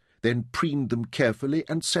feathers, then preened them carefully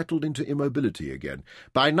and settled into immobility again.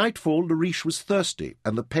 By nightfall, Lariche was thirsty,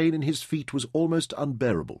 and the pain in his feet was almost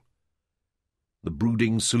unbearable. The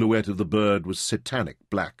brooding silhouette of the bird was satanic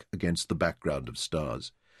black against the background of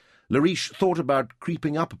stars. Lariche thought about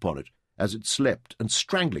creeping up upon it as it slept and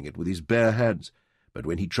strangling it with his bare hands, but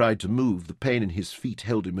when he tried to move, the pain in his feet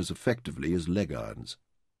held him as effectively as leg irons.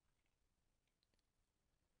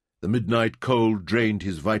 The midnight cold drained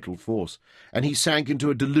his vital force, and he sank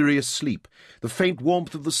into a delirious sleep. The faint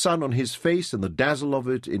warmth of the sun on his face and the dazzle of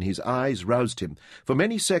it in his eyes roused him. For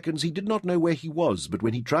many seconds he did not know where he was, but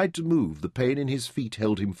when he tried to move, the pain in his feet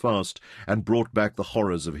held him fast and brought back the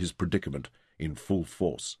horrors of his predicament in full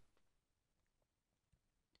force.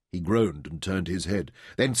 He groaned and turned his head,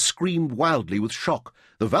 then screamed wildly with shock.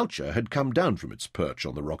 The vulture had come down from its perch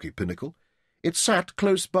on the rocky pinnacle. It sat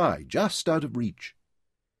close by, just out of reach.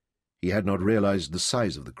 He had not realized the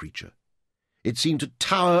size of the creature. It seemed to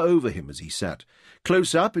tower over him as he sat.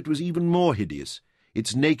 Close up, it was even more hideous.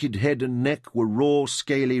 Its naked head and neck were raw,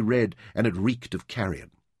 scaly red, and it reeked of carrion.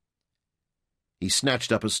 He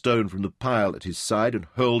snatched up a stone from the pile at his side and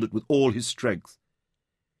hurled it with all his strength.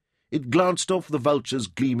 It glanced off the vulture's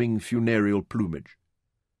gleaming funereal plumage.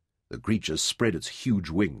 The creature spread its huge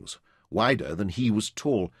wings, wider than he was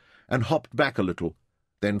tall, and hopped back a little,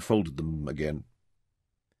 then folded them again.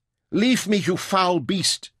 "Leave me, you foul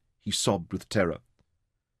beast!" he sobbed with terror.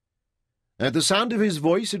 At the sound of his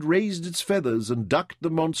voice it raised its feathers and ducked the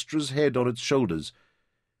monstrous head on its shoulders,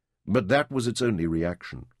 but that was its only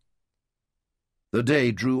reaction. The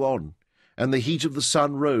day drew on, and the heat of the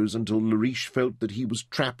sun rose until Lariche felt that he was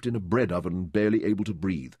trapped in a bread oven, barely able to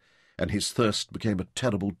breathe, and his thirst became a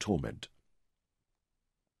terrible torment.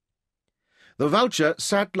 The vulture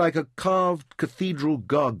sat like a carved cathedral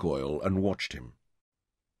gargoyle and watched him.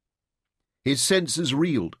 His senses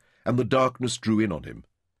reeled, and the darkness drew in on him.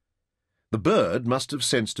 The bird must have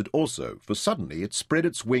sensed it also, for suddenly it spread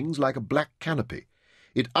its wings like a black canopy.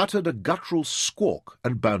 It uttered a guttural squawk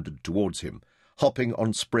and bounded towards him, hopping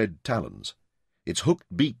on spread talons. Its hooked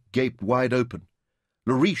beak gaped wide open.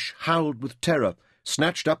 Lariche howled with terror,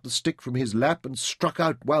 snatched up the stick from his lap, and struck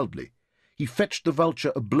out wildly. He fetched the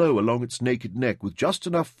vulture a blow along its naked neck with just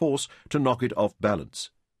enough force to knock it off balance.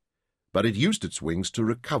 But it used its wings to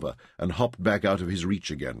recover and hopped back out of his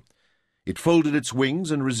reach again. It folded its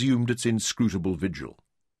wings and resumed its inscrutable vigil.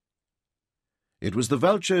 It was the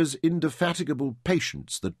vulture's indefatigable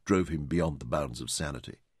patience that drove him beyond the bounds of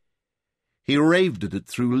sanity. He raved at it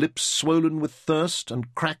through lips swollen with thirst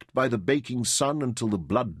and cracked by the baking sun until the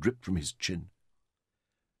blood dripped from his chin.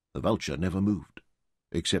 The vulture never moved,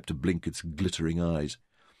 except to blink its glittering eyes.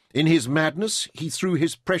 In his madness, he threw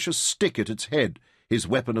his precious stick at its head, his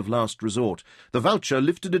weapon of last resort. The vulture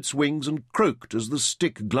lifted its wings and croaked as the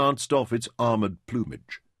stick glanced off its armoured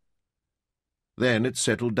plumage. Then it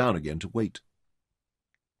settled down again to wait.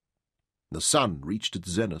 The sun reached its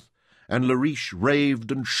zenith, and Lariche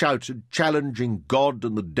raved and shouted, challenging God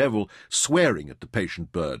and the devil, swearing at the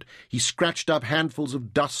patient bird. He scratched up handfuls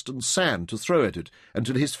of dust and sand to throw at it,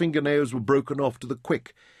 until his fingernails were broken off to the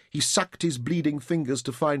quick. He sucked his bleeding fingers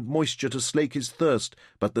to find moisture to slake his thirst,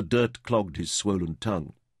 but the dirt clogged his swollen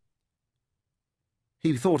tongue.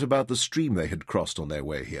 He thought about the stream they had crossed on their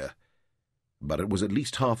way here, but it was at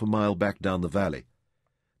least 1/2 mile back down the valley.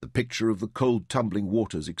 The picture of the cold tumbling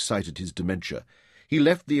waters excited his dementia. He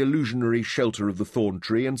left the illusionary shelter of the thorn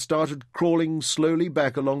tree and started crawling slowly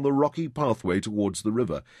back along the rocky pathway towards the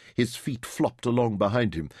river. His feet flopped along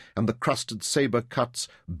behind him, and the crusted sabre cuts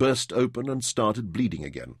burst open and started bleeding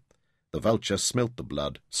again. The vulture smelt the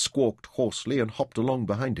blood, squawked hoarsely, and hopped along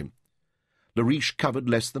behind him. Lariche covered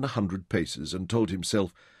less than 100 paces and told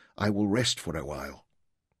himself, "I will rest for a while."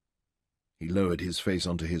 He lowered his face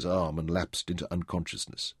onto his arm and lapsed into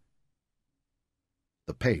unconsciousness.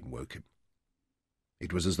 The pain woke him.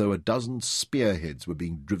 It was as though a dozen spearheads were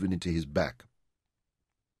being driven into his back.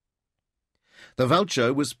 The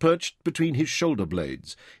vulture was perched between his shoulder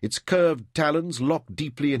blades, its curved talons locked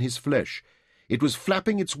deeply in his flesh. It was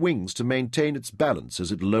flapping its wings to maintain its balance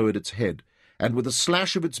as it lowered its head, and with a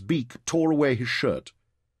slash of its beak tore away his shirt.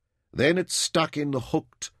 Then it stuck in the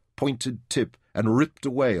hooked, pointed tip and ripped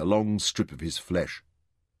away a long strip of his flesh.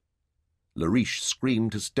 Lariche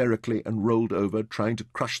screamed hysterically and rolled over, trying to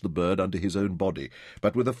crush the bird under his own body,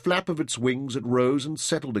 but with a flap of its wings it rose and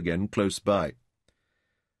settled again close by.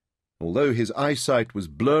 Although his eyesight was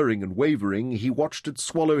blurring and wavering, he watched it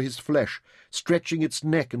swallow his flesh, stretching its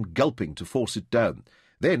neck and gulping to force it down.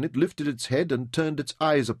 Then it lifted its head and turned its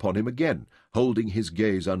eyes upon him again, holding his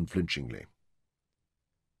gaze unflinchingly.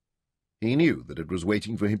 He knew that it was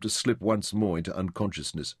waiting for him to slip once more into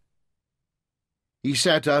unconsciousness. He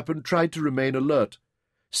sat up and tried to remain alert,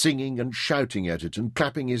 singing and shouting at it and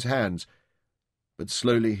clapping his hands, but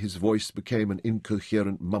slowly his voice became an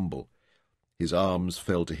incoherent mumble. His arms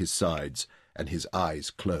fell to his sides, and his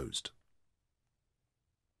eyes closed.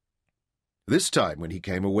 This time, when he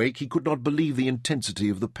came awake, he could not believe the intensity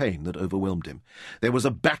of the pain that overwhelmed him. There was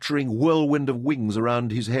a battering whirlwind of wings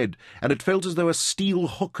around his head, and it felt as though a steel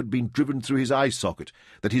hook had been driven through his eye socket,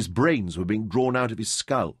 that his brains were being drawn out of his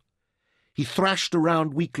skull. He thrashed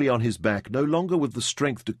around weakly on his back, no longer with the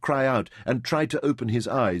strength to cry out, and tried to open his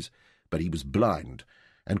eyes, but he was blind,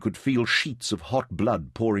 and could feel sheets of hot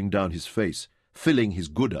blood pouring down his face, filling his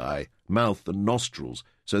good eye, mouth, and nostrils,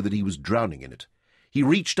 so that he was drowning in it. He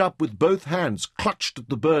reached up with both hands, clutched at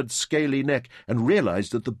the bird's scaly neck, and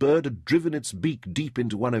realized that the bird had driven its beak deep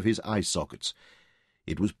into one of his eye sockets.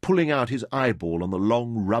 It was pulling out his eyeball on the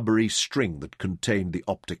long, rubbery string that contained the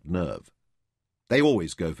optic nerve. They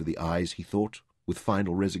always go for the eyes, he thought, with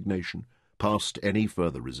final resignation, past any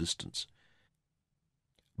further resistance.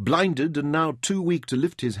 Blinded and now too weak to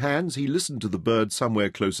lift his hands, he listened to the bird somewhere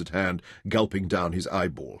close at hand, gulping down his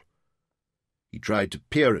eyeball. He tried to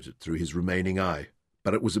peer at it through his remaining eye,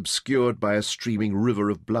 but it was obscured by a streaming river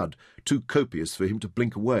of blood, too copious for him to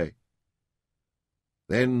blink away.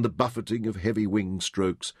 Then the buffeting of heavy wing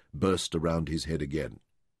strokes burst around his head again.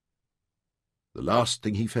 The last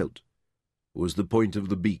thing he felt was the point of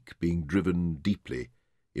the beak being driven deeply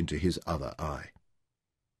into his other eye.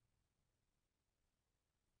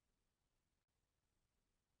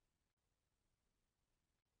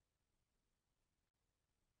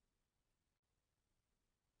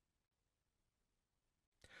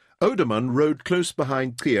 Oderman rode close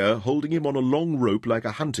behind Trier, holding him on a long rope like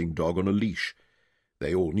a hunting dog on a leash.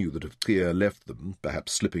 They all knew that if Trier left them,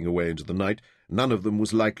 perhaps slipping away into the night, none of them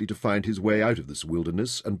was likely to find his way out of this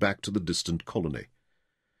wilderness and back to the distant colony.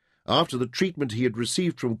 After the treatment he had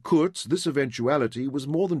received from Kurtz, this eventuality was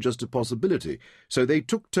more than just a possibility, so they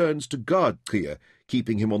took turns to guard Trier,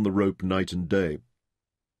 keeping him on the rope night and day.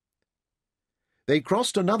 They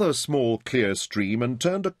crossed another small, clear stream and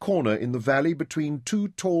turned a corner in the valley between two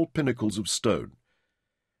tall pinnacles of stone.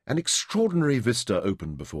 An extraordinary vista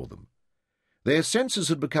opened before them. Their senses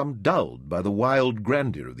had become dulled by the wild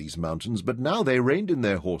grandeur of these mountains, but now they reined in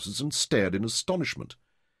their horses and stared in astonishment.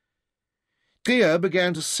 Trier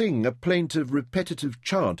began to sing a plaintive, repetitive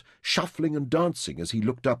chant, shuffling and dancing as he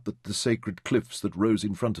looked up at the sacred cliffs that rose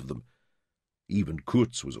in front of them. Even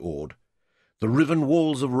Kurtz was awed. The riven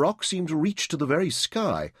walls of rock seemed to reach to the very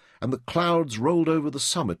sky, and the clouds rolled over the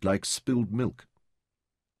summit like spilled milk.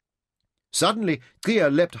 Suddenly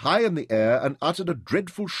Trier leapt high in the air and uttered a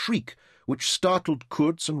dreadful shriek, which startled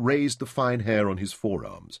Kurtz and raised the fine hair on his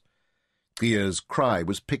forearms. Trier's cry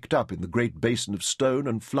was picked up in the great basin of stone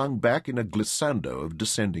and flung back in a glissando of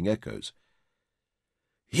descending echoes.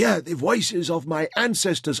 "Hear the voices of my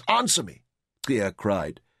ancestors answer me!" Trier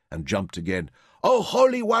cried, and jumped again. "O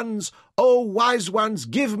holy ones, O wise ones,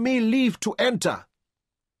 give me leave to enter!"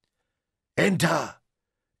 "Enter!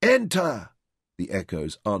 Enter!" the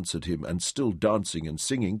echoes answered him, and still dancing and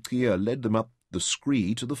singing, Trier led them up the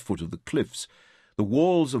scree to the foot of the cliffs. The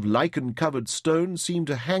walls of lichen-covered stone seemed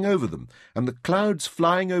to hang over them, and the clouds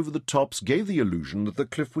flying over the tops gave the illusion that the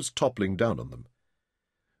cliff was toppling down on them.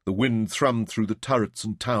 The wind thrummed through the turrets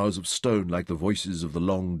and towers of stone like the voices of the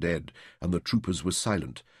long dead, and the troopers were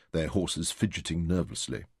silent, their horses fidgeting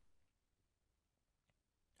nervously.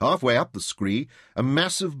 Halfway up the scree, a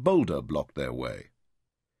massive boulder blocked their way.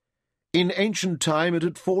 In ancient time it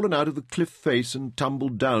had fallen out of the cliff face and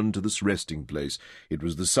tumbled down to this resting place. It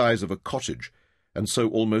was the size of a cottage, and so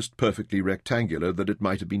almost perfectly rectangular that it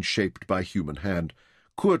might have been shaped by human hand.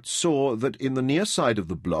 Kurt saw that in the near side of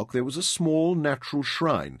the block there was a small natural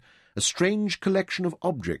shrine. A strange collection of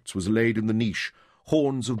objects was laid in the niche,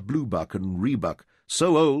 horns of bluebuck and rebuck,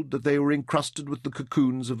 so old that they were encrusted with the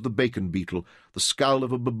cocoons of the bacon beetle, the skull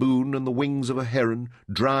of a baboon and the wings of a heron,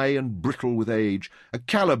 dry and brittle with age, a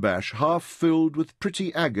calabash half filled with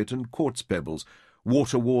pretty agate and quartz pebbles,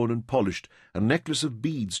 water-worn and polished, a necklace of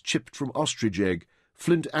beads chipped from ostrich egg,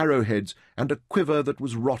 flint arrowheads, and a quiver that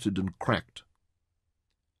was rotted and cracked.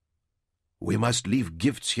 "We must leave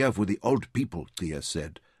gifts here for the old people," Thea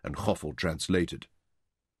said, and Hoffel translated.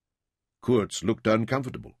 Kurtz looked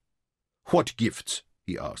uncomfortable. "What gifts?"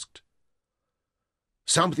 he asked.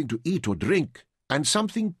 "Something to eat or drink, and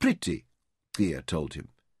something pretty," Thea told him.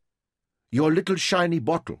 "Your little shiny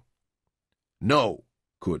bottle." "No,"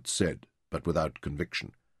 Kurtz said, but without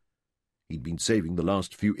conviction. He'd been saving the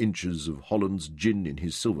last few inches of Holland's gin in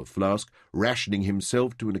his silver flask, rationing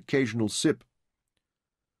himself to an occasional sip.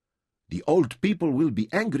 "The old people will be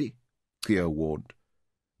angry," Thea warned.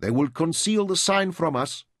 "They will conceal the sign from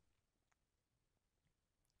us."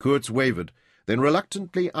 Kurtz wavered, then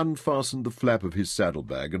reluctantly unfastened the flap of his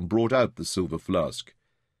saddlebag and brought out the silver flask.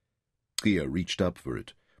 Thea reached up for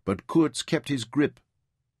it, but Kurtz kept his grip.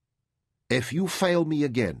 "If you fail me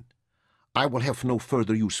again, I will have no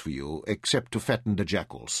further use for you except to fatten the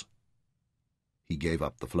jackals." He gave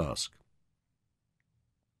up the flask.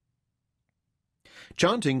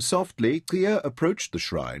 Chanting softly, Thea approached the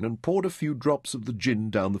shrine and poured a few drops of the gin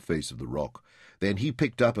down the face of the rock. Then he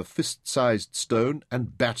picked up a fist-sized stone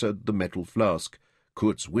and battered the metal flask.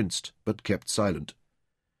 Kurtz winced, but kept silent.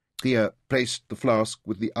 Thea placed the flask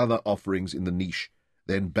with the other offerings in the niche,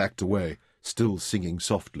 then backed away, still singing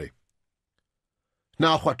softly.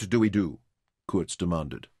 "Now what do we do?" Kurtz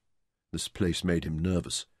demanded. This place made him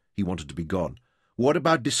nervous. He wanted to be gone. "What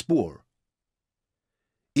about the spoor?"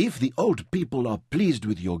 "If the old people are pleased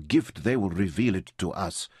with your gift, they will reveal it to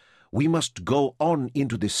us. We must go on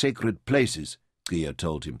into the sacred places," Thea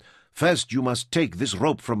told him. "First you must take this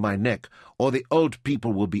rope from my neck, or the old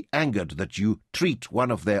people will be angered that you treat one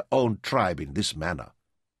of their own tribe in this manner."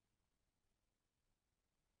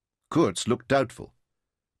 Kurtz looked doubtful,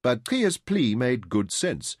 but Thea's plea made good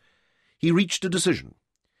sense. He reached a decision.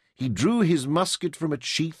 He drew his musket from its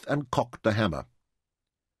sheath and cocked the hammer.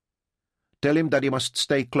 "Tell him that he must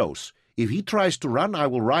stay close. If he tries to run, I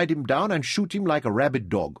will ride him down and shoot him like a rabid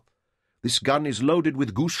dog. This gun is loaded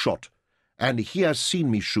with goose shot, and he has seen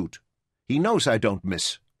me shoot. He knows I don't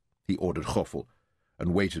miss," he ordered Hoffel,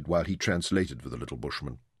 and waited while he translated for the little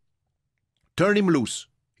bushman. "Turn him loose,"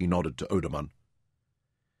 he nodded to Odermann.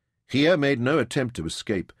 Thea made no attempt to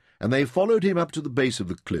escape, and they followed him up to the base of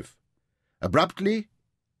the cliff. Abruptly,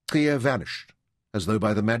 Thea vanished, as though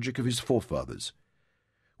by the magic of his forefathers.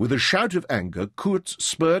 With a shout of anger, Kurtz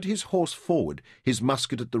spurred his horse forward, his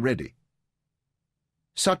musket at the ready.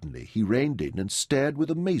 Suddenly he reined in and stared with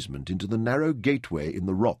amazement into the narrow gateway in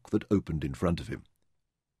the rock that opened in front of him.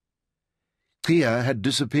 Thea had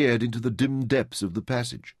disappeared into the dim depths of the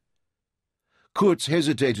passage. Kurtz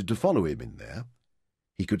hesitated to follow him in there.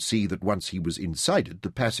 He could see that once he was inside it,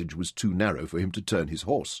 the passage was too narrow for him to turn his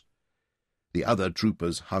horse. The other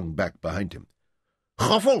troopers hung back behind him.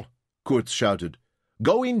 "Hoffel!" Kurtz shouted.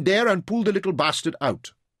 "Go in there and pull the little bastard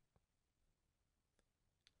out."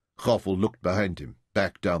 Hoffel looked behind him,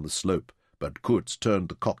 back down the slope, but Kurtz turned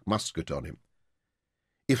the cocked musket on him.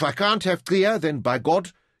 "If I can't have Thea, then, by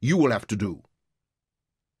God, you will have to do."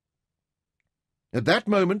 At that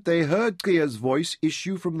moment they heard Thea's voice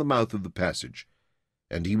issue from the mouth of the passage,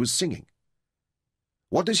 and he was singing.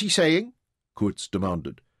 "What is he saying?" Kurtz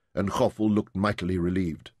demanded, and Hoffel looked mightily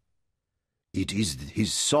relieved. "It is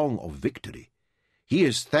his song of victory. He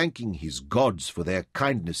is thanking his gods for their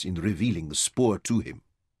kindness in revealing the spoor to him."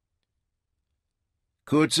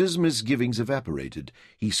 Kurtz's misgivings evaporated.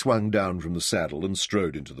 He swung down from the saddle and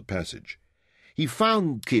strode into the passage. He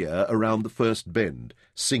found Thea around the first bend,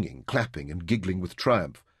 singing, clapping, and giggling with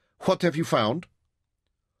triumph. "What have you found?"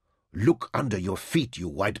 "Look under your feet, you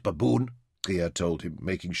white baboon," Thea told him,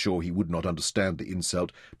 making sure he would not understand the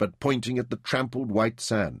insult, but pointing at the trampled white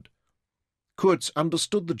sand. Kurtz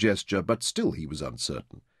understood the gesture, but still he was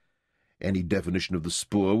uncertain. Any definition of the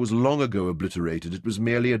spoor was long ago obliterated. It was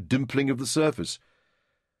merely a dimpling of the surface.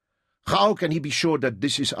 How can he be sure that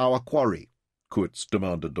this is our quarry? Kurtz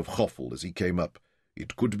demanded of Hoffel as he came up.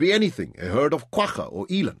 It could be anything, a herd of quagga or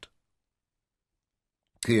eland.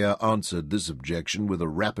 Thea answered this objection with a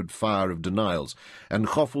rapid fire of denials, and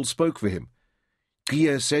Hoffel spoke for him.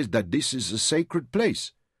 Thea says that this is a sacred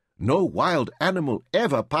place. No wild animal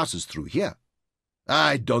ever passes through here.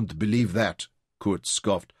 I don't believe that, Kurtz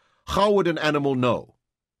scoffed. How would an animal know?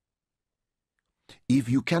 If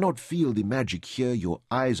you cannot feel the magic here, your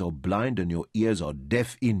eyes are blind and your ears are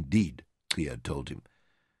deaf indeed, Thea told him.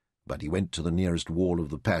 But he went to the nearest wall of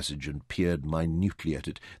the passage and peered minutely at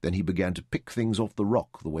it. Then he began to pick things off the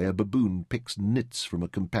rock, the way a baboon picks nits from a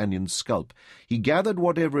companion's scalp. He gathered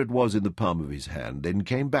whatever it was in the palm of his hand, then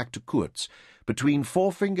came back to Kurtz. Between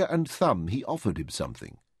forefinger and thumb he offered him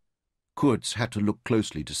something. Kurtz had to look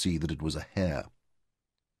closely to see that it was a hair.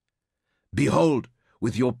 "Behold,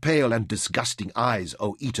 with your pale and disgusting eyes,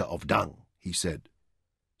 O eater of dung," he said.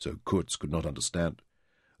 So Kurtz could not understand.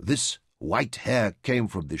 "This white hair came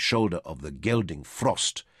from the shoulder of the gelding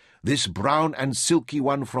Frost, this brown and silky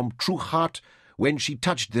one from True Heart when she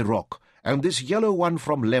touched the rock, and this yellow one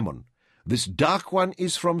from Lemon. This dark one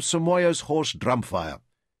is from Samoya's horse Drumfire,"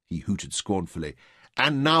 he hooted scornfully.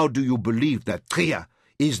 "And now do you believe that Thea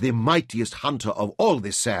is the mightiest hunter of all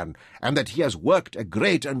this sand, and that he has worked a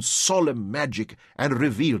great and solemn magic and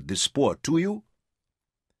revealed this spoor to you?"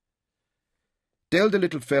 "Tell the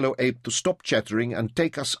little fellow ape to stop chattering and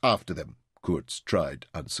take us after them," Kurtz tried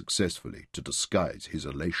unsuccessfully to disguise his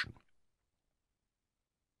elation.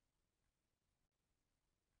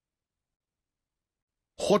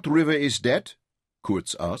 "What river is that?"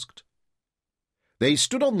 Kurtz asked. They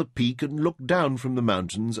stood on the peak and looked down from the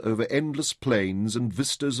mountains over endless plains and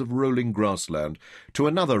vistas of rolling grassland to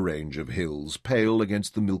another range of hills, pale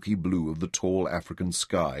against the milky blue of the tall African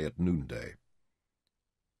sky at noonday.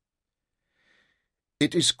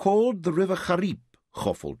 "It is called the River Charib,"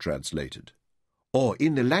 Hoffel translated, "or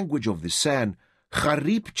in the language of the San,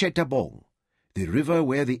 Charib Chetabong, the river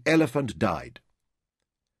where the elephant died."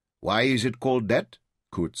 "Why is it called that?"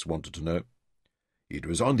 Kurtz wanted to know. "It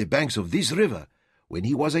was on the banks of this river, when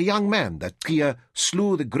he was a young man, that Thea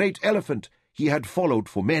slew the great elephant he had followed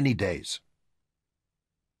for many days."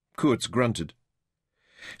 Kurtz grunted.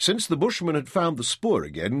 Since the bushman had found the spoor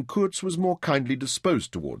again, Kurtz was more kindly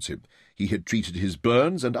disposed towards him. He had treated his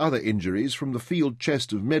burns and other injuries from the field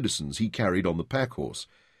chest of medicines he carried on the pack-horse.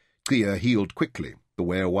 Thea healed quickly, the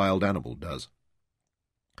way a wild animal does.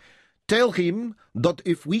 "Tell him that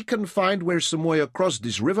if we can find where Samoya crossed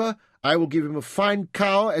this river, I will give him a fine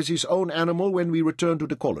cow as his own animal when we return to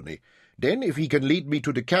the colony. Then, if he can lead me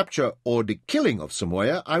to the capture or the killing of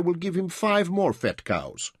Samoya, I will give him 5 more fat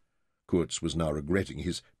cows." Kurtz was now regretting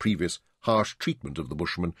his previous harsh treatment of the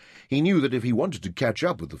bushman. He knew that if he wanted to catch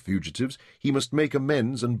up with the fugitives, he must make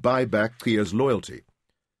amends and buy back Thea's loyalty.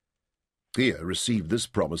 Thea received this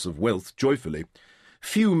promise of wealth joyfully.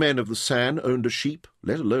 Few men of the San owned a sheep,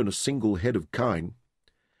 let alone a single head of kine.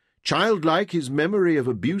 Childlike, his memory of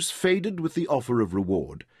abuse faded with the offer of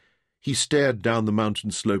reward. He stared down the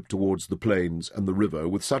mountain slope towards the plains and the river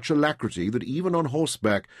with such alacrity that even on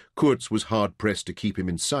horseback Kurtz was hard-pressed to keep him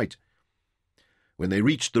in sight. When they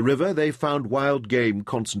reached the river, they found wild game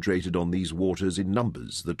concentrated on these waters in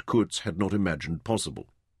numbers that Kurtz had not imagined possible.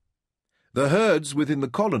 The herds within the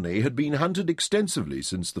colony had been hunted extensively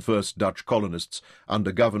since the first Dutch colonists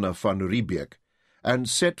under Governor van Riebeek, and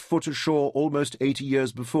set foot ashore almost 80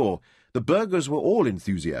 years before. The burghers were all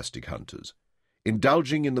enthusiastic hunters,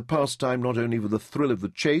 indulging in the pastime not only for the thrill of the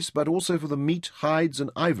chase, but also for the meat, hides,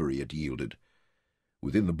 and ivory it yielded.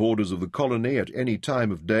 Within the borders of the colony, at any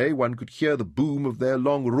time of day, one could hear the boom of their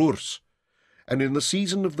long roers, and in the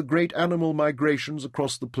season of the great animal migrations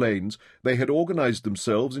across the plains, they had organized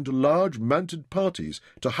themselves into large mounted parties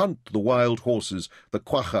to hunt the wild horses, the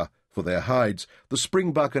quagga for their hides, the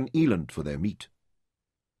springbuck and eland for their meat.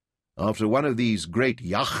 After one of these great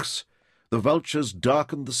jachts, the vultures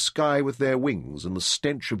darkened the sky with their wings, and the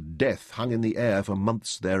stench of death hung in the air for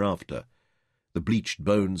months thereafter. The bleached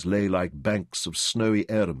bones lay like banks of snowy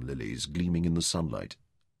arum lilies gleaming in the sunlight.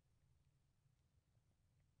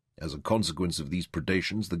 As a consequence of these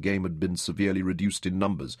predations, the game had been severely reduced in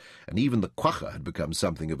numbers, and even the quagga had become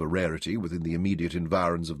something of a rarity within the immediate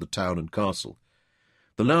environs of the town and castle.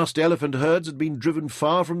 The last elephant herds had been driven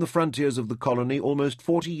far from the frontiers of the colony almost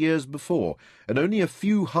 40 years before, and only a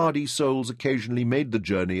few hardy souls occasionally made the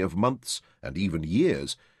journey of months, and even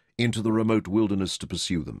years, into the remote wilderness to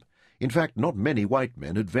pursue them. In fact, not many white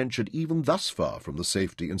men had ventured even thus far from the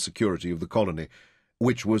safety and security of the colony,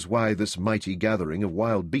 which was why this mighty gathering of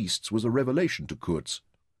wild beasts was a revelation to Kurtz.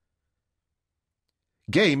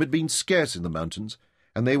 Game had been scarce in the mountains,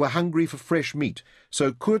 and they were hungry for fresh meat,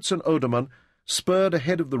 so Koorts and Oderman spurred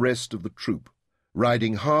ahead of the rest of the troop.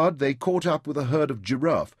 Riding hard, they caught up with a herd of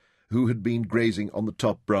giraffe who had been grazing on the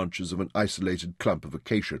top branches of an isolated clump of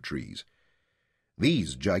acacia trees.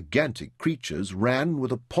 These gigantic creatures ran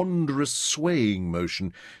with a ponderous swaying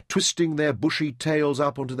motion, twisting their bushy tails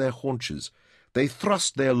up onto their haunches. They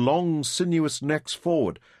thrust their long, sinuous necks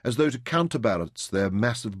forward, as though to counterbalance their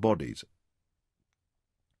massive bodies.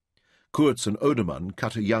 Koorts and Oderman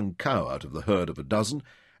cut a young cow out of the herd of a dozen,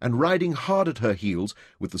 and riding hard at her heels,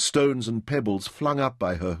 with the stones and pebbles flung up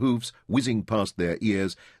by her hoofs whizzing past their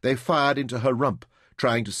ears, they fired into her rump,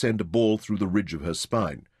 trying to send a ball through the ridge of her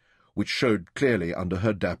spine, which showed clearly under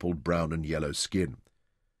her dappled brown and yellow skin.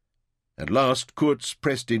 At last Koorts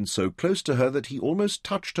pressed in so close to her that he almost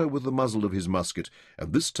touched her with the muzzle of his musket,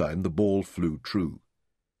 and this time the ball flew true.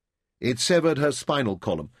 It severed her spinal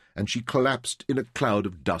column, and she collapsed in a cloud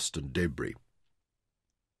of dust and debris.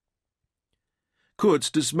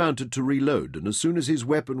 Koorts dismounted to reload, and as soon as his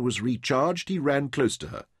weapon was recharged, he ran close to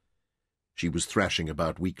her. She was thrashing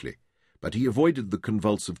about weakly, but he avoided the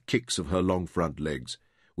convulsive kicks of her long front legs,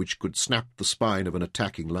 which could snap the spine of an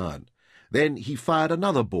attacking lion. Then he fired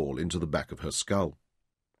another ball into the back of her skull.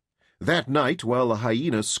 That night, while the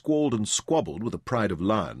hyena squalled and squabbled with the pride of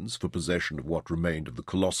lions for possession of what remained of the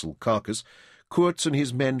colossal carcass, Koorts and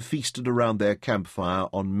his men feasted around their campfire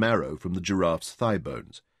on marrow from the giraffe's thigh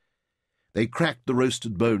bones. They cracked the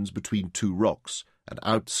roasted bones between two rocks, and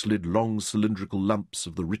out slid long cylindrical lumps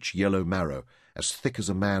of the rich yellow marrow, as thick as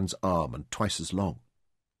a man's arm and twice as long.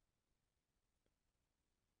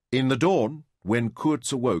 In the dawn, when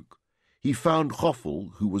Koorts awoke, he found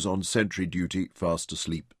Goffel, who was on sentry duty, fast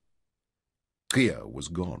asleep. Kia was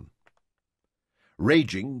gone.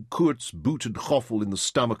 Raging, Koorts booted Goffel in the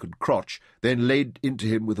stomach and crotch, then laid into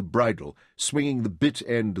him with a bridle, swinging the bit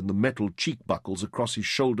end and the metal cheek buckles across his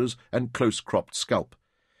shoulders and close-cropped scalp.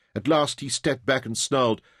 At last he stepped back and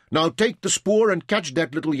snarled, "Now take the spoor and catch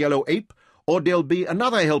that little yellow ape, or there'll be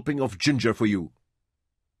another helping of ginger for you."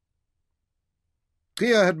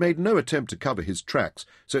 Kia had made no attempt to cover his tracks,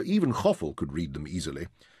 so even Goffel could read them easily.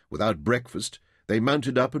 Without breakfast, they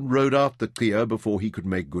mounted up and rode after Kia before he could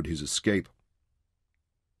make good his escape.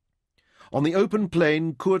 On the open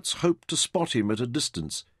plain, Koorts hoped to spot him at a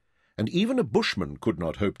distance, and even a bushman could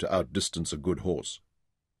not hope to outdistance a good horse.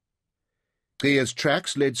 Kia's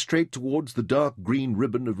tracks led straight towards the dark green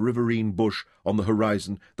ribbon of riverine bush on the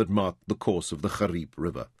horizon that marked the course of the Gariep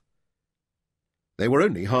River. They were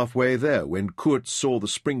only halfway there when Koorts saw the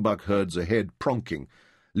springbuck herds ahead pronking,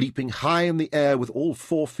 leaping high in the air with all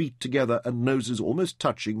 4 feet together and noses almost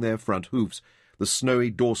touching their front hoofs, the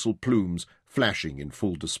snowy dorsal plumes flashing in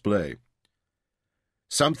full display.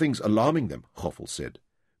 "Something's alarming them," Goffel said.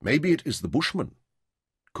 "Maybe it is the bushman."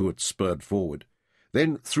 Koorts spurred forward.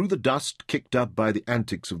 Then, through the dust kicked up by the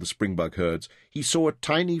antics of the springbuck herds, he saw a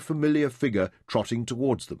tiny familiar figure trotting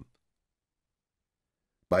towards them.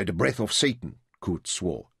 "By the breath of Satan," Koorts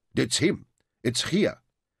swore. "It's him. It's here.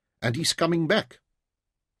 And he's coming back."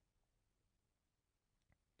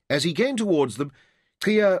 As he came towards them,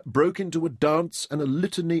 Kia broke into a dance and a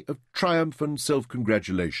litany of triumph and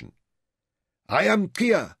self-congratulation. "I am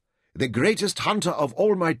Kia, the greatest hunter of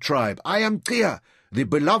all my tribe. I am Kia, the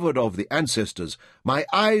beloved of the ancestors. My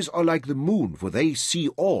eyes are like the moon, for they see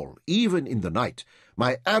all, even in the night.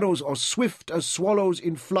 My arrows are swift as swallows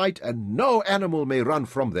in flight, and no animal may run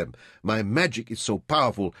from them. My magic is so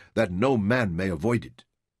powerful that no man may avoid it."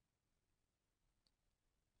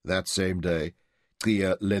 That same day,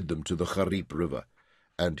 Kia led them to the Gariep River,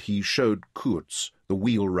 and he showed Koorts the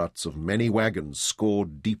wheel ruts of many wagons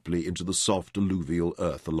scored deeply into the soft alluvial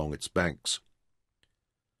earth along its banks.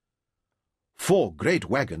 4 great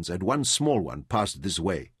wagons and 1 small one passed this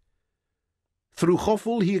way. Through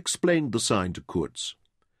Goffel he explained the sign to Koorts.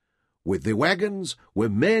 With the wagons were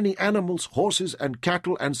many animals, horses and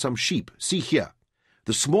cattle and some sheep. See here.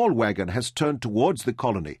 The small wagon has turned towards the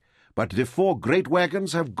colony, but the 4 great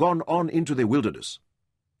wagons have gone on into the wilderness.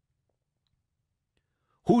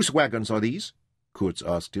 "Whose wagons are these?" Koorts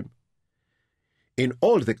asked him. "In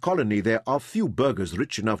all the colony there are few burghers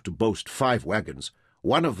rich enough to boast 5 wagons.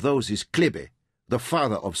 One of those is Klebe, the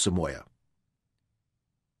father of Samoya."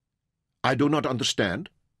 "I do not understand."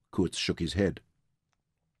 Koorts shook his head.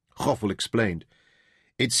 Goffel explained.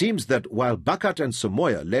 "It seems that while Bakat and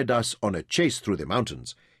Samoya led us on a chase through the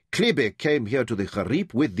mountains, Klebe came here to the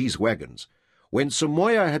Gariep with these wagons. When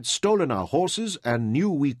Samoya had stolen our horses and knew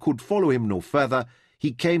we could follow him no further,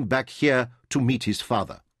 he came back here to meet his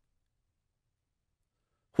father."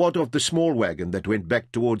 "What of the small wagon that went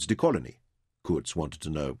back towards the colony?" Koorts wanted to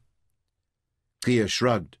know. Kia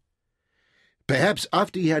shrugged. Perhaps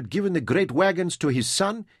after he had given the great wagons to his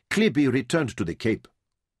son, Clippy returned to the Cape.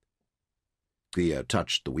 Thea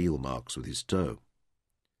touched the wheel marks with his toe.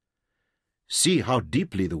 See how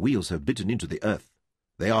deeply the wheels have bitten into the earth.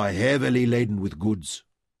 They are heavily laden with goods.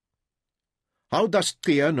 How does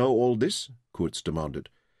Thea know all this? Kurtz demanded.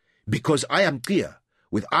 Because I am Thea,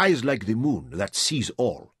 with eyes like the moon that sees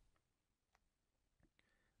all.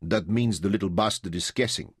 That means the little bastard is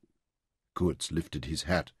guessing. Kurtz lifted his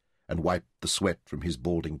hat and wiped the sweat from his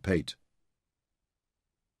balding pate.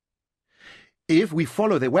 If we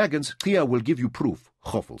follow the wagons, Thea will give you proof,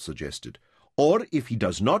 Hoffel suggested. Or, if he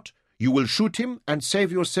does not, you will shoot him and save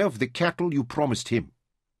yourself the cattle you promised him.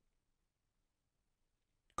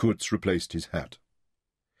 Kurtz replaced his hat.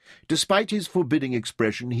 Despite his forbidding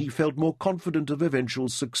expression, he felt more confident of eventual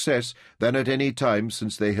success than at any time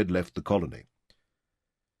since they had left the colony.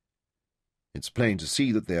 It's plain to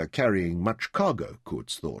see that they are carrying much cargo,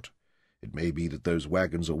 Kurtz thought. It may be that those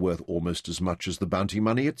wagons are worth almost as much as the bounty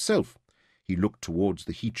money itself. He looked towards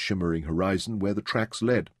the heat-shimmering horizon where the tracks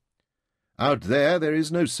led. Out there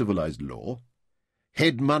is no civilized law.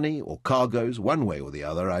 Head money or cargoes, one way or the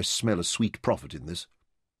other, I smell a sweet profit in this.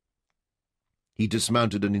 He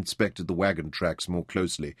dismounted and inspected the wagon tracks more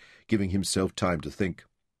closely, giving himself time to think.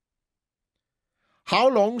 How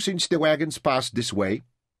long since the wagons passed this way?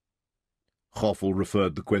 Hoffel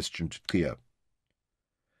referred the question to Thea.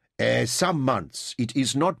 Some months. It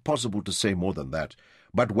is not possible to say more than that.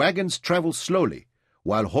 But wagons travel slowly,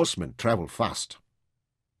 while horsemen travel fast.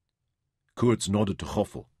 Kurtz nodded to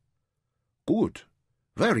Hoffel. Good.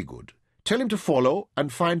 Very good. Tell him to follow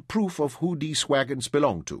and find proof of who these wagons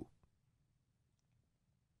belong to.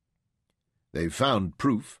 They found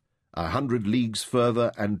proof 100 leagues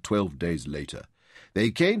further and 12 days later.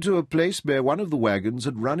 They came to a place where one of the wagons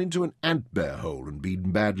had run into an ant-bear hole and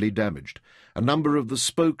been badly damaged. A number of the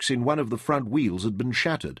spokes in one of the front wheels had been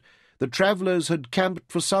shattered. The travellers had camped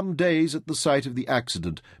for some days at the site of the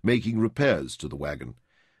accident, making repairs to the wagon.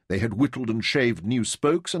 They had whittled and shaved new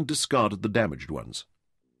spokes and discarded the damaged ones.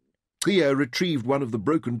 Thea retrieved one of the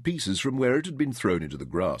broken pieces from where it had been thrown into the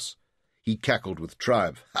grass. He cackled with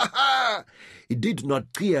triumph. "Ha ha! Did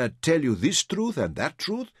not Thea tell you this truth and that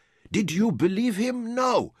truth? Did you believe him?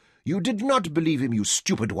 No, you did not believe him, you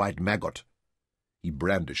stupid white maggot." He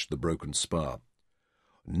brandished the broken spar.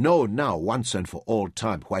 "Know now, once and for all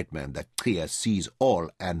time, white man, that Thea sees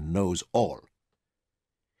all and knows all."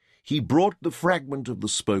 He brought the fragment of the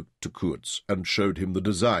spoke to Kurtz and showed him the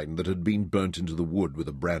design that had been burnt into the wood with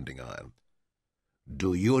a branding iron.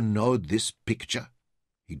 "Do you know this picture?"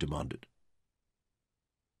 he demanded.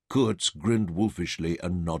 Kurtz grinned wolfishly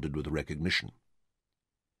and nodded with recognition.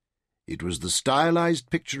 It was the stylized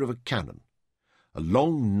picture of a cannon, a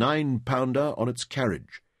long 9-pounder on its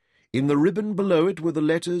carriage. In the ribbon below it were the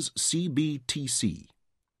letters CBTC.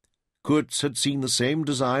 Kurtz had seen the same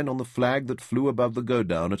design on the flag that flew above the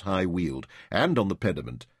go-down at High Weald, and on the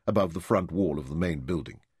pediment above the front wall of the main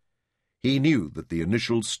building. He knew that the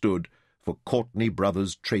initials stood for Courtney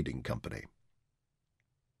Brothers Trading Company.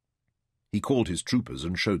 He called his troopers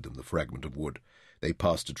and showed them the fragment of wood. They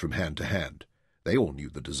passed it from hand to hand. They all knew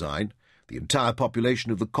the design. The entire population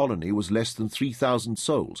of the colony was less than 3,000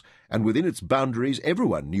 souls, and within its boundaries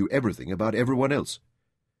everyone knew everything about everyone else.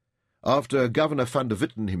 After Governor van der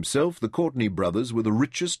Witten himself, the Courtney brothers were the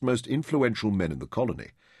richest, most influential men in the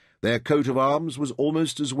colony. Their coat of arms was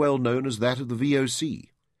almost as well known as that of the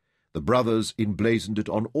VOC. The brothers emblazoned it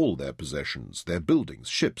on all their possessions, their buildings,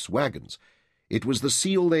 ships, wagons. It was the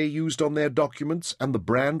seal they used on their documents and the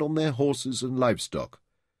brand on their horses and livestock.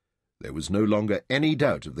 There was no longer any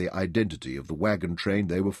doubt of the identity of the wagon train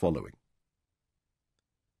they were following.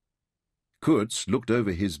 Kurtz looked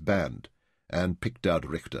over his band and picked out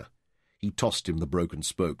Richter. He tossed him the broken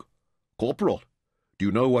spoke. "Corporal, do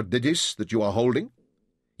you know what that is that you are holding?"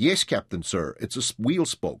 "Yes, Captain, sir. It's a wheel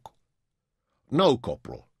spoke." "No,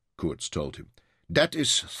 Corporal," Kurtz told him. "That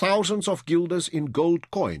is thousands of guilders in gold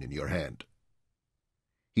coin in your hand."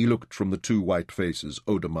 He looked from the two white faces,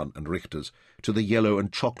 Odermann and Richter's, to the yellow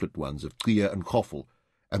and chocolate ones of Thea and Hoffel,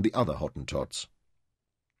 and the other Hottentots.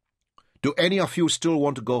 "Do any of you still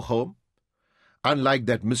want to go home? Unlike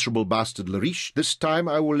that miserable bastard Lariche, this time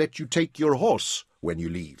I will let you take your horse when you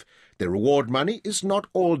leave. The reward money is not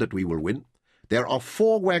all that we will win. There are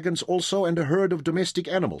 4 wagons also and a herd of domestic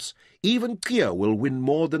animals. Even Thea will win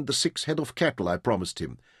more than the 6 head of cattle I promised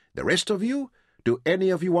him. The rest of you, do any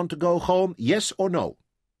of you want to go home, yes or no?"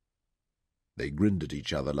 They grinned at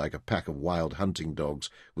each other like a pack of wild hunting dogs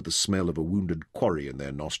with the smell of a wounded quarry in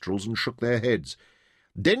their nostrils and shook their heads.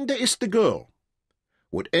 "Then there is the girl.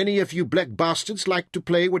 Would any of you black bastards like to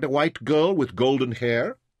play with a white girl with golden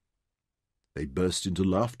hair?" They burst into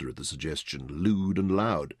laughter at the suggestion, lewd and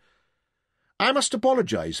loud. "I must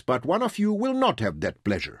apologize, but one of you will not have that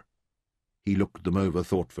pleasure." He looked them over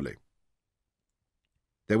thoughtfully.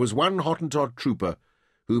 There was one Hottentot trooper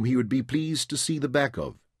whom he would be pleased to see the back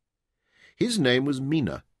of. His name was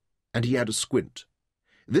Mina, and he had a squint.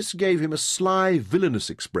 This gave him a sly, villainous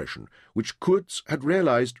expression, which Kurtz had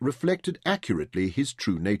realized reflected accurately his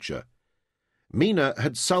true nature. Mina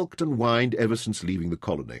had sulked and whined ever since leaving the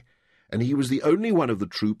colony, and he was the only one of the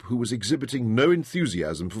troop who was exhibiting no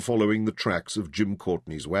enthusiasm for following the tracks of Jim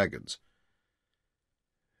Courtney's wagons.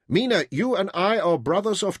 "Mina, you and I are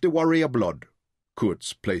brothers of the warrior blood."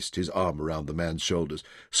 Kurtz placed his arm around the man's shoulders.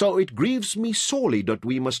 "So it grieves me sorely that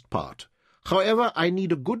we must part. However, I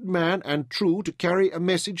need a good man and true to carry a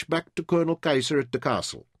message back to Colonel Kaiser at the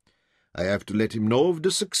castle. I have to let him know of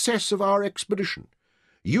the success of our expedition.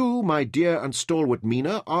 You, my dear and stalwart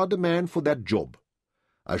Mina, are the man for that job.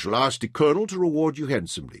 I shall ask the colonel to reward you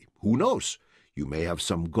handsomely. Who knows? You may have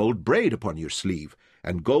some gold braid upon your sleeve,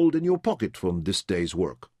 and gold in your pocket from this day's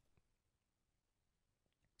work."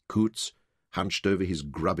 Kurtz hunched over his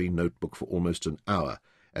grubby notebook for almost an hour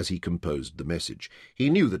as he composed the message. He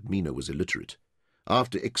knew that Mina was illiterate.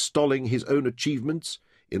 After extolling his own achievements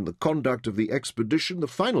in the conduct of the expedition, the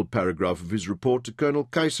final paragraph of his report to Colonel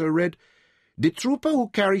Kaiser read, "The trooper who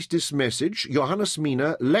carries this message, Johannes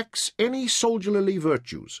Mina, lacks any soldierly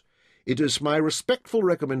virtues. It is my respectful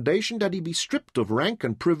recommendation that he be stripped of rank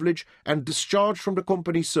and privilege and discharged from the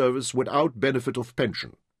company service without benefit of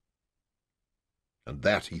pension." And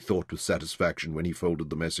that, he thought with satisfaction when he folded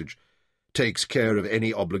the message, takes care of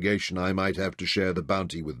any obligation I might have to share the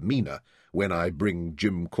bounty with Mina when I bring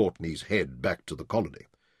Jim Courtney's head back to the colony.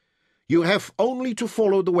 "You have only to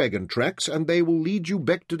follow the wagon tracks, and they will lead you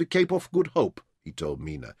back to the Cape of Good Hope," he told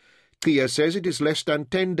Mina. "Kia says it is less than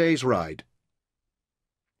 10 days' ride."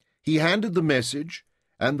 He handed the message,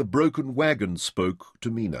 and the broken wagon spoke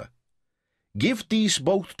to Mina. "Give these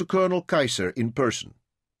both to Colonel Kaiser in person."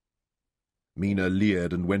 Mina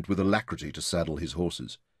leered and went with alacrity to saddle his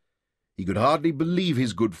horses. He could hardly believe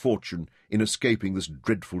his good fortune in escaping this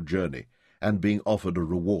dreadful journey, and being offered a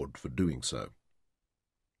reward for doing so.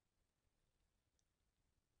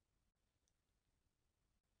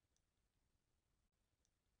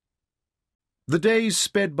 The days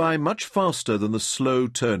sped by much faster than the slow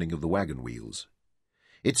turning of the wagon wheels.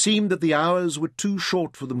 It seemed that the hours were too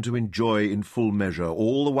short for them to enjoy in full measure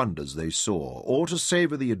all the wonders they saw, or to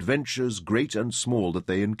savour the adventures, great and small, that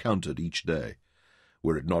they encountered each day.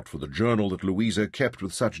 Were it not for the journal that Louisa kept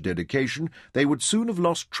with such dedication, they would soon have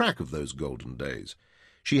lost track of those golden days.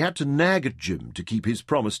 She had to nag at Jim to keep his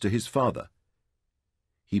promise to his father.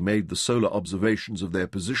 He made the solar observations of their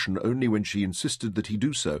position only when she insisted that he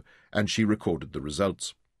do so, and she recorded the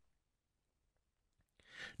results.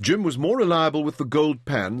 Jim was more reliable with the gold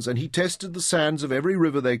pans, and he tested the sands of every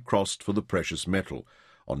river they crossed for the precious metal.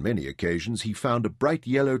 On many occasions he found a bright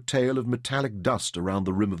yellow tail of metallic dust around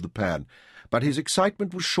the rim of the pan, but his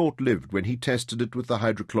excitement was short-lived when he tested it with the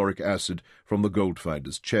hydrochloric acid from the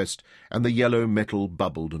gold-finder's chest, and the yellow metal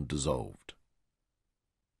bubbled and dissolved.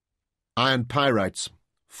 "Iron pyrites,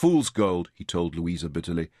 fool's gold," he told Louisa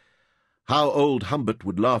bitterly. "How old Humbert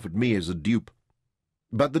would laugh at me as a dupe."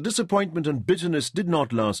 But the disappointment and bitterness did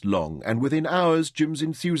not last long, and within hours Jim's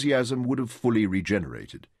enthusiasm would have fully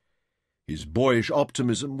regenerated. His boyish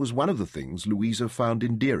optimism was one of the things Louisa found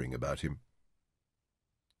endearing about him.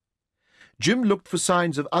 Jim looked for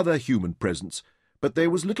signs of other human presence, but there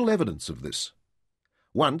was little evidence of this.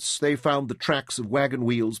 Once they found the tracks of wagon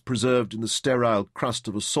wheels preserved in the sterile crust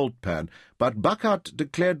of a salt pan, but Buckhart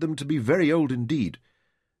declared them to be very old indeed.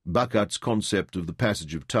 Buckhart's concept of the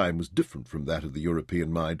passage of time was different from that of the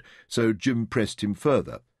European mind, so Jim pressed him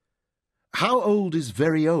further. "How old is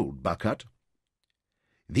very old, Buckhart?"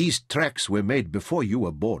 "These tracks were made before you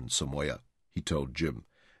were born, Samoa," he told Jim.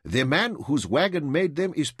 "The man whose wagon made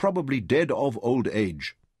them is probably dead of old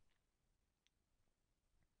age."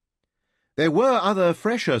 There were other,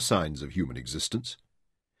 fresher signs of human existence.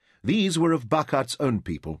 These were of Buckhart's own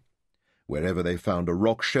people. Wherever they found a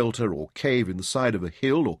rock shelter or cave in the side of a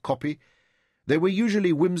hill or kopje, there were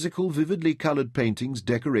usually whimsical, vividly coloured paintings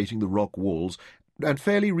decorating the rock walls, and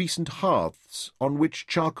fairly recent hearths on which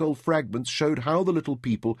charcoal fragments showed how the little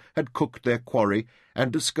people had cooked their quarry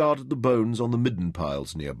and discarded the bones on the midden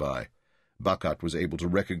piles nearby. Buckhart was able to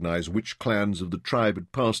recognize which clans of the tribe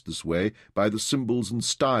had passed this way by the symbols and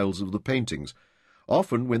styles of the paintings.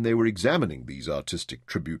 Often, when they were examining these artistic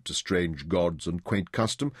tribute to strange gods and quaint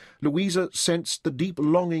custom, Louisa sensed the deep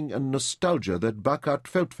longing and nostalgia that Buckhart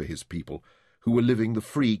felt for his people, who were living the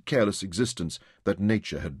free, careless existence that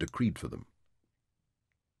nature had decreed for them.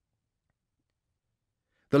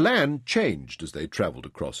 The land changed as they travelled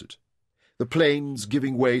across it, the plains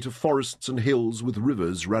giving way to forests and hills with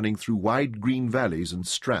rivers running through wide green valleys and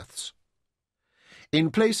straths. In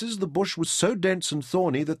places the bush was so dense and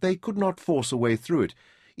thorny that they could not force a way through it.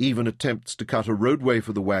 Even attempts to cut a roadway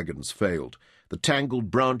for the wagons failed. The tangled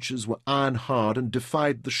branches were iron-hard and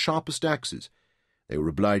defied the sharpest axes. They were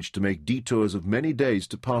obliged to make detours of many days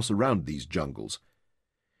to pass around these jungles.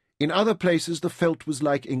 In other places the veldt was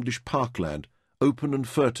like English parkland, open and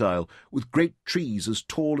fertile, with great trees as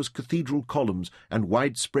tall as cathedral columns and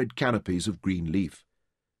widespread canopies of green leaf.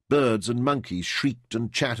 Birds and monkeys shrieked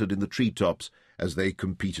and chattered in the tree-tops as they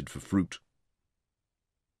competed for fruit.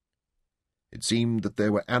 It seemed that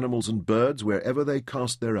there were animals and birds wherever they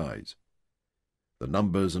cast their eyes. The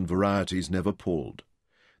numbers and varieties never palled.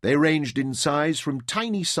 They ranged in size from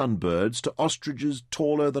tiny sunbirds to ostriches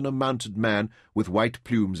taller than a mounted man with white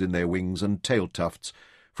plumes in their wings and tail tufts,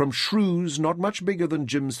 from shrews not much bigger than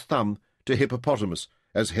Jim's thumb to hippopotamus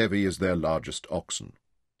as heavy as their largest oxen.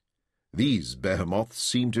 These behemoths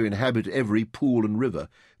seemed to inhabit every pool and river,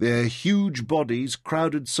 their huge bodies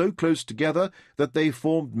crowded so close together that they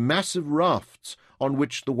formed massive rafts on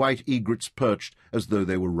which the white egrets perched as though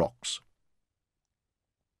they were rocks.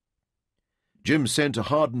 Jim sent a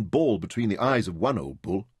hardened ball between the eyes of one old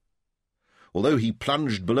bull. Although he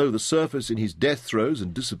plunged below the surface in his death throes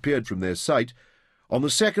and disappeared from their sight, on the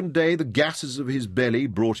second day the gases of his belly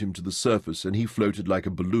brought him to the surface, and he floated like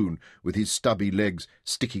a balloon, with his stubby legs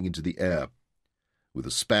sticking into the air. With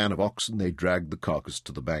a span of oxen they dragged the carcass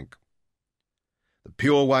to the bank. The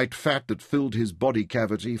pure white fat that filled his body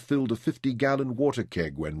cavity filled a 50-gallon water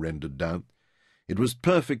keg when rendered down. It was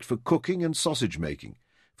perfect for cooking and sausage-making,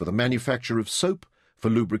 for the manufacture of soap, for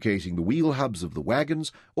lubricating the wheel hubs of the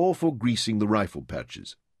wagons, or for greasing the rifle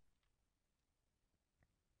patches.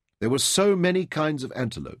 There were so many kinds of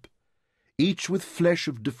antelope, each with flesh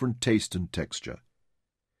of different taste and texture.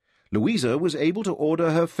 Louisa was able to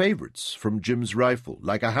order her favourites from Jim's rifle,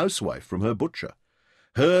 like a housewife from her butcher.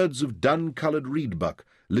 Herds of dun-coloured reedbuck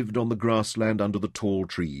lived on the grassland under the tall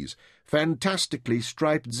trees. Fantastically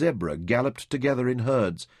striped zebra galloped together in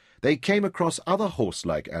herds. They came across other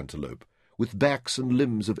horse-like antelope, with backs and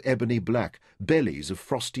limbs of ebony black, bellies of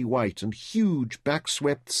frosty white, and huge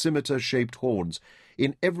back-swept scimitar-shaped horns.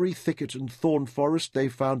 In every thicket and thorn forest they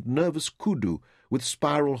found nervous kudu with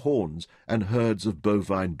spiral horns and herds of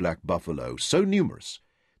bovine black buffalo, so numerous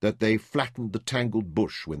that they flattened the tangled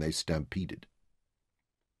bush when they stampeded.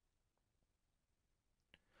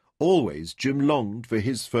 Always Jim longed for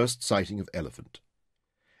his first sighting of elephant,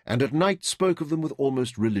 and at night spoke of them with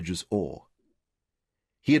almost religious awe.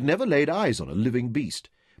 He had never laid eyes on a living beast,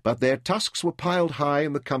 but their tusks were piled high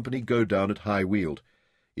in the company go-down at High Weald.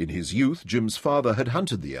 In his youth, Jim's father had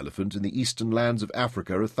hunted the elephant in the eastern lands of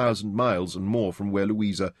Africa 1,000 miles and more from where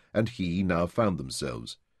Louisa and he now found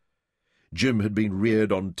themselves. Jim had been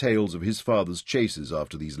reared on tales of his father's chases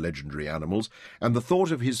after these legendary animals, and the thought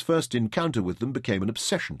of his first encounter with them became an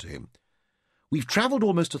obsession to him. "We've travelled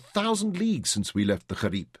almost 1,000 leagues since we left the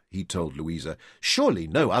Gariep," he told Louisa. "Surely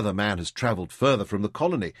no other man has travelled further from the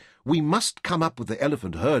colony. We must come up with the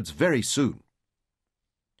elephant herds very soon."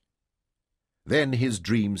 Then his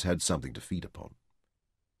dreams had something to feed upon.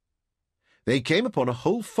 They came upon a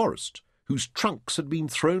whole forest whose trunks had been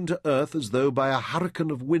thrown to earth as though by a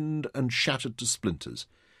hurricane of wind and shattered to splinters.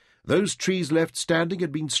 Those trees left standing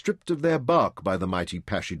had been stripped of their bark by the mighty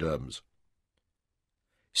pachyderms.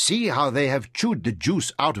 "See how they have chewed the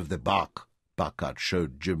juice out of the bark." Buckhart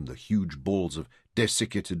showed Jim the huge balls of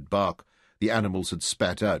desiccated bark the animals had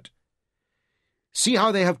spat out. "See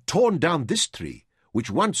how they have torn down this tree, which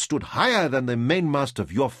once stood higher than the mainmast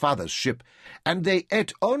of your father's ship, and they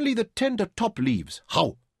ate only the tender top leaves.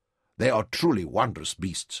 How! They are truly wondrous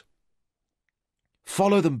beasts."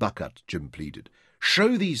 "Follow them, Buckhart," Jim pleaded.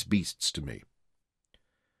 "Show these beasts to me."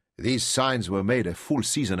 "These signs were made a full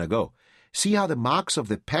season ago. See how the marks of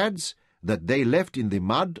the pads that they left in the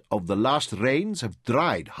mud of the last rains have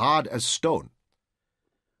dried hard as stone."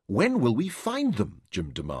 "When will we find them?"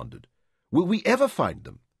 Jim demanded. "Will we ever find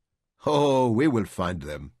them?" "Oh, we will find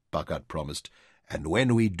them," Buckhart promised, "and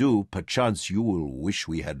when we do, perchance you will wish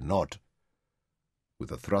we had not."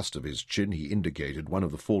 With a thrust of his chin he indicated one of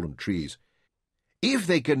the fallen trees. "If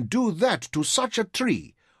they can do that to such a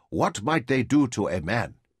tree, what might they do to a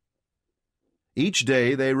man?" Each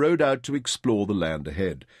day they rode out to explore the land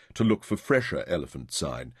ahead, to look for fresher elephant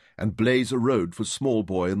sign, and blaze a road for Small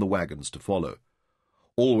Boy and the wagons to follow.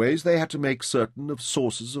 Always they had to make certain of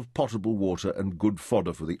sources of potable water and good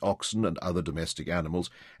fodder for the oxen and other domestic animals,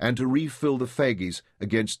 and to refill the faggies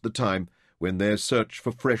against the time when their search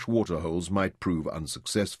for fresh water holes might prove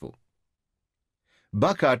unsuccessful.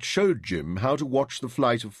 Buckat showed Jim how to watch the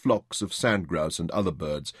flight of flocks of sandgrouse and other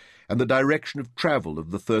birds, and the direction of travel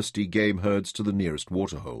of the thirsty game herds to the nearest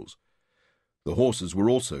waterholes. The horses were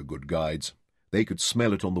also good guides. They could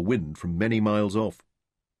smell it on the wind from many miles off.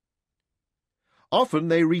 Often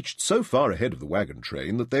they reached so far ahead of the wagon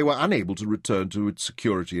train that they were unable to return to its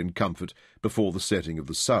security and comfort before the setting of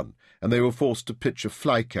the sun, and they were forced to pitch a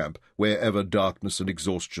fly camp wherever darkness and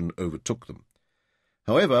exhaustion overtook them.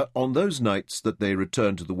 However, on those nights that they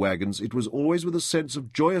returned to the wagons, it was always with a sense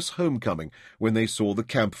of joyous homecoming when they saw the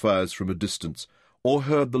campfires from a distance, or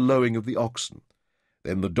heard the lowing of the oxen.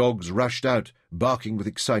 Then the dogs rushed out, barking with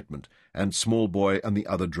excitement, and Small Boy and the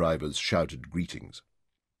other drivers shouted greetings.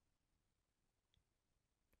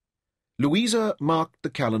 Louisa marked the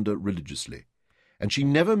calendar religiously, and she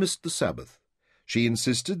never missed the Sabbath. She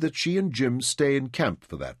insisted that she and Jim stay in camp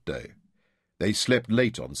for that day. They slept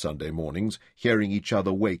late on Sunday mornings, hearing each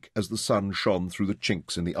other wake as the sun shone through the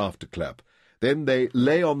chinks in the afterclap. Then they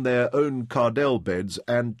lay on their own cardell beds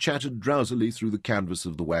and chatted drowsily through the canvas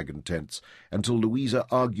of the wagon tents, until Louisa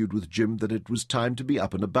argued with Jim that it was time to be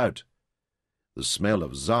up and about. The smell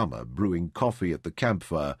of Zama brewing coffee at the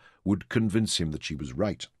campfire would convince him that she was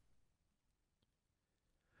right.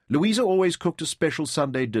 Louisa always cooked a special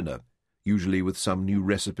Sunday dinner, usually with some new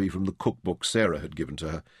recipe from the cookbook Sarah had given to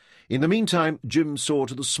her. In the meantime, Jim saw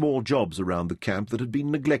to the small jobs around the camp that had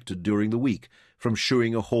been neglected during the week, from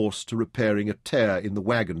shoeing a horse to repairing a tear in the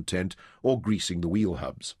wagon tent or greasing the wheel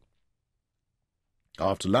hubs.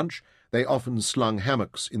 After lunch, they often slung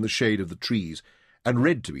hammocks in the shade of the trees and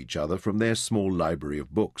read to each other from their small library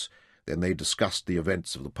of books. Then they discussed the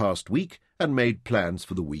events of the past week and made plans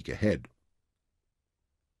for the week ahead.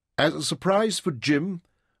 As a surprise for Jim,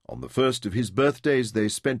 on the first of his birthdays they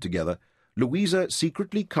spent together, Louisa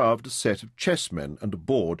secretly carved a set of chessmen and a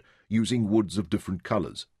board using woods of different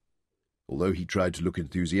colours. Although he tried to look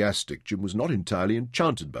enthusiastic, Jim was not entirely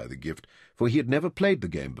enchanted by the gift, for he had never played the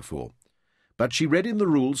game before. But she read him the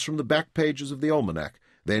rules from the back pages of the almanac,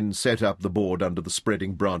 then set up the board under the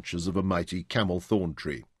spreading branches of a mighty camel-thorn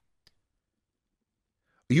tree.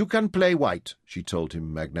 "You can play white," she told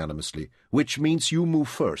him magnanimously, "which means you move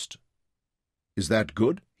first." "Is that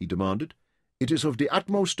good?" he demanded. "It is of the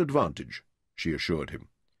utmost advantage," she assured him.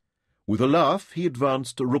 With a laugh, he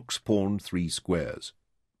advanced a rook's pawn 3 squares.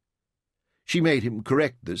 She made him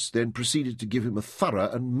correct this, then proceeded to give him a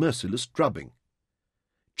thorough and merciless drubbing.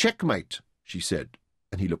 "Checkmate," she said,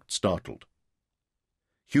 and he looked startled.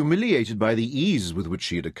 Humiliated by the ease with which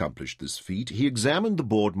she had accomplished this feat, he examined the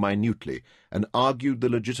board minutely and argued the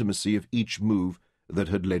legitimacy of each move that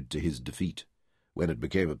had led to his defeat. When it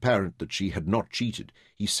became apparent that she had not cheated,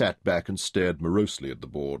 he sat back and stared morosely at the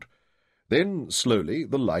board. Then, slowly,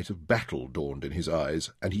 the light of battle dawned in his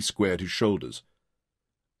eyes, and he squared his shoulders.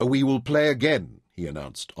 "We will play again," he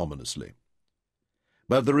announced ominously.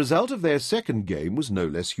 But the result of their second game was no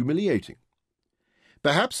less humiliating.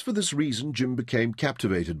 Perhaps for this reason Jim became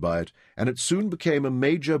captivated by it, and it soon became a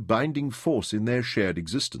major binding force in their shared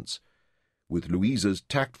existence. With Louisa's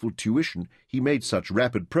tactful tuition, he made such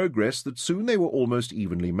rapid progress that soon they were almost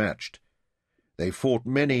evenly matched. They fought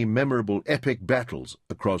many memorable epic battles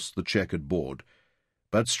across the checkered board,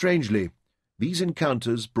 but strangely, these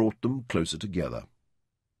encounters brought them closer together.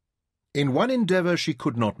 In one endeavour she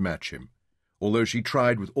could not match him, although she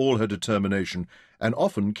tried with all her determination, and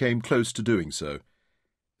often came close to doing so.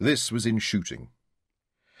 This was in shooting.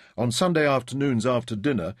 On Sunday afternoons after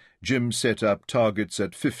dinner, Jim set up targets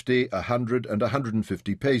at 50, 100, and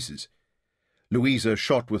 150 paces. Louisa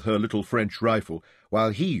shot with her little French rifle, while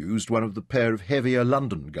he used one of the pair of heavier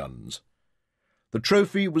London guns. The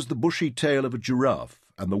trophy was the bushy tail of a giraffe,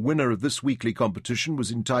 and the winner of this weekly competition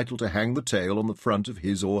was entitled to hang the tail on the front of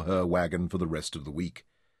his or her wagon for the rest of the week.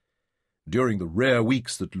 During the rare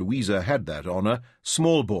weeks that Louisa had that honour,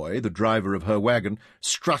 Small Boy, the driver of her wagon,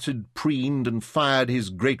 strutted, preened, and fired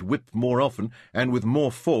his great whip more often and with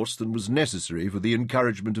more force than was necessary for the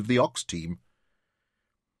encouragement of the ox team.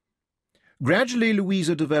 Gradually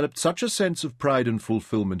Louisa developed such a sense of pride and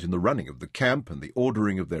fulfilment in the running of the camp and the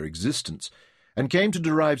ordering of their existence, and came to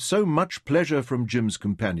derive so much pleasure from Jim's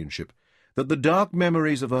companionship, that the dark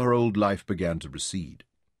memories of her old life began to recede.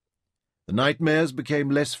 The nightmares became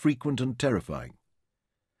less frequent and terrifying.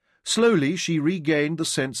 Slowly she regained the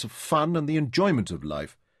sense of fun and the enjoyment of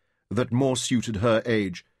life that more suited her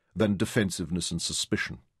age than defensiveness and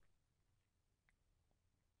suspicion.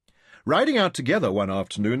 Riding out together one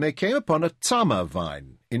afternoon, they came upon a tsama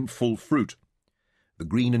vine in full fruit. The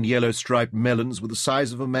green and yellow striped melons were the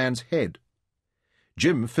size of a man's head.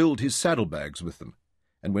 Jim filled his saddlebags with them,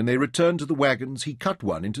 and when they returned to the wagons he cut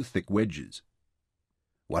one into thick wedges.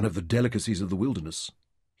 "One of the delicacies of the wilderness."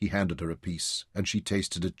 He handed her a piece, and she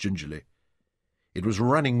tasted it gingerly. It was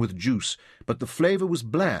running with juice, but the flavour was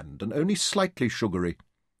bland and only slightly sugary.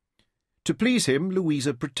 To please him,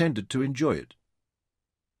 Louisa pretended to enjoy it.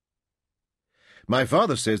 "My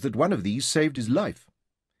father says that one of these saved his life.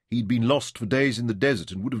 He'd been lost for days in the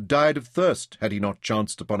desert and would have died of thirst had he not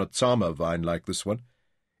chanced upon a tsama vine like this one.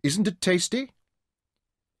 Isn't it tasty?"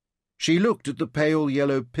 She looked at the pale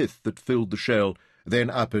yellow pith that filled the shell,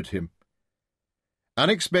 then up at him.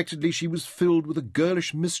 Unexpectedly she was filled with a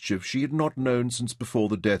girlish mischief she had not known since before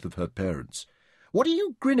the death of her parents. "What are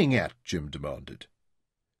you grinning at?" Jim demanded.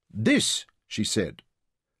 "This," she said,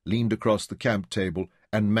 leaned across the camp table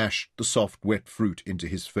and mashed the soft wet fruit into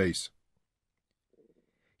his face.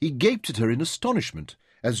 He gaped at her in astonishment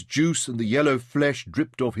as juice and the yellow flesh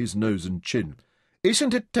dripped off his nose and chin.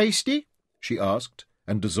 "Isn't it tasty?" she asked,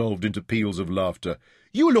 and dissolved into peals of laughter.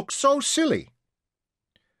 "You look so silly."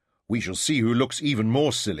 "We shall see who looks even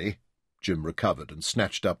more silly." Jim recovered and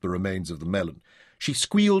snatched up the remains of the melon. She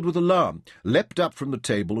squealed with alarm, leapt up from the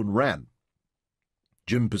table and ran.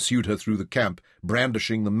 Jim pursued her through the camp,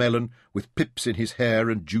 brandishing the melon, with pips in his hair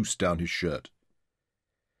and juice down his shirt.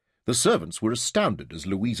 The servants were astounded as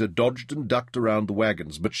Louisa dodged and ducked around the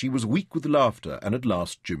wagons, but she was weak with laughter, and at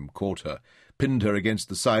last Jim caught her, pinned her against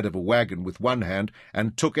the side of a wagon with one hand,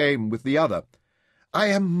 and took aim with the other. "I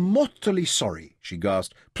am mortally sorry," she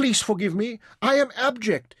gasped. "Please forgive me. I am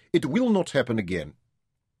abject. It will not happen again."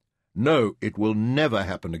 "No, it will never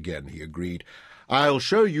happen again," he agreed. "I'll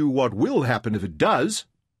show you what will happen if it does."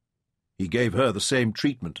 He gave her the same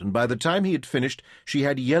treatment, and by the time he had finished, she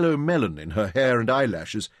had yellow melon in her hair and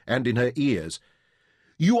eyelashes, and in her ears.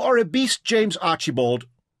 "You are a beast, James Archibald."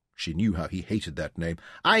 She knew how he hated that name.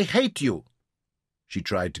 "I hate you." She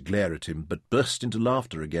tried to glare at him, but burst into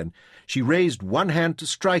laughter again. She raised one hand to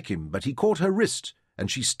strike him, but he caught her wrist, and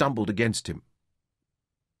she stumbled against him.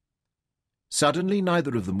 Suddenly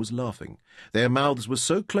neither of them was laughing. Their mouths were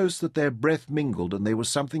so close that their breath mingled, and there was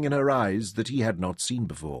something in her eyes that he had not seen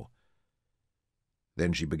before.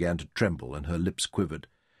 Then she began to tremble, and her lips quivered.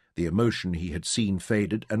 The emotion he had seen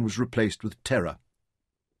faded and was replaced with terror.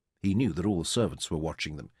 He knew that all the servants were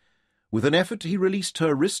watching them. With an effort he released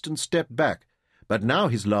her wrist and stepped back, but now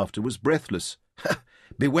his laughter was breathless.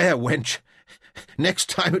 "Beware, wench! Next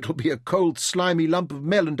time it will be a cold, slimy lump of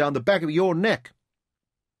melon down the back of your neck."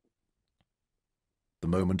 The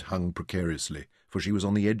moment hung precariously, for she was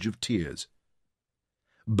on the edge of tears.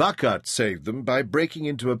 Buckhart saved them by breaking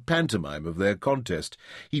into a pantomime of their contest.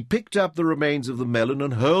 He picked up the remains of the melon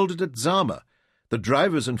and hurled it at Zama. The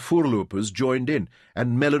drivers and voorlopers joined in,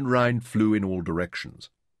 and melon rind flew in all directions.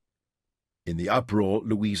 In the uproar,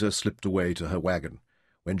 Louisa slipped away to her wagon.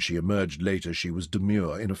 When she emerged later, she was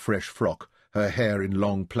demure in a fresh frock, her hair in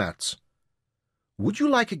long plaits. "Would you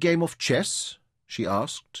like a game of chess?" she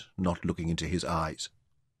asked, not looking into his eyes.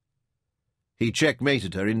 He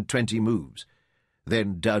checkmated her in 20 moves,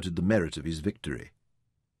 then doubted the merit of his victory.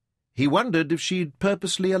 He wondered if she had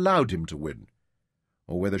purposely allowed him to win,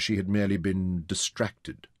 or whether she had merely been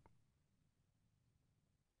distracted.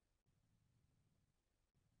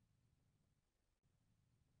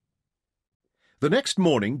 The next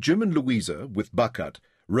morning, Jim and Louisa, with Buckhart,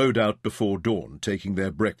 rode out before dawn, taking their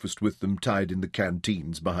breakfast with them tied in the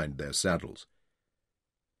canteens behind their saddles.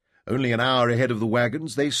 Only an hour ahead of the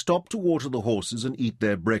wagons, they stopped to water the horses and eat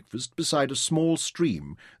their breakfast beside a small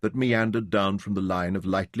stream that meandered down from the line of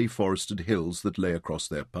lightly forested hills that lay across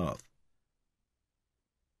their path.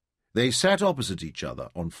 They sat opposite each other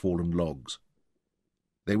on fallen logs.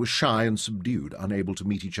 They were shy and subdued, unable to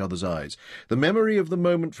meet each other's eyes. The memory of the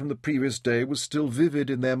moment from the previous day was still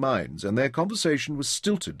vivid in their minds, and their conversation was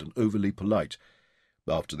stilted and overly polite.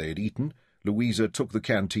 After they had eaten, Louisa took the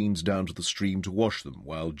canteens down to the stream to wash them,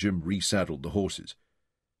 while Jim resaddled the horses.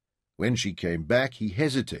 When she came back, he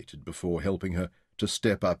hesitated before helping her to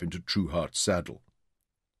step up into Trueheart's saddle.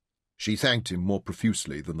 She thanked him more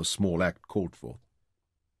profusely than the small act called for.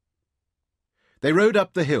 They rode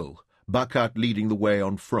up the hill, Buckhart leading the way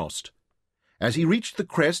on Frost. As he reached the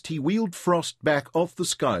crest, he wheeled Frost back off the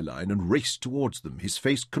skyline and raced towards them, his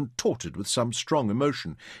face contorted with some strong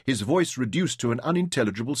emotion, his voice reduced to an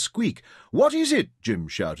unintelligible squeak. "What is it?" Jim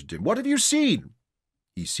shouted at him. "What have you seen?"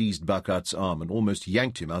 He seized Buckhart's arm and almost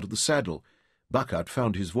yanked him out of the saddle. Buckhart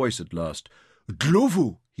found his voice at last.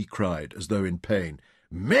 "Glovu!" he cried, as though in pain.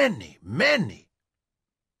 "Many, many!"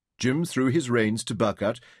 Jim threw his reins to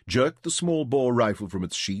Buckhart, jerked the small-bore rifle from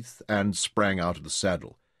its sheath, and sprang out of the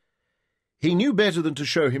saddle. He knew better than to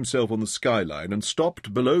show himself on the skyline and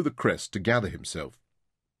stopped below the crest to gather himself.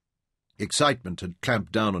 Excitement had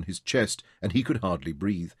clamped down on his chest, and he could hardly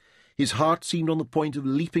breathe. His heart seemed on the point of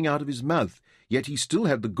leaping out of his mouth, yet he still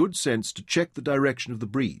had the good sense to check the direction of the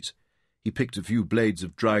breeze. He picked a few blades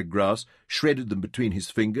of dry grass, shredded them between his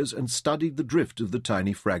fingers, and studied the drift of the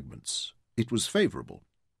tiny fragments. It was favourable.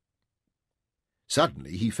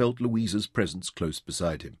 Suddenly he felt Louisa's presence close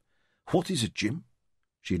beside him. "What is it, Jim?"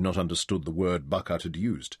 She had not understood the word Bucket had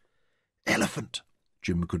used. "Elephant."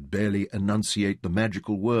 Jim could barely enunciate the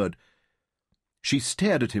magical word. She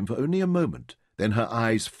stared at him for only a moment, then her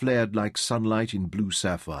eyes flared like sunlight in blue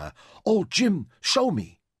sapphire. "Oh, Jim, show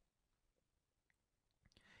me!"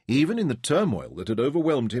 Even in the turmoil that had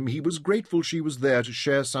overwhelmed him, he was grateful she was there to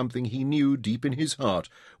share something he knew deep in his heart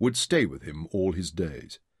would stay with him all his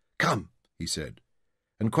days. "Come," he said,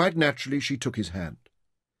 and quite naturally she took his hand.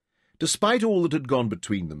 Despite all that had gone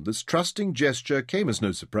between them, this trusting gesture came as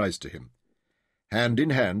no surprise to him. Hand in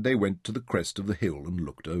hand they went to the crest of the hill and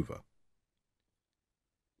looked over.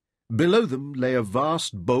 Below them lay a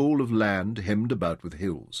vast bowl of land hemmed about with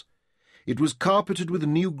hills. It was carpeted with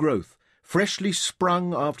new growth, freshly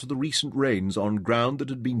sprung after the recent rains on ground that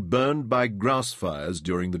had been burned by grass fires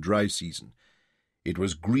during the dry season. It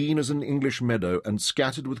was green as an English meadow and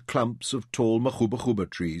scattered with clumps of tall mahuba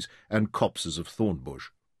trees and copses of thornbush.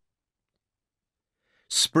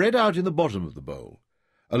 Spread out in the bottom of the bowl,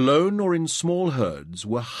 alone or in small herds,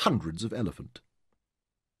 were hundreds of elephant.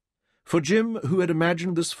 For Jim, who had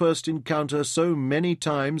imagined this first encounter so many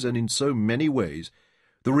times and in so many ways,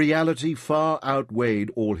 the reality far outweighed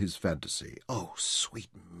all his fantasy. "Oh, sweet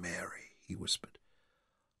Mary," he whispered.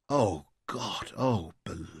 "Oh, God, oh,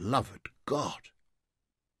 beloved God."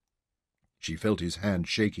 She felt his hand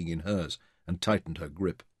shaking in hers and tightened her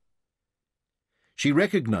grip. She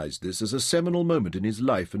recognized this as a seminal moment in his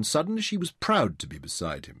life, and suddenly she was proud to be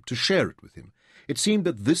beside him, to share it with him. It seemed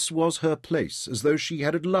that this was her place, as though she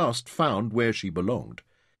had at last found where she belonged.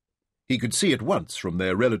 He could see at once, from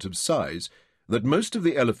their relative size, that most of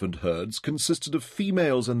the elephant herds consisted of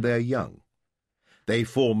females and their young. They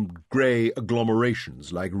formed grey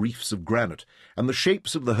agglomerations like reefs of granite, and the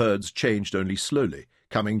shapes of the herds changed only slowly,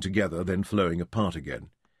 coming together, then flowing apart again.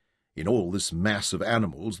 In all this mass of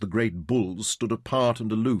animals, the great bulls stood apart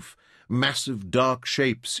and aloof, massive dark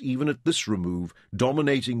shapes, even at this remove,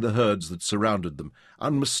 dominating the herds that surrounded them,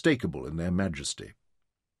 unmistakable in their majesty.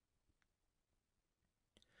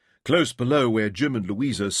 Close below where Jim and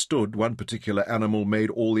Louisa stood, one particular animal made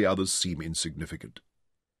all the others seem insignificant.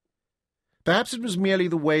 Perhaps it was merely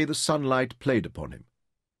the way the sunlight played upon him,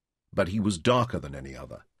 but he was darker than any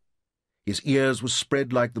other. His ears were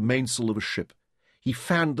spread like the mainsail of a ship. He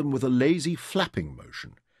fanned them with a lazy flapping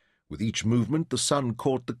motion. With each movement the sun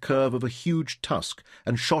caught the curve of a huge tusk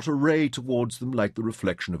and shot a ray towards them like the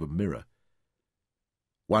reflection of a mirror.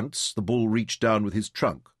 Once the bull reached down with his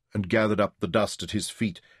trunk and gathered up the dust at his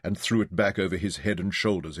feet and threw it back over his head and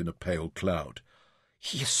shoulders in a pale cloud.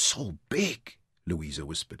 "He is so big," Louisa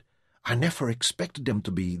whispered. "I never expected him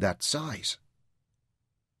to be that size."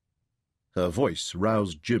 Her voice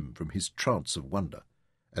roused Jim from his trance of wonder,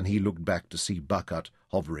 and he looked back to see Bucket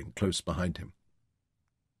hovering close behind him.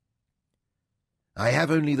 "I have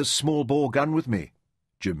only the small-bore gun with me."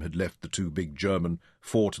 Jim had left the two big German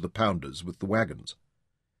 4-to-the-pounders with the wagons.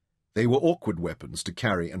 They were awkward weapons to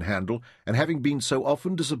carry and handle, and having been so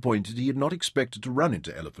often disappointed, he had not expected to run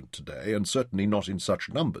into elephant today, and certainly not in such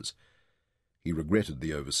numbers. He regretted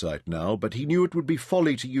the oversight now, but he knew it would be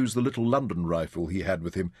folly to use the little London rifle he had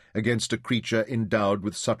with him against a creature endowed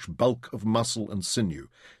with such bulk of muscle and sinew,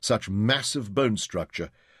 such massive bone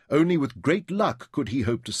structure. Only with great luck could he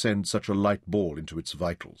hope to send such a light ball into its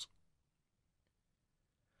vitals.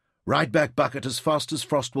 "Ride back, Bucket, as fast as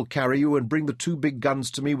Frost will carry you, and bring the two big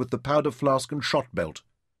guns to me with the powder flask and shot belt."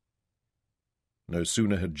 No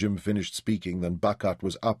sooner had Jim finished speaking than Bucket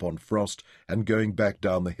was up on Frost and going back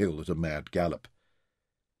down the hill at a mad gallop.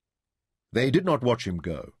 They did not watch him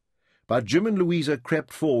go, but Jim and Louisa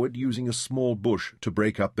crept forward using a small bush to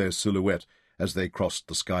break up their silhouette as they crossed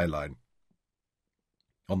the skyline.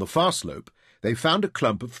 On the far slope they found a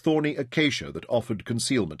clump of thorny acacia that offered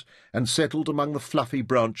concealment, and settled among the fluffy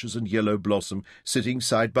branches and yellow blossom, sitting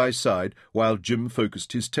side by side while Jim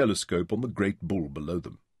focused his telescope on the great bull below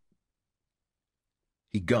them.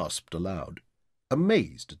 He gasped aloud,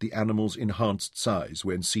 amazed at the animal's enhanced size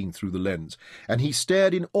when seen through the lens, and he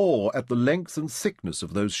stared in awe at the length and thickness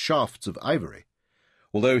of those shafts of ivory.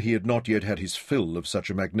 Although he had not yet had his fill of such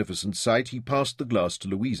a magnificent sight, he passed the glass to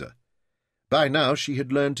Louisa. By now she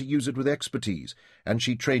had learned to use it with expertise, and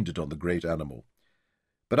she trained it on the great animal.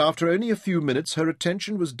 But after only a few minutes her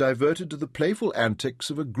attention was diverted to the playful antics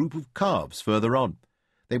of a group of calves further on.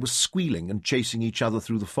 They were squealing and chasing each other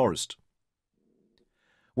through the forest.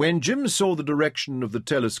 When Jim saw the direction of the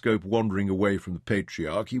telescope wandering away from the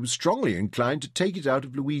patriarch, he was strongly inclined to take it out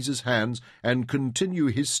of Louisa's hands and continue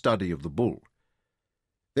his study of the bull.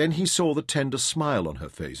 Then he saw the tender smile on her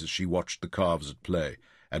face as she watched the calves at play,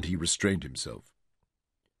 and he restrained himself.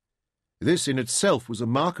 This in itself was a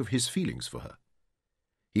mark of his feelings for her.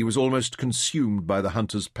 He was almost consumed by the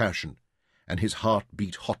hunter's passion, and his heart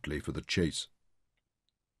beat hotly for the chase.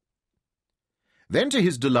 Then, to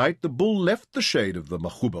his delight, the bull left the shade of the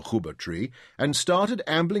mahuba tree and started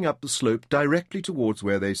ambling up the slope directly towards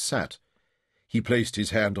where they sat. He placed his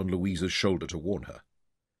hand on Louisa's shoulder to warn her.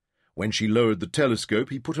 When she lowered the telescope,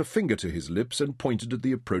 he put a finger to his lips and pointed at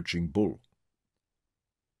the approaching bull.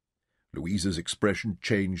 Louisa's expression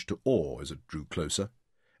changed to awe as it drew closer,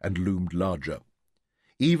 and loomed larger.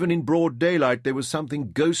 Even in broad daylight there was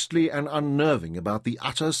something ghostly and unnerving about the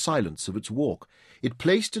utter silence of its walk. It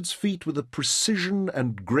placed its feet with a precision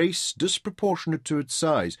and grace disproportionate to its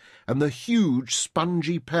size, and the huge,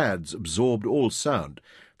 spongy pads absorbed all sound.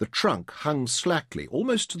 The trunk hung slackly,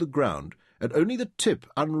 almost to the ground, and only the tip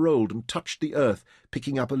unrolled and touched the earth,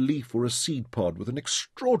 picking up a leaf or a seed pod with an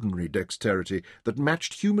extraordinary dexterity that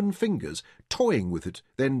matched human fingers, toying with it,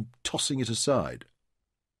 then tossing it aside.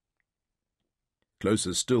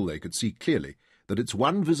 Closer still they could see clearly that its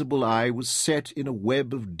one visible eye was set in a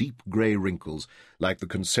web of deep grey wrinkles, like the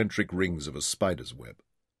concentric rings of a spider's web.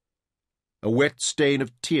 A wet stain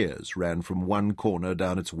of tears ran from one corner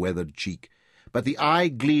down its weathered cheek, but the eye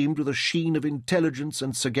gleamed with a sheen of intelligence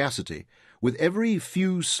and sagacity. With every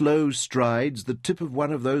few slow strides, the tip of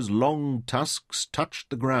one of those long tusks touched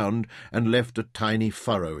the ground and left a tiny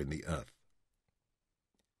furrow in the earth.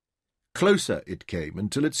 Closer it came,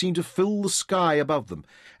 until it seemed to fill the sky above them,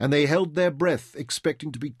 and they held their breath,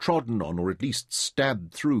 expecting to be trodden on or at least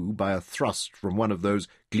stabbed through by a thrust from one of those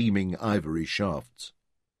gleaming ivory shafts.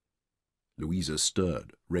 Louisa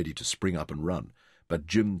stirred, ready to spring up and run, but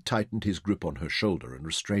Jim tightened his grip on her shoulder and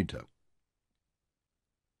restrained her.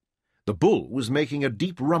 The bull was making a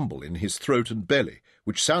deep rumble in his throat and belly,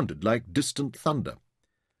 which sounded like distant thunder.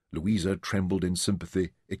 Louisa trembled in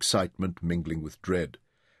sympathy, excitement mingling with dread.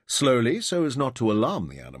 Slowly, so as not to alarm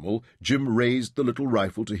the animal, Jim raised the little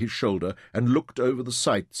rifle to his shoulder and looked over the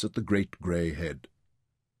sights at the great grey head.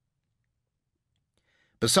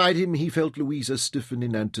 Beside him he felt Louisa stiffen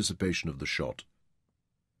in anticipation of the shot.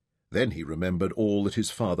 Then he remembered all that his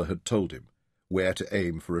father had told him, where to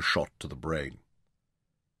aim for a shot to the brain.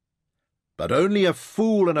 "But only a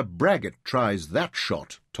fool and a braggart tries that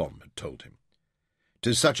shot," Tom had told him.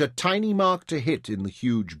 "'Tis such a tiny mark to hit in the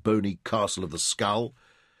huge bony castle of the skull.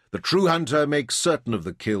 The true hunter makes certain of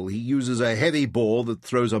the kill. He uses a heavy ball that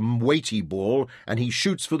throws a weighty ball, and he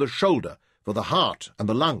shoots for the shoulder, for the heart and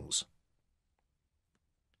the lungs."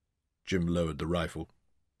 Jim lowered the rifle,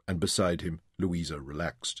 and beside him Louisa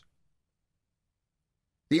relaxed.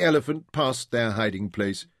 The elephant passed their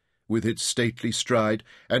hiding-place with its stately stride,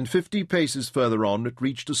 and 50 paces further on it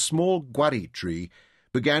reached a small guarri tree,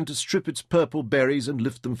 began to strip its purple berries and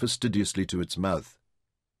lift them fastidiously to its mouth.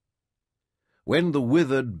 When the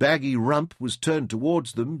withered, baggy rump was turned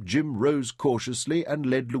towards them, Jim rose cautiously and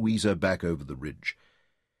led Louisa back over the ridge.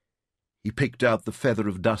 He picked out the feather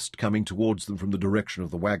of dust coming towards them from the direction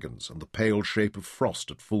of the wagons, and the pale shape of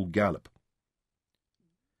Frost at full gallop.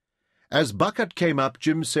 As Bucket came up,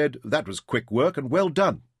 Jim said, "That was quick work, and well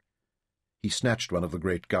done." He snatched one of the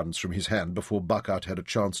great guns from his hand before Bucket had a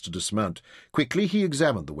chance to dismount. Quickly he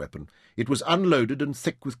examined the weapon. It was unloaded and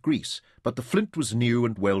thick with grease, but the flint was new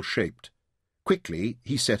and well-shaped. Quickly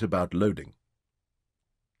he set about loading.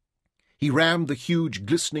 He rammed the huge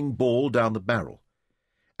glistening ball down the barrel.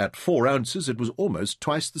 At 4 ounces it was almost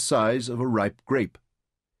twice the size of a ripe grape.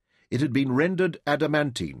 It had been rendered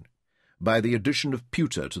adamantine by the addition of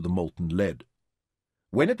pewter to the molten lead.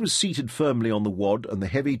 When it was seated firmly on the wad and the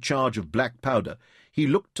heavy charge of black powder, he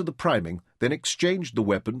looked to the priming, then exchanged the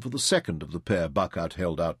weapon for the second of the pair Bucket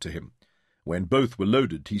held out to him. When both were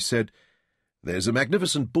loaded, he said, "There's a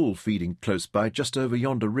magnificent bull feeding close by, just over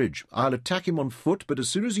yonder ridge. I'll attack him on foot, but as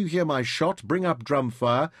soon as you hear my shot, bring up drum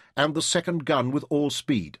fire and the second gun with all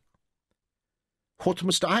speed." "What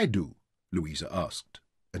must I do?" Louisa asked,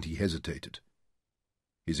 and he hesitated.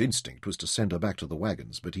 His instinct was to send her back to the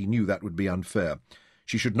wagons, but he knew that would be unfair.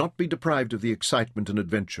 She should not be deprived of the excitement and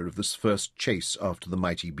adventure of this first chase after the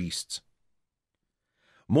mighty beasts.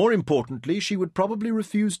 More importantly, she would probably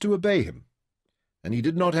refuse to obey him, and he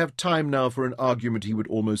did not have time now for an argument he would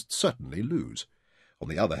almost certainly lose. On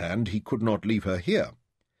the other hand, he could not leave her here.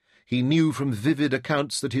 He knew from vivid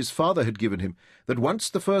accounts that his father had given him that once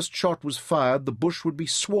the first shot was fired, the bush would be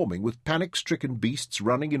swarming with panic-stricken beasts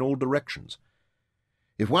running in all directions.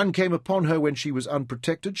 If one came upon her when she was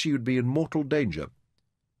unprotected, she would be in mortal danger.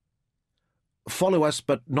 "Follow us,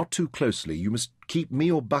 but not too closely. You must keep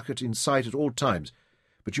me or Bucket in sight at all times,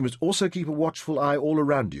 but you must also keep a watchful eye all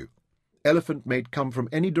around you. Elephant may come from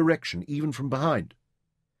any direction, even from behind.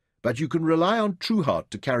 But you can rely on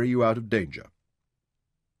Trueheart to carry you out of danger."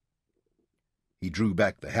 He drew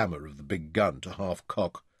back the hammer of the big gun to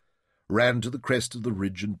half-cock, ran to the crest of the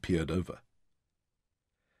ridge and peered over.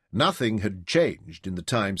 Nothing had changed in the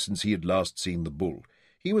time since he had last seen the bull.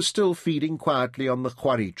 He was still feeding quietly on the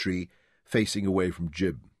quarry tree, facing away from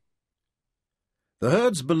Jim. The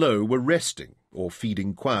herds below were resting, or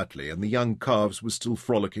feeding quietly, and the young calves were still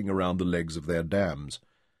frolicking around the legs of their dams.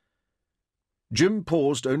 Jim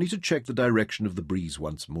paused only to check the direction of the breeze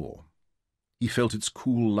once more. He felt its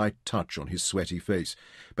cool, light touch on his sweaty face,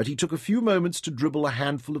 but he took a few moments to dribble a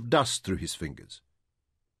handful of dust through his fingers.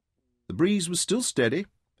 The breeze was still steady,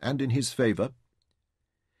 and in his favour.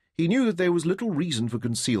 He knew that there was little reason for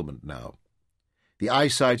concealment now. The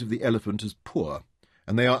eyesight of the elephant is poor,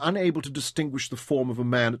 and they are unable to distinguish the form of a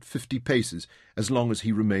man at 50 paces as long as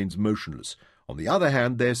he remains motionless. On the other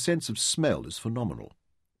hand, their sense of smell is phenomenal.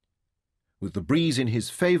 With the breeze in his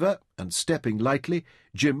favour, and stepping lightly,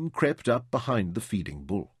 Jim crept up behind the feeding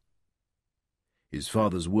bull. His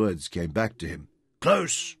father's words came back to him.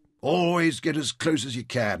 "Close! Always get as close as you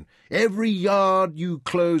can. Every yard you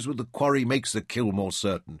close with the quarry makes the kill more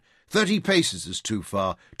certain. 30 paces is too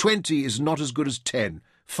far. 20 is not as good as 10.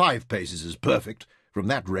 5 paces is perfect. From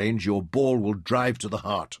that range your ball will drive to the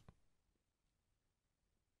heart."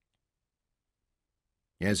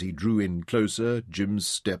 As he drew in closer, Jim's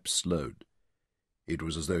steps slowed. It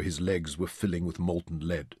was as though his legs were filling with molten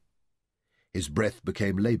lead. His breath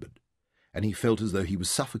became laboured, and he felt as though he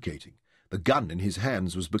was suffocating. The gun in his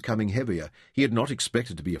hands was becoming heavier. He had not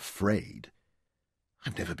expected to be afraid.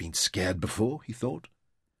 "I've never been scared before," he thought.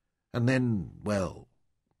 And then, well,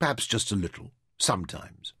 perhaps just a little,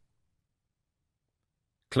 sometimes.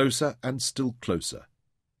 Closer and still closer.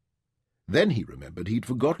 Then he remembered he'd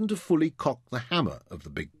forgotten to fully cock the hammer of the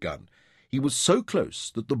big gun. He was so close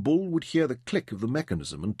that the bull would hear the click of the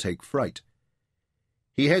mechanism and take fright.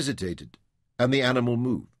 He hesitated, and the animal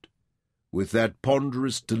moved. With that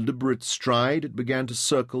ponderous, deliberate stride, it began to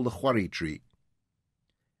circle the quarry tree.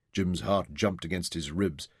 Jim's heart jumped against his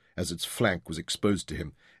ribs as its flank was exposed to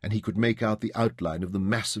him, and he could make out the outline of the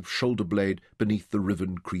massive shoulder blade beneath the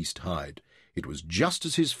riven-creased hide. It was just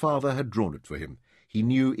as his father had drawn it for him. He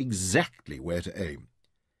knew exactly where to aim.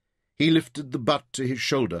 He lifted the butt to his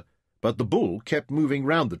shoulder, but the bull kept moving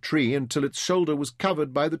round the tree until its shoulder was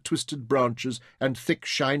covered by the twisted branches and thick,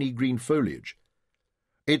 shiny green foliage.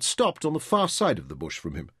 It stopped on the far side of the bush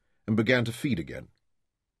from him and began to feed again.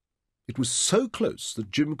 It was so close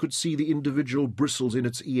that Jim could see the individual bristles in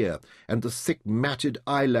its ear and the thick, matted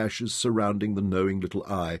eyelashes surrounding the knowing little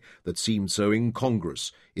eye that seemed so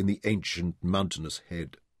incongruous in the ancient, mountainous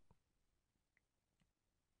head.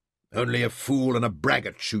 "Only a fool and a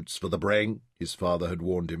braggart shoots for the brain," his father had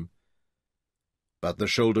warned him. But the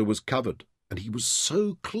shoulder was covered, and he was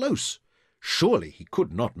so close. Surely he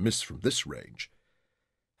could not miss from this range.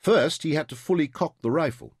 First he had to fully cock the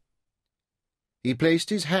rifle. He placed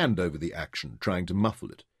his hand over the action, trying to muffle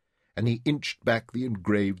it, and he inched back the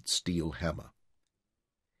engraved steel hammer.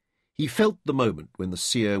 He felt the moment when the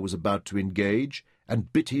seer was about to engage,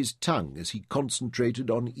 and bit his tongue as he concentrated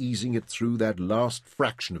on easing it through that last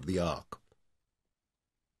fraction of the arc.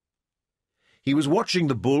 He was watching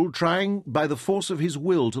the bull, trying by the force of his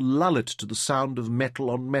will to lull it to the sound of metal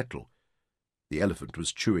on metal. The elephant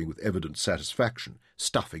was chewing with evident satisfaction,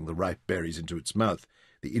 stuffing the ripe berries into its mouth.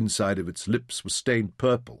 The inside of its lips was stained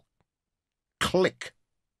purple. Click!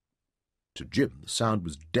 To Jim, the sound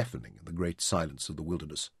was deafening in the great silence of the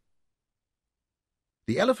wilderness.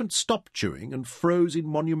 The elephant stopped chewing and froze in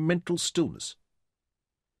monumental stillness.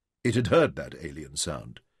 It had heard that alien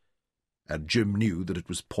sound, and Jim knew that it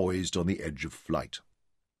was poised on the edge of flight.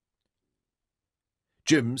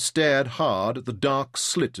 Jim stared hard at the dark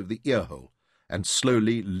slit of the ear-hole and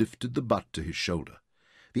slowly lifted the butt to his shoulder.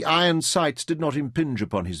 The iron sights did not impinge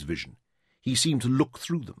upon his vision. He seemed to look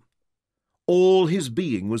through them. All his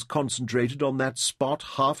being was concentrated on that spot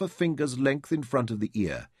half a finger's length in front of the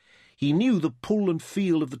ear. He knew the pull and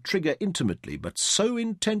feel of the trigger intimately, but so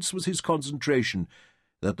intense was his concentration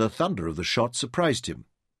that the thunder of the shot surprised him.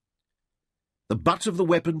 The butt of the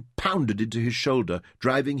weapon pounded into his shoulder,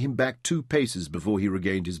 driving him back 2 paces before he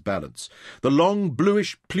regained his balance. The long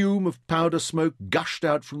bluish plume of powder smoke gushed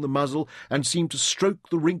out from the muzzle and seemed to stroke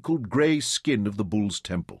the wrinkled grey skin of the bull's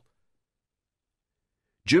temple.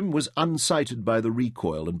 Jim was unsighted by the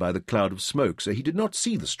recoil and by the cloud of smoke, so he did not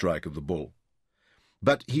see the strike of the bull.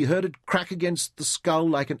 but he heard it crack against the skull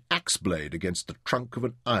like an axe blade against the trunk of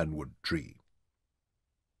an ironwood tree.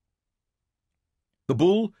 The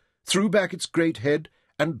bull threw back its great head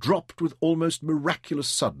and dropped with almost miraculous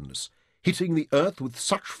suddenness, hitting the earth with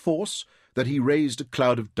such force that he raised a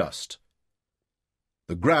cloud of dust.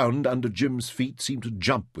 The ground under Jim's feet seemed to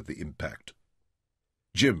jump with the impact.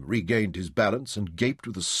 Jim regained his balance and gaped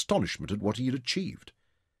with astonishment at what he had achieved.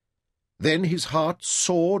 Then his heart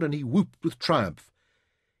soared and he whooped with triumph.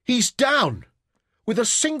 "He's down! With a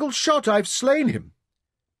single shot I've slain him!"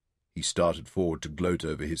 He started forward to gloat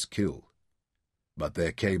over his kill, but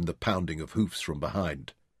there came the pounding of hoofs from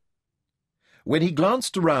behind. When he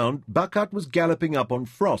glanced around, Bucket was galloping up on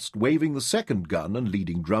Frost, waving the second gun and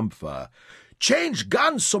leading drumfire. "Change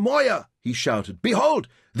guns, Samoya!" he shouted. "Behold,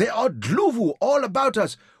 there are Dluvu all about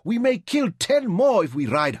us. We may kill 10 more if we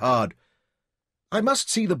ride hard." "I must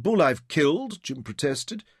see the bull I've killed," Jim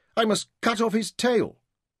protested. "I must cut off his tail."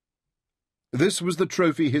 This was the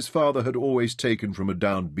trophy his father had always taken from a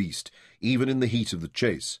downed beast, even in the heat of the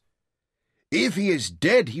chase. "If he is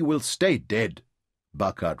dead, he will stay dead."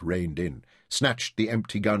 Bucket reined in, snatched the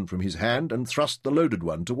empty gun from his hand, and thrust the loaded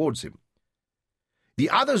one towards him. "The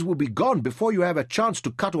others will be gone before you have a chance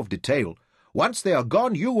to cut off the tail. Once they are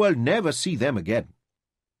gone, you will never see them again."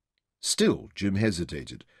 Still Jim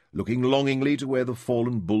hesitated, looking longingly to where the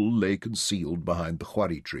fallen bull lay concealed behind the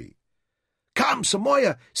hwari tree. "Come,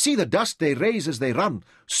 Samoya, see the dust they raise as they run.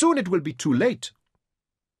 Soon it will be too late."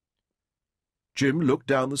 Jim looked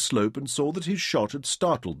down the slope and saw that his shot had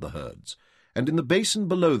startled the herds, and in the basin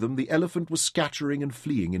below them the elephant was scattering and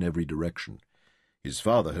fleeing in every direction. His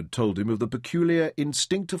father had told him of the peculiar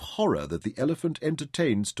instinctive horror that the elephant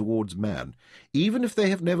entertains towards man. Even if they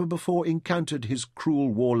have never before encountered his cruel,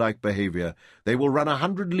 warlike behaviour, they will run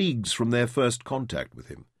 100 leagues from their first contact with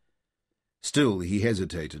him. Still he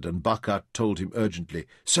hesitated, and Bucket told him urgently,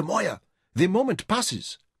 "Samoya, the moment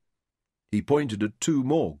passes." He pointed at 2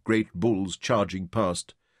 more great bulls charging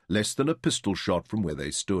past, less than a pistol shot from where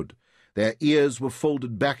they stood. Their ears were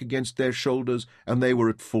folded back against their shoulders, and they were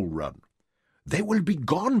at full run. "They will be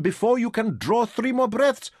gone before you can draw 3 more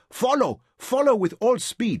breaths. Follow! Follow with all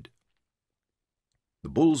speed!" The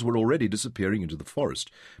bulls were already disappearing into the forest,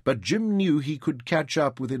 but Jim knew he could catch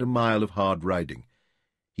up within a mile of hard riding.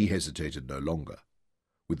 He hesitated no longer.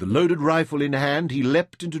 With the loaded rifle in hand, he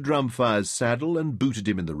leapt into Drumfire's saddle and booted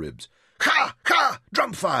him in the ribs. "Ha! Ha!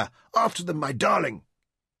 Drumfire! After them, my darling!"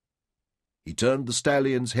 He turned the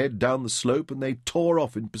stallion's head down the slope, and they tore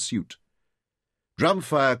off in pursuit.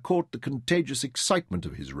 Drumfire caught the contagious excitement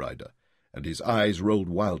of his rider, and his eyes rolled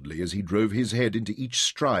wildly as he drove his head into each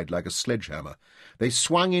stride like a sledgehammer. They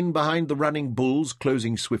swung in behind the running bulls,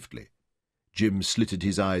 closing swiftly. Jim slitted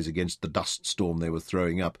his eyes against the dust storm they were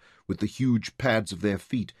throwing up, with the huge pads of their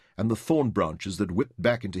feet and the thorn branches that whipped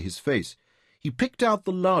back into his face. He picked out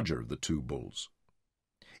the larger of the 2 bulls.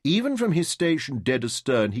 Even from his station dead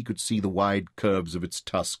astern he could see the wide curves of its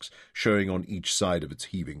tusks showing on each side of its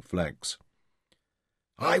heaving flanks.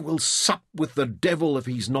 "I will sup with the devil if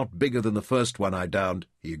he's not bigger than the first one I downed,"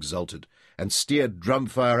 he exulted, and steered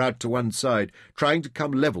Drumfire out to one side, trying to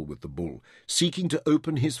come level with the bull, seeking to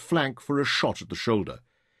open his flank for a shot at the shoulder.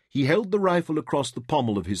 He held the rifle across the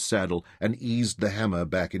pommel of his saddle and eased the hammer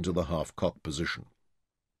back into the half-cock position.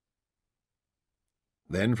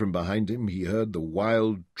 Then from behind him he heard the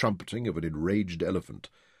wild trumpeting of an enraged elephant,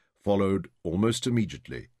 followed almost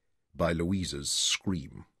immediately by Louisa's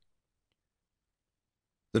scream.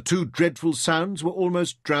 The 2 dreadful sounds were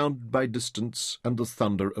almost drowned by distance and the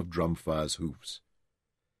thunder of Drumfire's hoofs.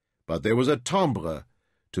 But there was a timbre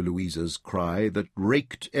to Louisa's cry that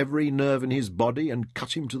raked every nerve in his body and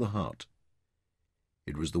cut him to the heart.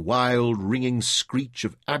 It was the wild, ringing screech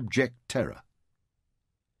of abject terror.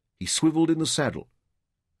 He swivelled in the saddle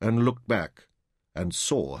and looked back and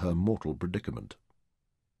saw her mortal predicament.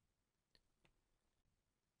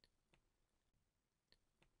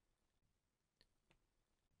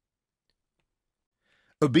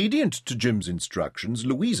 Obedient to Jim's instructions,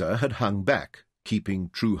 Louisa had hung back, keeping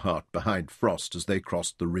True Heart behind Frost as they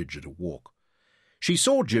crossed the ridge at a walk. She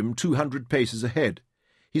saw Jim 200 paces ahead.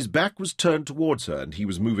 His back was turned towards her, and he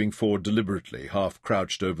was moving forward deliberately, half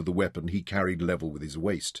crouched over the weapon he carried level with his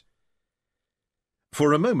waist.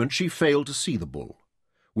 For a moment she failed to see the bull.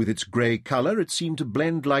 With its grey colour it seemed to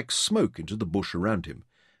blend like smoke into the bush around him.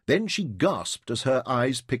 Then she gasped as her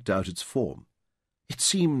eyes picked out its form. It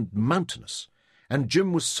seemed mountainous, and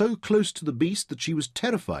Jim was so close to the beast that she was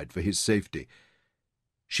terrified for his safety.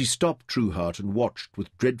 She stopped True Heart and watched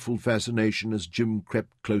with dreadful fascination as Jim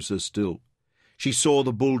crept closer still. She saw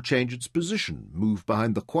the bull change its position, move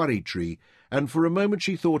behind the quarry tree, and for a moment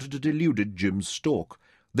she thought it had eluded Jim's stalk.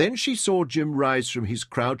 Then she saw Jim rise from his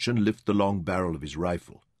crouch and lift the long barrel of his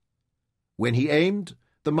rifle. When he aimed,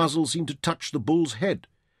 the muzzle seemed to touch the bull's head,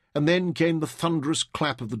 and then came the thunderous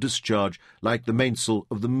clap of the discharge, like the mainsail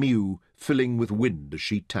of the Mew filling with wind as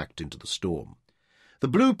she tacked into the storm. The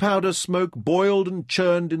blue powder smoke boiled and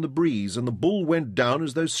churned in the breeze, and the bull went down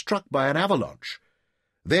as though struck by an avalanche.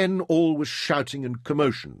 Then all was shouting and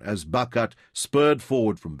commotion as Bucket spurred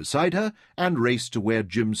forward from beside her and raced to where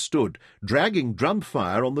Jim stood, dragging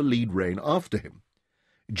Drumfire on the lead rein after him.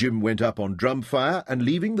 Jim went up on Drumfire, and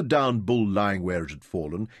leaving the downed bull lying where it had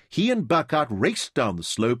fallen, he and Bucket raced down the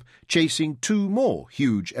slope, chasing two more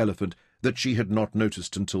huge elephant that she had not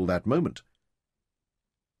noticed until that moment.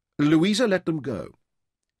 Louisa let them go.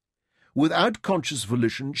 Without conscious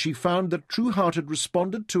volition, she found that True Heart had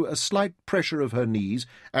responded to a slight pressure of her knees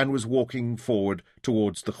and was walking forward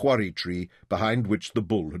towards the quarry tree behind which the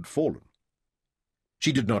bull had fallen.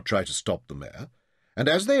 She did not try to stop the mare, and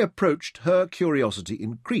as they approached, her curiosity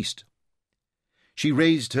increased. She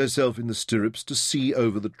raised herself in the stirrups to see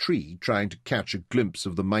over the tree, trying to catch a glimpse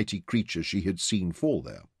of the mighty creature she had seen fall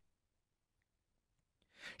there.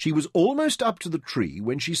 She was almost up to the tree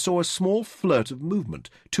when she saw a small flirt of movement,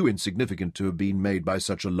 too insignificant to have been made by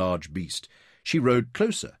such a large beast. She rode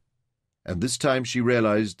closer, and this time she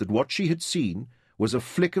realized that what she had seen was a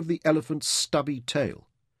flick of the elephant's stubby tail.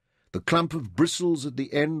 The clump of bristles at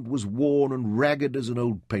the end was worn and ragged as an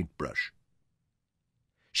old paintbrush.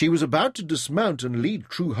 She was about to dismount and lead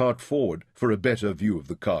True Heart forward for a better view of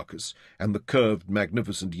the carcass and the curved,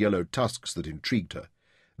 magnificent yellow tusks that intrigued her.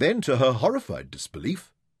 Then, to her horrified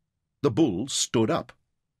disbelief, the bull stood up.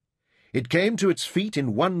 It came to its feet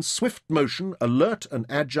in one swift motion, alert and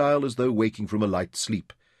agile as though waking from a light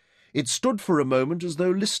sleep. It stood for a moment as though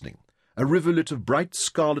listening. A rivulet of bright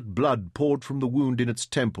scarlet blood poured from the wound in its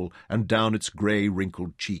temple and down its grey,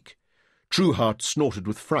 wrinkled cheek. True Heart snorted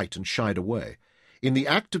with fright and shied away. In the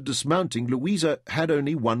act of dismounting, Louisa had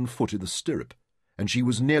only one foot in the stirrup, and she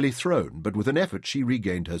was nearly thrown, but with an effort she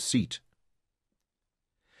regained her seat.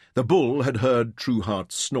 The bull had heard True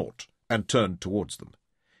Heart's snort and turned towards them.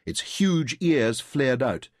 Its huge ears flared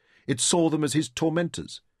out. It saw them as his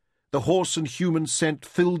tormentors. The horse and human scent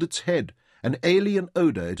filled its head, an alien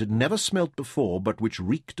odour it had never smelt before, but which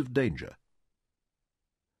reeked of danger.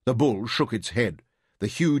 The bull shook its head, the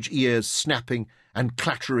huge ears snapping and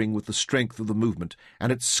clattering with the strength of the movement,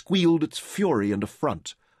 and it squealed its fury and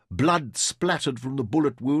affront. Blood splattered from the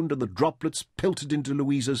bullet wound, and the droplets pelted into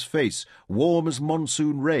Louisa's face, warm as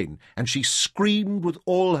monsoon rain, and she screamed with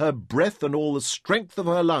all her breath and all the strength of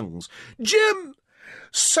her lungs, "Jim!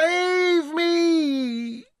 Save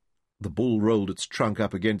me!" The bull rolled its trunk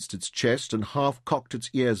up against its chest and half-cocked its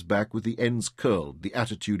ears back with the ends curled, the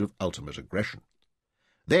attitude of ultimate aggression.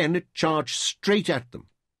 Then it charged straight at them.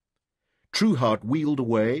 True Heart wheeled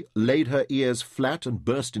away, laid her ears flat, and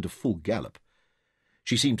burst into full gallop.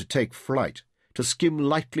 She seemed to take flight, to skim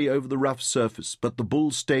lightly over the rough surface, but the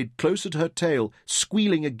bull stayed close at her tail,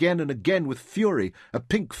 squealing again and again with fury, a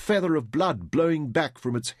pink feather of blood blowing back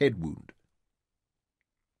from its head wound.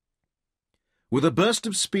 With a burst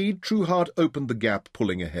of speed, True Heart opened the gap,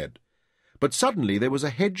 pulling ahead. But suddenly there was a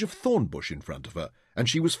hedge of thorn bush in front of her, and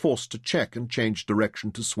she was forced to check and change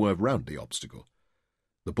direction to swerve round the obstacle.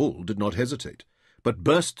 The bull did not hesitate, but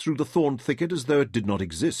burst through the thorn thicket as though it did not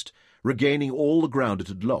exist, regaining all the ground it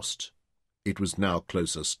had lost. It was now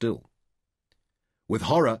closer still. With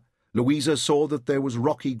horror, Louisa saw that there was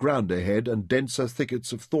rocky ground ahead and denser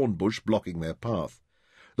thickets of thorn bush blocking their path.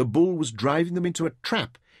 The bull was driving them into a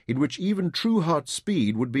trap in which even True Heart's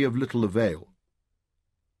speed would be of little avail.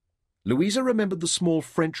 Louisa remembered the small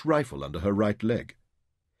French rifle under her right leg.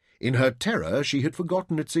 In her terror she had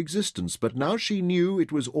forgotten its existence, but now she knew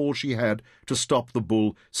it was all she had to stop the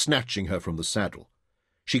bull snatching her from the saddle.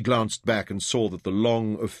 She glanced back and saw that the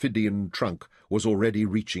long ophidian trunk was already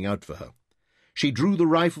reaching out for her. She drew the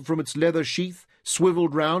rifle from its leather sheath,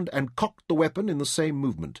 swivelled round, and cocked the weapon in the same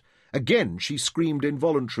movement. Again she screamed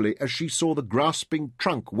involuntarily as she saw the grasping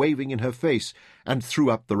trunk waving in her face, and threw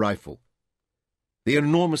up the rifle. The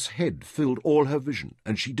enormous head filled all her vision,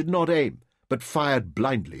 and she did not aim, but fired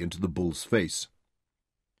blindly into the bull's face.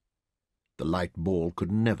 The light ball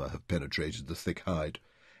could never have penetrated the thick hide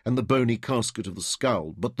and the bony casket of the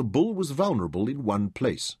skull, but the bull was vulnerable in one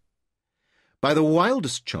place. By the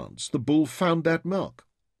wildest chance, the bull found that mark.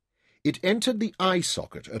 It entered the eye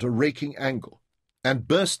socket at a raking angle, and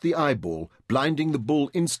burst the eyeball, blinding the bull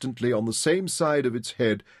instantly on the same side of its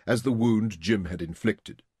head as the wound Jim had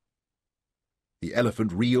inflicted. The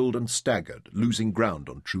elephant reeled and staggered, losing ground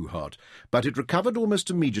on True Heart, but it recovered almost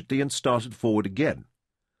immediately and started forward again.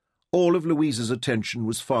 All of Louisa's attention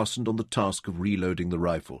was fastened on the task of reloading the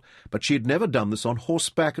rifle, but she had never done this on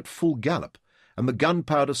horseback at full gallop, and the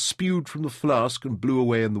gunpowder spewed from the flask and blew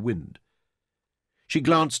away in the wind. She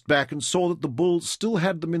glanced back and saw that the bull still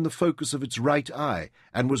had them in the focus of its right eye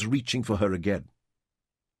and was reaching for her again.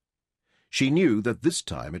 She knew that this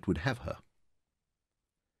time it would have her.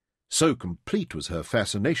 So complete was her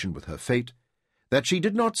fascination with her fate that she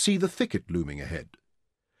did not see the thicket looming ahead.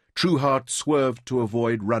 True Heart swerved to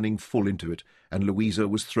avoid running full into it, and Louisa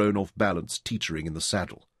was thrown off balance, teetering in the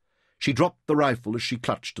saddle. She dropped the rifle as she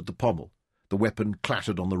clutched at the pommel. The weapon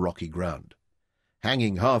clattered on the rocky ground.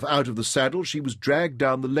 Hanging half out of the saddle, she was dragged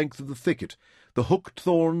down the length of the thicket. The hooked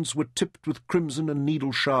thorns were tipped with crimson and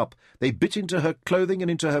needle-sharp. They bit into her clothing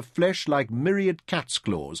and into her flesh like myriad cat's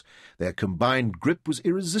claws. Their combined grip was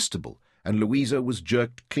irresistible, and Louisa was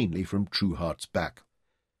jerked cleanly from True Heart's back.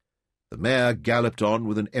 The mare galloped on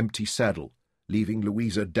with an empty saddle, leaving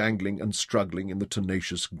Louisa dangling and struggling in the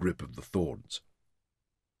tenacious grip of the thorns.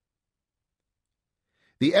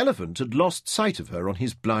 The elephant had lost sight of her on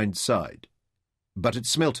his blind side, but it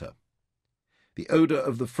smelt her. The odour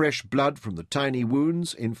of the fresh blood from the tiny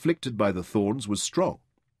wounds inflicted by the thorns was strong.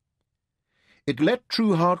 It let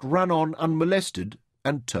True Heart run on unmolested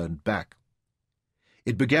and turned back.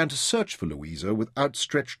 It began to search for Louisa with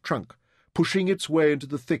outstretched trunk, pushing its way into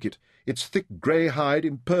the thicket, its thick grey hide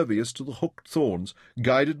impervious to the hooked thorns,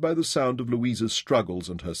 guided by the sound of Louisa's struggles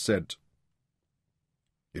and her scent.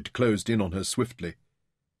 It closed in on her swiftly.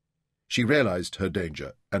 She realized her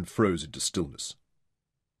danger and froze into stillness.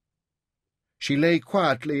 She lay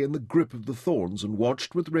quietly in the grip of the thorns and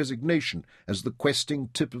watched with resignation as the questing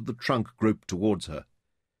tip of the trunk groped towards her.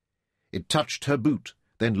 It touched her boot,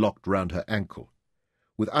 then locked round her ankle.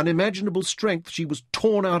 With unimaginable strength she was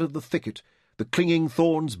torn out of the thicket, the clinging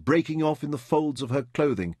thorns breaking off in the folds of her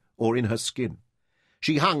clothing or in her skin.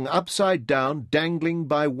 She hung upside down, dangling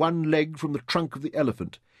by one leg from the trunk of the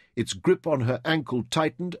elephant. Its grip on her ankle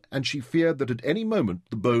tightened, and she feared that at any moment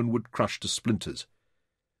the bone would crush to splinters.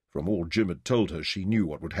 From all Jim had told her, she knew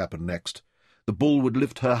what would happen next. The bull would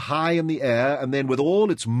lift her high in the air, and then, with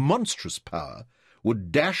all its monstrous power,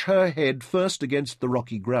 would dash her head first against the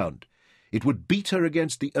rocky ground. It would beat her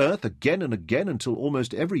against the earth again and again until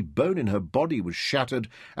almost every bone in her body was shattered,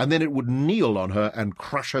 and then it would kneel on her and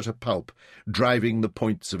crush her to pulp, driving the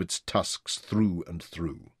points of its tusks through and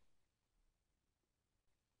through.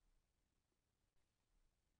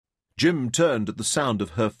 Jim turned at the sound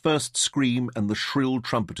of her first scream and the shrill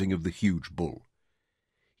trumpeting of the huge bull.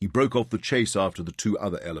 He broke off the chase after the two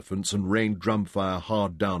other elephants and rained drumfire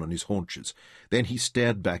hard down on his haunches. Then he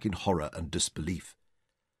stared back in horror and disbelief.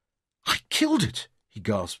 "I killed it," he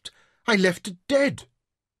gasped. "I left it dead."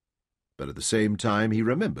 But at the same time he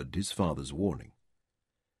remembered his father's warning.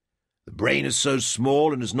 "The brain is so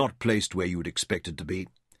small and is not placed where you would expect it to be.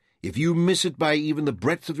 If you miss it by even the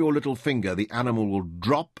breadth of your little finger, the animal will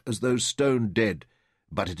drop as though stone dead,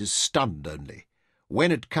 but it is stunned only.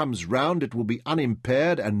 When it comes round, it will be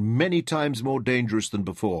unimpaired and many times more dangerous than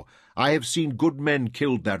before. I have seen good men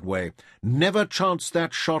killed that way. Never chance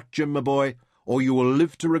that shot, Jim, my boy, or you will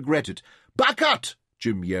live to regret it." "Bucket!"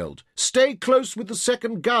 Jim yelled. "Stay close with the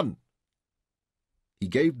second gun." He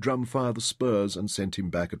gave Drumfire the spurs and sent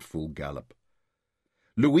him back at full gallop.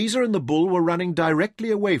 Louisa and the bull were running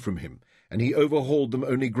directly away from him, and he overhauled them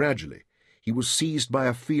only gradually. He was seized by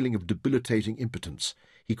a feeling of debilitating impotence.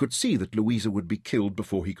 He could see that Louisa would be killed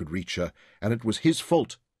before he could reach her, and it was his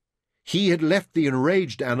fault. He had left the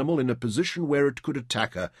enraged animal in a position where it could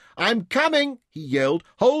attack her. "I'm coming!" he yelled.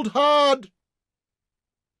 "Hold hard!"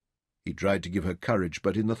 He tried to give her courage,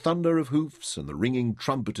 but in the thunder of hoofs and the ringing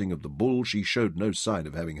trumpeting of the bull she showed no sign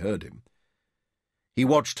of having heard him. He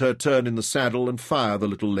watched her turn in the saddle and fire the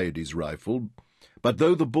little lady's rifle, but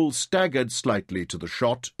though the bull staggered slightly to the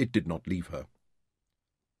shot, it did not leave her.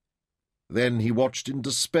 Then he watched in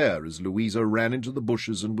despair as Louisa ran into the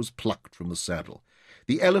bushes and was plucked from the saddle.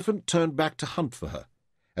 The elephant turned back to hunt for her,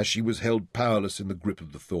 as she was held powerless in the grip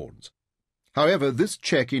of the thorns. However, this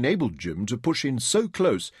check enabled Jim to push in so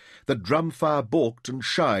close that Drumfire balked and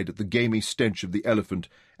shied at the gamey stench of the elephant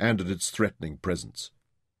and at its threatening presence.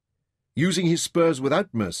 Using his spurs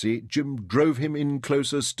without mercy, Jim drove him in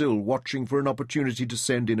closer still, watching for an opportunity to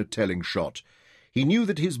send in a telling shot. He knew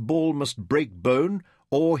that his ball must break bone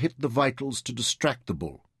or hit the vitals to distract the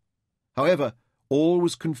bull. However, all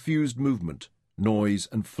was confused movement, noise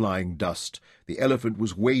and flying dust. The elephant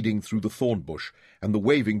was wading through the thorn bush, and the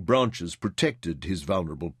waving branches protected his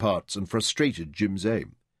vulnerable parts and frustrated Jim's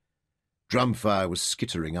aim. Drumfire was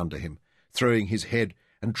skittering under him. throwing his head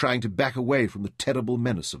and trying to back away from the terrible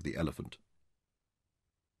menace of the elephant.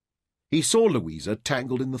 He saw Louisa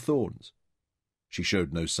tangled in the thorns. She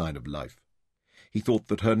showed no sign of life. He thought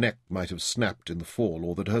that her neck might have snapped in the fall,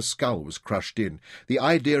 or that her skull was crushed in. The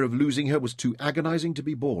idea of losing her was too agonizing to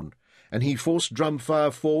be borne, and he forced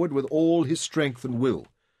Drumfire forward with all his strength and will.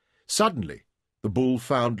 Suddenly, the bull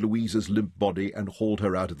found Louisa's limp body and hauled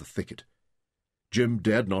her out of the thicket. Jim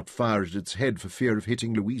dared not fire at its head for fear of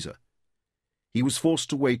hitting Louisa. He was forced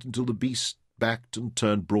to wait until the beast backed and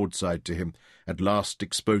turned broadside to him, at last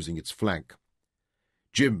exposing its flank.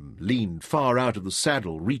 Jim leaned far out of the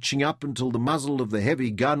saddle, reaching up until the muzzle of the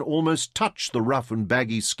heavy gun almost touched the rough and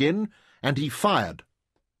baggy skin, and he fired.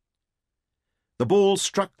 The ball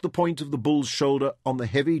struck the point of the bull's shoulder on the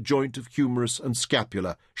heavy joint of humerus and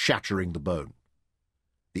scapula, shattering the bone.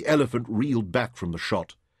 The elephant reeled back from the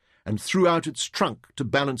shot, and threw out its trunk to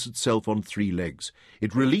balance itself on 3 legs.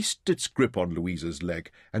 It released its grip on Louisa's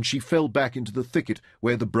leg, and she fell back into the thicket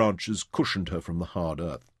where the branches cushioned her from the hard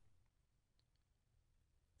earth.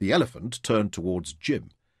 The elephant turned towards Jim,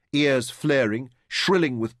 ears flaring,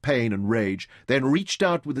 shrilling with pain and rage, then reached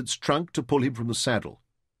out with its trunk to pull him from the saddle.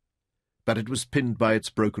 But it was pinned by its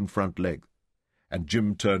broken front leg, and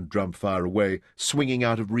Jim turned Drumfire away, swinging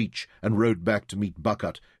out of reach, and rode back to meet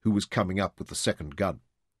Bucket, who was coming up with the second gun.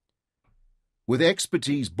 With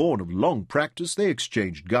expertise born of long practice, they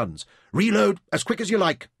exchanged guns. "Reload as quick as you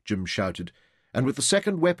like," Jim shouted, and with the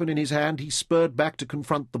second weapon in his hand he spurred back to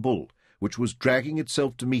confront the bull, which was dragging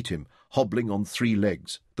itself to meet him, hobbling on 3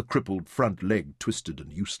 legs, the crippled front leg twisted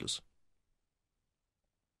and useless.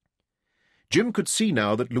 Jim could see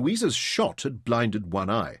now that Louisa's shot had blinded one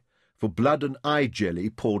eye, for blood and eye jelly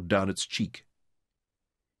poured down its cheek.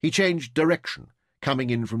 He changed direction,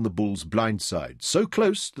 coming in from the bull's blind side, so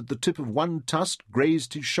close that the tip of one tusk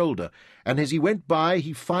grazed his shoulder, and as he went by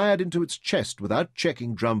he fired into its chest without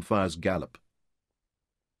checking Drumfire's gallop.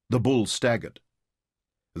 The bull staggered.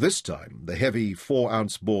 This time the heavy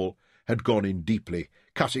 4-ounce ball had gone in deeply,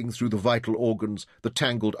 cutting through the vital organs, the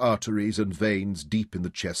tangled arteries and veins deep in the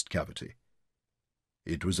chest cavity.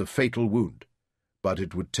 It was a fatal wound, but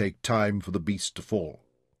it would take time for the beast to fall.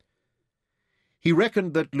 He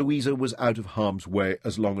reckoned that Louisa was out of harm's way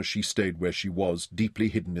as long as she stayed where she was, deeply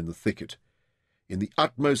hidden in the thicket. In the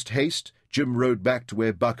utmost haste, Jim rode back to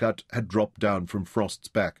where Bucket had dropped down from Frost's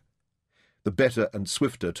back, the better and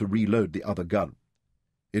swifter to reload the other gun.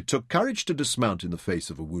 It took courage to dismount in the face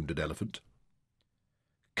of a wounded elephant.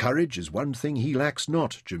 Courage is one thing he lacks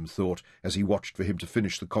not, Jim thought, as he watched for him to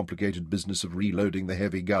finish the complicated business of reloading the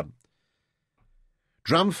heavy gun.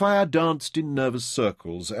 Drumfire danced in nervous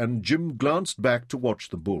circles, and Jim glanced back to watch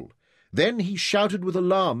the bull. Then he shouted with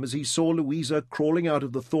alarm as he saw Louisa crawling out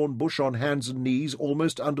of the thorn bush on hands and knees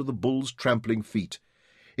almost under the bull's trampling feet.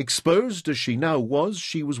 Exposed as she now was,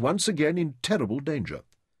 she was once again in terrible danger.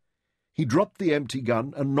 He dropped the empty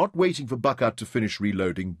gun, and not waiting for Bucket to finish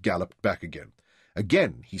reloading, galloped back again.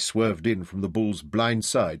 Again he swerved in from the bull's blind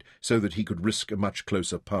side so that he could risk a much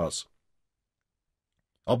closer pass.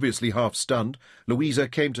 Obviously half-stunned, Louisa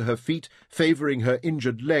came to her feet, favouring her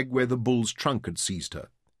injured leg where the bull's trunk had seized her.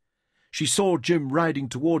 She saw Jim riding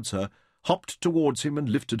towards her, hopped towards him and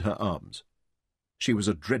lifted her arms. She was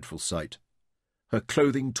a dreadful sight, her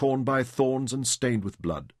clothing torn by thorns and stained with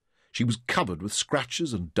blood. She was covered with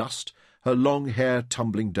scratches and dust, her long hair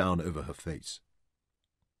tumbling down over her face.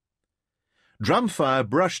 Drumfire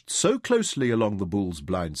brushed so closely along the bull's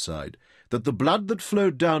blind side that the blood that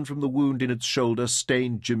flowed down from the wound in its shoulder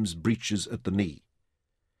stained Jim's breeches at the knee.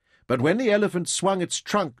 But when the elephant swung its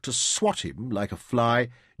trunk to swat him like a fly,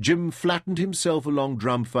 Jim flattened himself along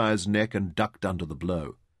Drumfire's neck and ducked under the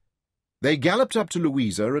blow. They galloped up to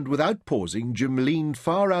Louisa, and without pausing, Jim leaned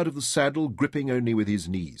far out of the saddle, gripping only with his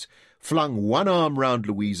knees, flung one arm round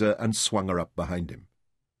Louisa and swung her up behind him.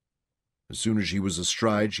 As soon as she was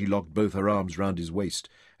astride, she locked both her arms round his waist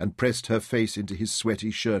and pressed her face into his sweaty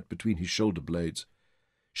shirt between his shoulder blades.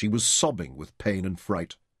 She was sobbing with pain and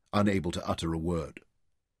fright, unable to utter a word.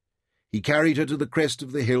 He carried her to the crest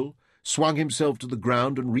of the hill, swung himself to the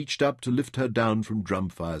ground, and reached up to lift her down from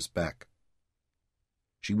Drumfire's back.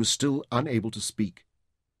 She was still unable to speak,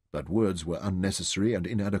 but words were unnecessary and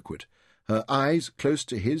inadequate. Her eyes, close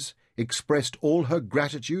to his, expressed all her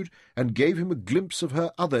gratitude and gave him a glimpse of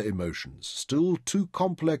her other emotions, still too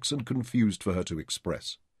complex and confused for her to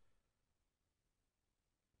express.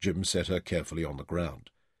 Jim set her carefully on the ground.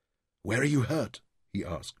 "Where are you hurt?" he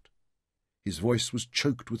asked. His voice was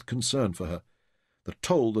choked with concern for her. The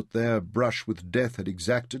toll that their brush with death had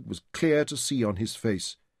exacted was clear to see on his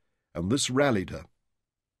face, and this rallied her.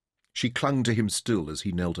 She clung to him still as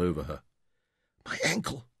he knelt over her. "My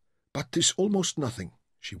ankle," "But 'tis almost nothing,"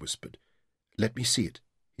 she whispered. "Let me see it,"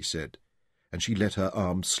 he said, and she let her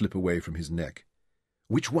arm slip away from his neck.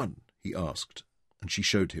 "Which one?" he asked, and she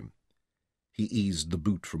showed him. He eased the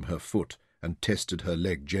boot from her foot and tested her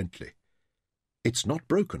leg gently. "It's not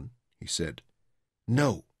broken," he said.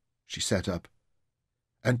 "No." She sat up.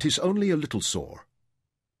 "And 'tis only a little sore."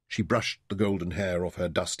 She brushed the golden hair off her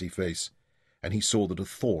dusty face, and he saw that a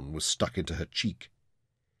thorn was stuck into her cheek.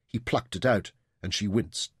 He plucked it out, and she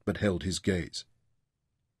winced, but held his gaze.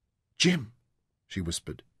 "Jim," she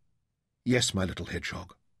whispered. "Yes, my little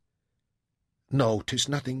hedgehog." "No, 'tis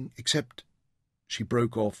nothing except—" She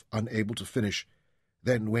broke off, unable to finish,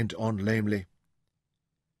 then went on lamely.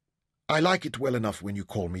 "I like it well enough when you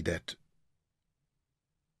call me that."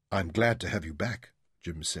 "I'm glad to have you back,"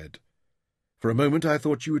 Jim said. "For a moment I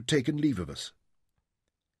thought you had taken leave of us."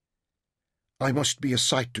 "I must be a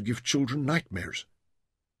sight to give children nightmares."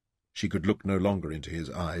 She could look no longer into his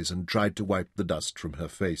eyes, and tried to wipe the dust from her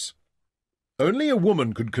face. Only a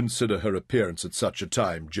woman could consider her appearance at such a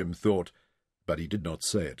time, Jim thought, but he did not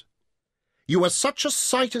say it. "You are such a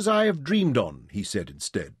sight as I have dreamed on," he said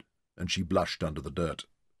instead, and she blushed under the dirt.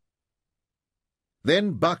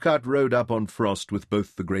 Then Bucket rode up on Frost with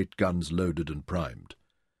both the great guns loaded and primed.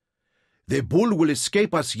 "The bull will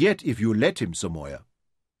escape us yet if you let him, Samoa."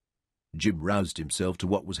 Jim roused himself to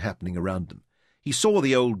what was happening around them. He saw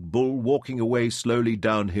the old bull walking away slowly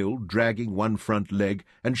downhill, dragging one front leg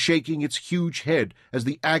and shaking its huge head as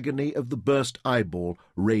the agony of the burst eyeball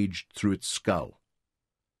raged through its skull.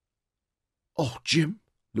 "Oh, Jim,"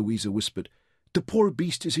 Louisa whispered, "the poor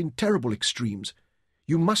beast is in terrible extremes.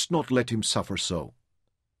 You must not let him suffer so."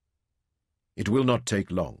 "It will not take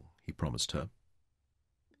long," he promised her.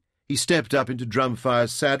 He stepped up into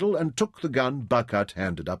Drumfire's saddle and took the gun Bucket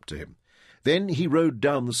handed up to him. Then he rode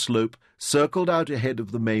down the slope, circled out ahead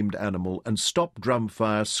of the maimed animal, and stopped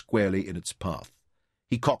Drumfire squarely in its path.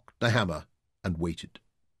 He cocked the hammer and waited.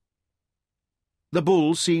 The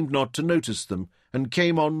bull seemed not to notice them, and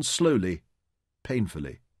came on slowly,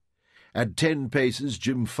 painfully. At 10 paces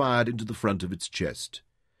Jim fired into the front of its chest.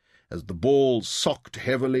 As the ball socked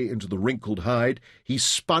heavily into the wrinkled hide, he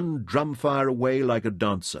spun Drumfire away like a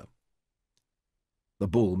dancer. The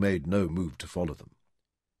bull made no move to follow them.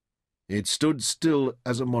 It stood still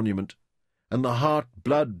as a monument, and the heart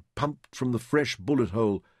blood pumped from the fresh bullet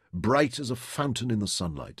hole, bright as a fountain in the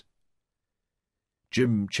sunlight.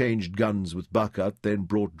 Jim changed guns with Bucket, then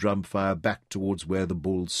brought Drumfire back towards where the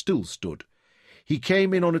bull still stood. He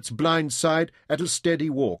came in on its blind side at a steady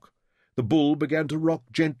walk. The bull began to rock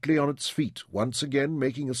gently on its feet, once again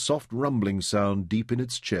making a soft rumbling sound deep in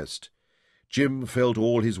its chest. Jim felt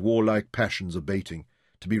all his warlike passions abating,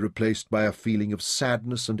 to be replaced by a feeling of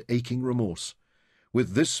sadness and aching remorse.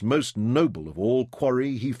 With this most noble of all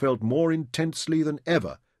quarry, he felt more intensely than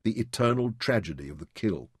ever the eternal tragedy of the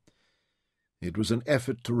kill. It was an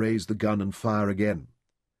effort to raise the gun and fire again.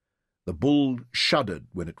 The bull shuddered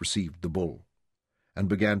when it received the ball, and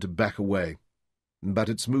began to back away, but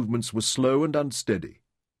its movements were slow and unsteady.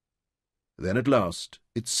 Then at last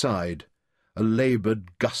it sighed, a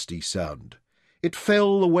laboured, gusty sound. It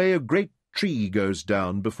fell the way a great tree goes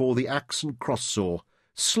down before the axe and cross-saw,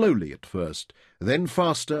 slowly at first, then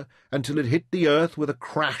faster, until it hit the earth with a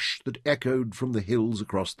crash that echoed from the hills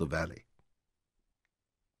across the valley.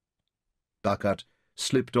 Bucket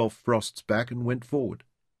slipped off Frost's back and went forward.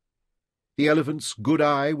 The elephant's good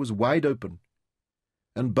eye was wide open,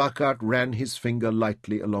 and Bucket ran his finger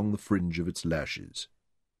lightly along the fringe of its lashes.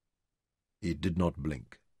 It did not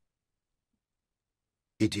blink.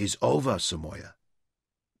 "It is over, Samoa.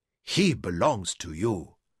 He belongs to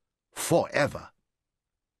you, forever."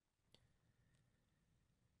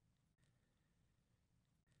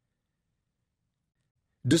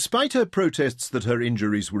 Despite her protests that her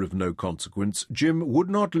injuries were of no consequence, Jim would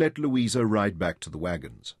not let Louisa ride back to the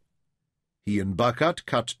wagons. He and Bucket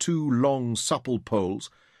cut 2 long, supple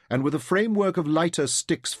poles, and with a framework of lighter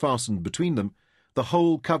sticks fastened between them, the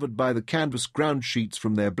whole covered by the canvas ground sheets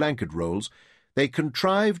from their blanket rolls, they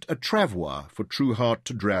contrived a travois for Trueheart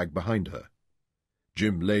to drag behind her.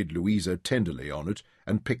 Jim laid Louisa tenderly on it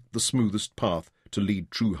and picked the smoothest path to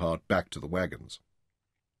lead Trueheart back to the wagons.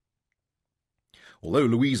 Although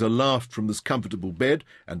Louisa laughed from this comfortable bed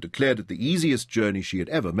and declared it the easiest journey she had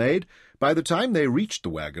ever made, by the time they reached the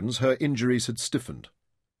wagons her injuries had stiffened.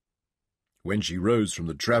 When she rose from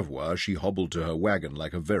the travois she hobbled to her wagon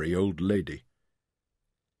like a very old lady.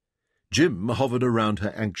 Jim hovered around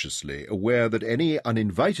her anxiously, aware that any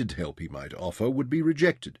uninvited help he might offer would be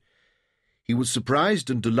rejected. He was surprised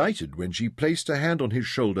and delighted when she placed a hand on his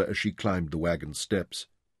shoulder as she climbed the wagon steps.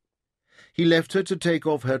 He left her to take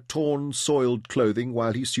off her torn, soiled clothing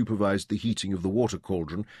while he supervised the heating of the water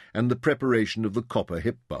cauldron and the preparation of the copper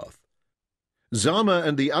hip bath. Zama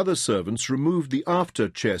and the other servants removed the after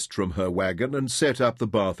chest from her wagon and set up the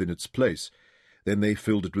bath in its place. Then they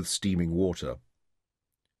filled it with steaming water.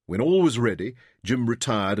 When all was ready, Jim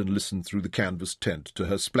retired and listened through the canvas tent to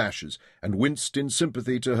her splashes and winced in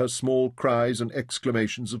sympathy to her small cries and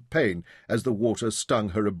exclamations of pain as the water stung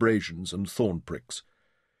her abrasions and thorn pricks.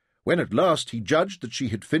 When at last he judged that she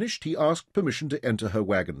had finished, he asked permission to enter her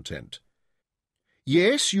wagon tent.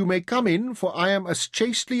 "Yes, you may come in, for I am as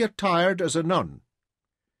chastely attired as a nun."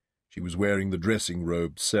 She was wearing the dressing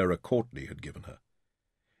robe Sarah Courtney had given her.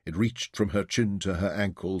 It reached from her chin to her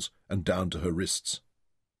ankles and down to her wrists.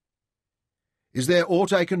 "Is there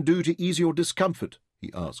aught I can do to ease your discomfort?"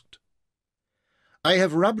 he asked. "I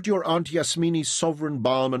have rubbed your Aunt Yasmini's sovereign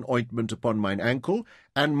balm and ointment upon mine ankle,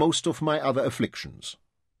 and most of my other afflictions."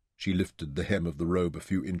 She lifted the hem of the robe a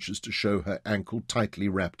few inches to show her ankle tightly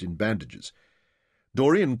wrapped in bandages.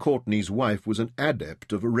 Dorian Courtney's wife was an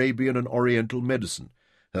adept of Arabian and Oriental medicine.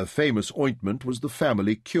 Her famous ointment was the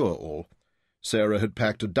family cure-all. Sarah had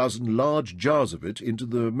packed a dozen large jars of it into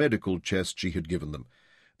the medical chest she had given them.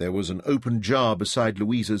 There was an open jar beside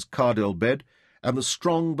Louisa's cardell bed, and the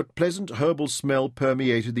strong but pleasant herbal smell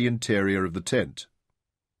permeated the interior of the tent.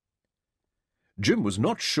 Jim was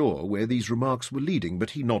not sure where these remarks were leading,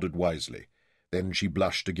 but he nodded wisely. Then she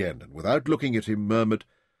blushed again, and without looking at him murmured,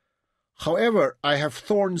 "However, I have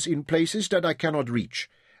thorns in places that I cannot reach,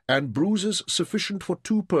 and bruises sufficient for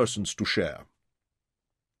 2 persons to share."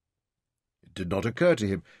 It did not occur to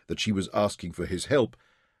him that she was asking for his help,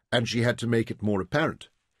 and she had to make it more apparent.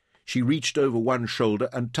 She reached over one shoulder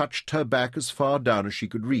and touched her back as far down as she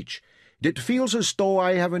could reach. "It feels as though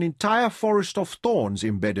I have an entire forest of thorns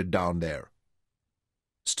embedded down there."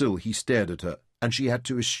 Still he stared at her, and she had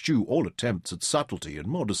to eschew all attempts at subtlety and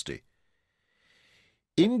modesty.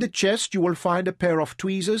 "In the chest you will find a pair of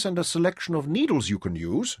tweezers and a selection of needles you can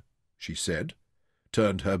use," she said,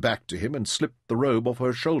 turned her back to him and slipped the robe off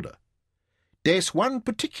her shoulder. "There's one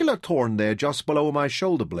particular thorn there just below my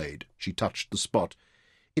shoulder blade." She touched the spot.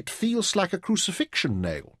 "It feels like a crucifixion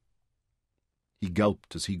nail." He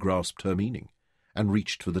gulped as he grasped her meaning, and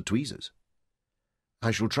reached for the tweezers. "I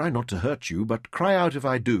shall try not to hurt you, but cry out if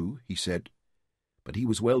I do," he said. But he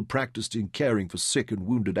was well practised in caring for sick and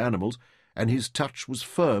wounded animals, and his touch was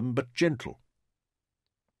firm but gentle.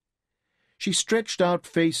 She stretched out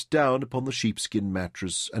face down upon the sheepskin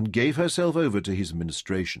mattress and gave herself over to his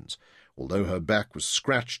ministrations. Although her back was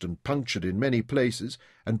scratched and punctured in many places,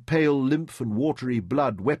 and pale lymph and watery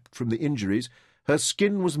blood wept from the injuries, her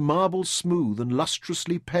skin was marble smooth and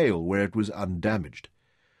lustrously pale where it was undamaged.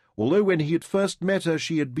 Although when he had first met her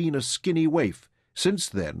she had been a skinny waif, since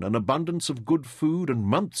then an abundance of good food and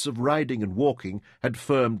months of riding and walking had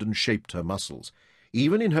firmed and shaped her muscles.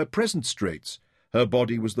 Even in her present straits, her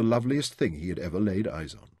body was the loveliest thing he had ever laid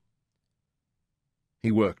eyes on.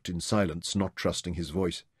 He worked in silence, not trusting his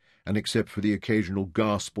voice, and except for the occasional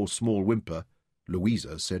gasp or small whimper,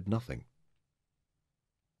 Louisa said nothing.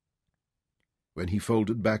 When he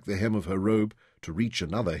folded back the hem of her robe to reach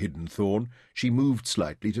another hidden thorn, she moved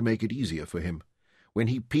slightly to make it easier for him. When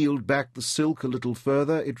he peeled back the silk a little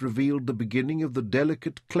further, it revealed the beginning of the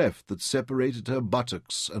delicate cleft that separated her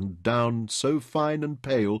buttocks, and down so fine and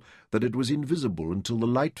pale that it was invisible until the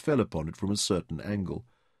light fell upon it from a certain angle.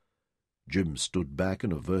 Jim stood back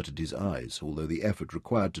and averted his eyes, although the effort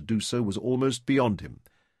required to do so was almost beyond him.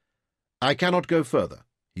 "I cannot go further,"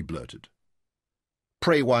 he blurted.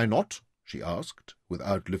 "Pray, why not?" she asked,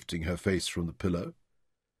 without lifting her face from the pillow.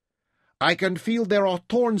 "I can feel there are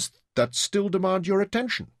thorns that still demand your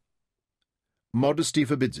attention." "Modesty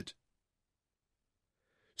forbids it."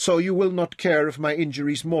 "So you will not care if my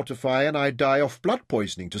injuries mortify and I die of blood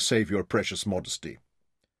poisoning to save your precious modesty?"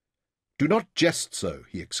 "Do not jest so,"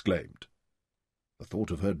 he exclaimed. The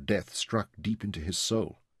thought of her death struck deep into his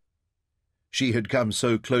soul. She had come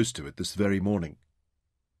so close to it this very morning.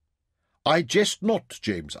 "I jest not,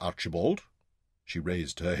 James Archibald." She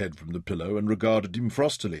raised her head from the pillow and regarded him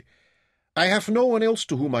frostily. "I have no one else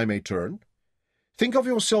to whom I may turn. Think of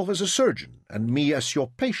yourself as a surgeon, and me as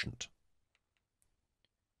your patient."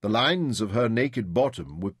 The lines of her naked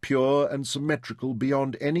bottom were pure and symmetrical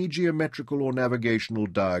beyond any geometrical or navigational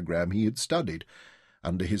diagram he had studied.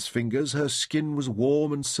 Under his fingers her skin was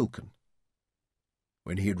warm and silken.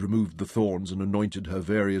 When he had removed the thorns and anointed her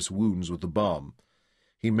various wounds with the balm,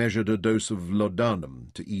 he measured a dose of laudanum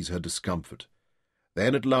to ease her discomfort.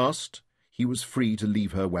 Then, at last, he was free to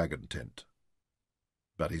leave her wagon tent.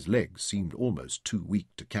 But his legs seemed almost too weak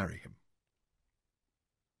to carry him.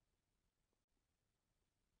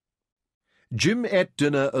 Jim ate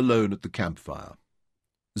dinner alone at the campfire.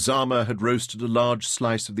 Zama had roasted a large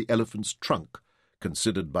slice of the elephant's trunk,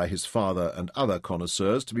 considered by his father and other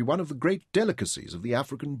connoisseurs to be one of the great delicacies of the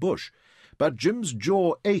African bush, but Jim's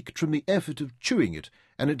jaw ached from the effort of chewing it,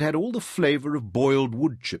 and it had all the flavour of boiled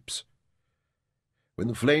wood chips. When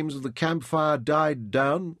the flames of the campfire died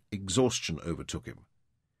down, exhaustion overtook him.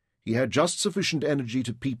 He had just sufficient energy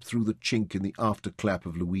to peep through the chink in the afterclap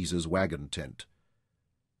of Louisa's wagon tent.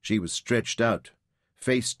 She was stretched out,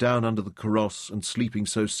 face down under the kaross, and sleeping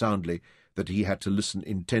so soundly that he had to listen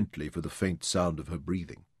intently for the faint sound of her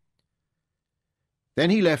breathing. Then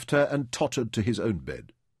he left her and tottered to his own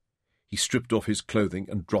bed. He stripped off his clothing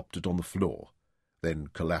and dropped it on the floor, then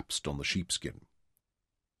collapsed on the sheepskin.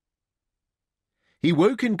 He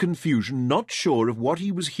woke in confusion, not sure if what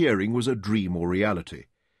he was hearing was a dream or reality.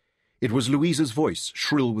 It was Louisa's voice,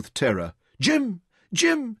 shrill with terror. "Jim!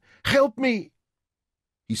 Jim! Help me!"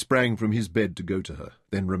 He sprang from his bed to go to her,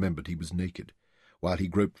 then remembered he was naked. While he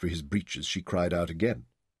groped for his breeches, she cried out again.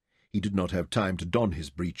 He did not have time to don his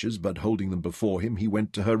breeches, but holding them before him, he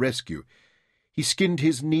went to her rescue. He skinned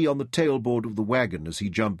his knee on the tailboard of the wagon as he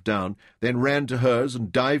jumped down, then ran to hers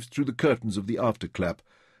and dived through the curtains of the afterclap.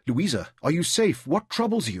 "Louisa, are you safe? What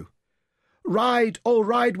troubles you?" "Ride, oh,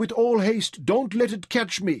 ride with all haste! Don't let it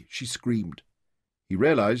catch me!" she screamed. He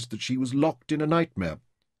realized that she was locked in a nightmare.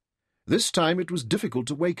 This time it was difficult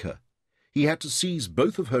to wake her. He had to seize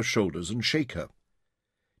both of her shoulders and shake her.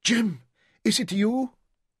 "Jim, is it you?"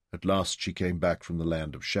 At last she came back from the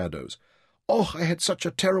land of shadows. "Oh, I had such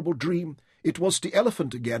a terrible dream. It was the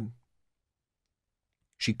elephant again."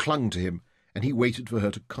 She clung to him, and he waited for her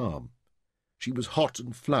to calm. She was hot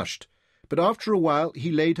and flushed, but after a while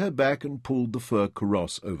he laid her back and pulled the fur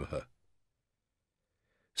kaross over her.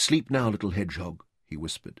 "Sleep now, little hedgehog," he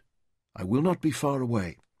whispered. "I will not be far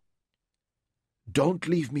away." "Don't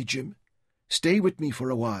leave me, Jim. Stay with me for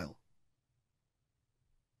a while."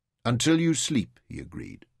 "Until you sleep," he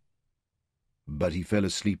agreed. But he fell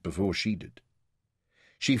asleep before she did.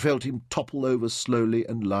 She felt him topple over slowly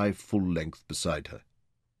and lie full length beside her.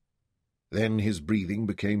 Then his breathing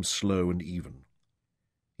became slow and even.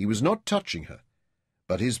 He was not touching her,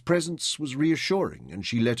 but his presence was reassuring, and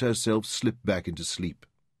she let herself slip back into sleep.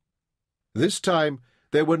 This time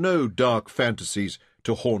there were no dark fantasies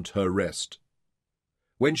to haunt her rest.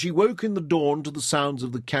 When she woke in the dawn to the sounds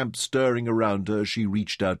of the camp stirring around her, she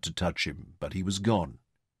reached out to touch him, but he was gone.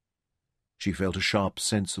 She felt a sharp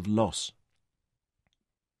sense of loss.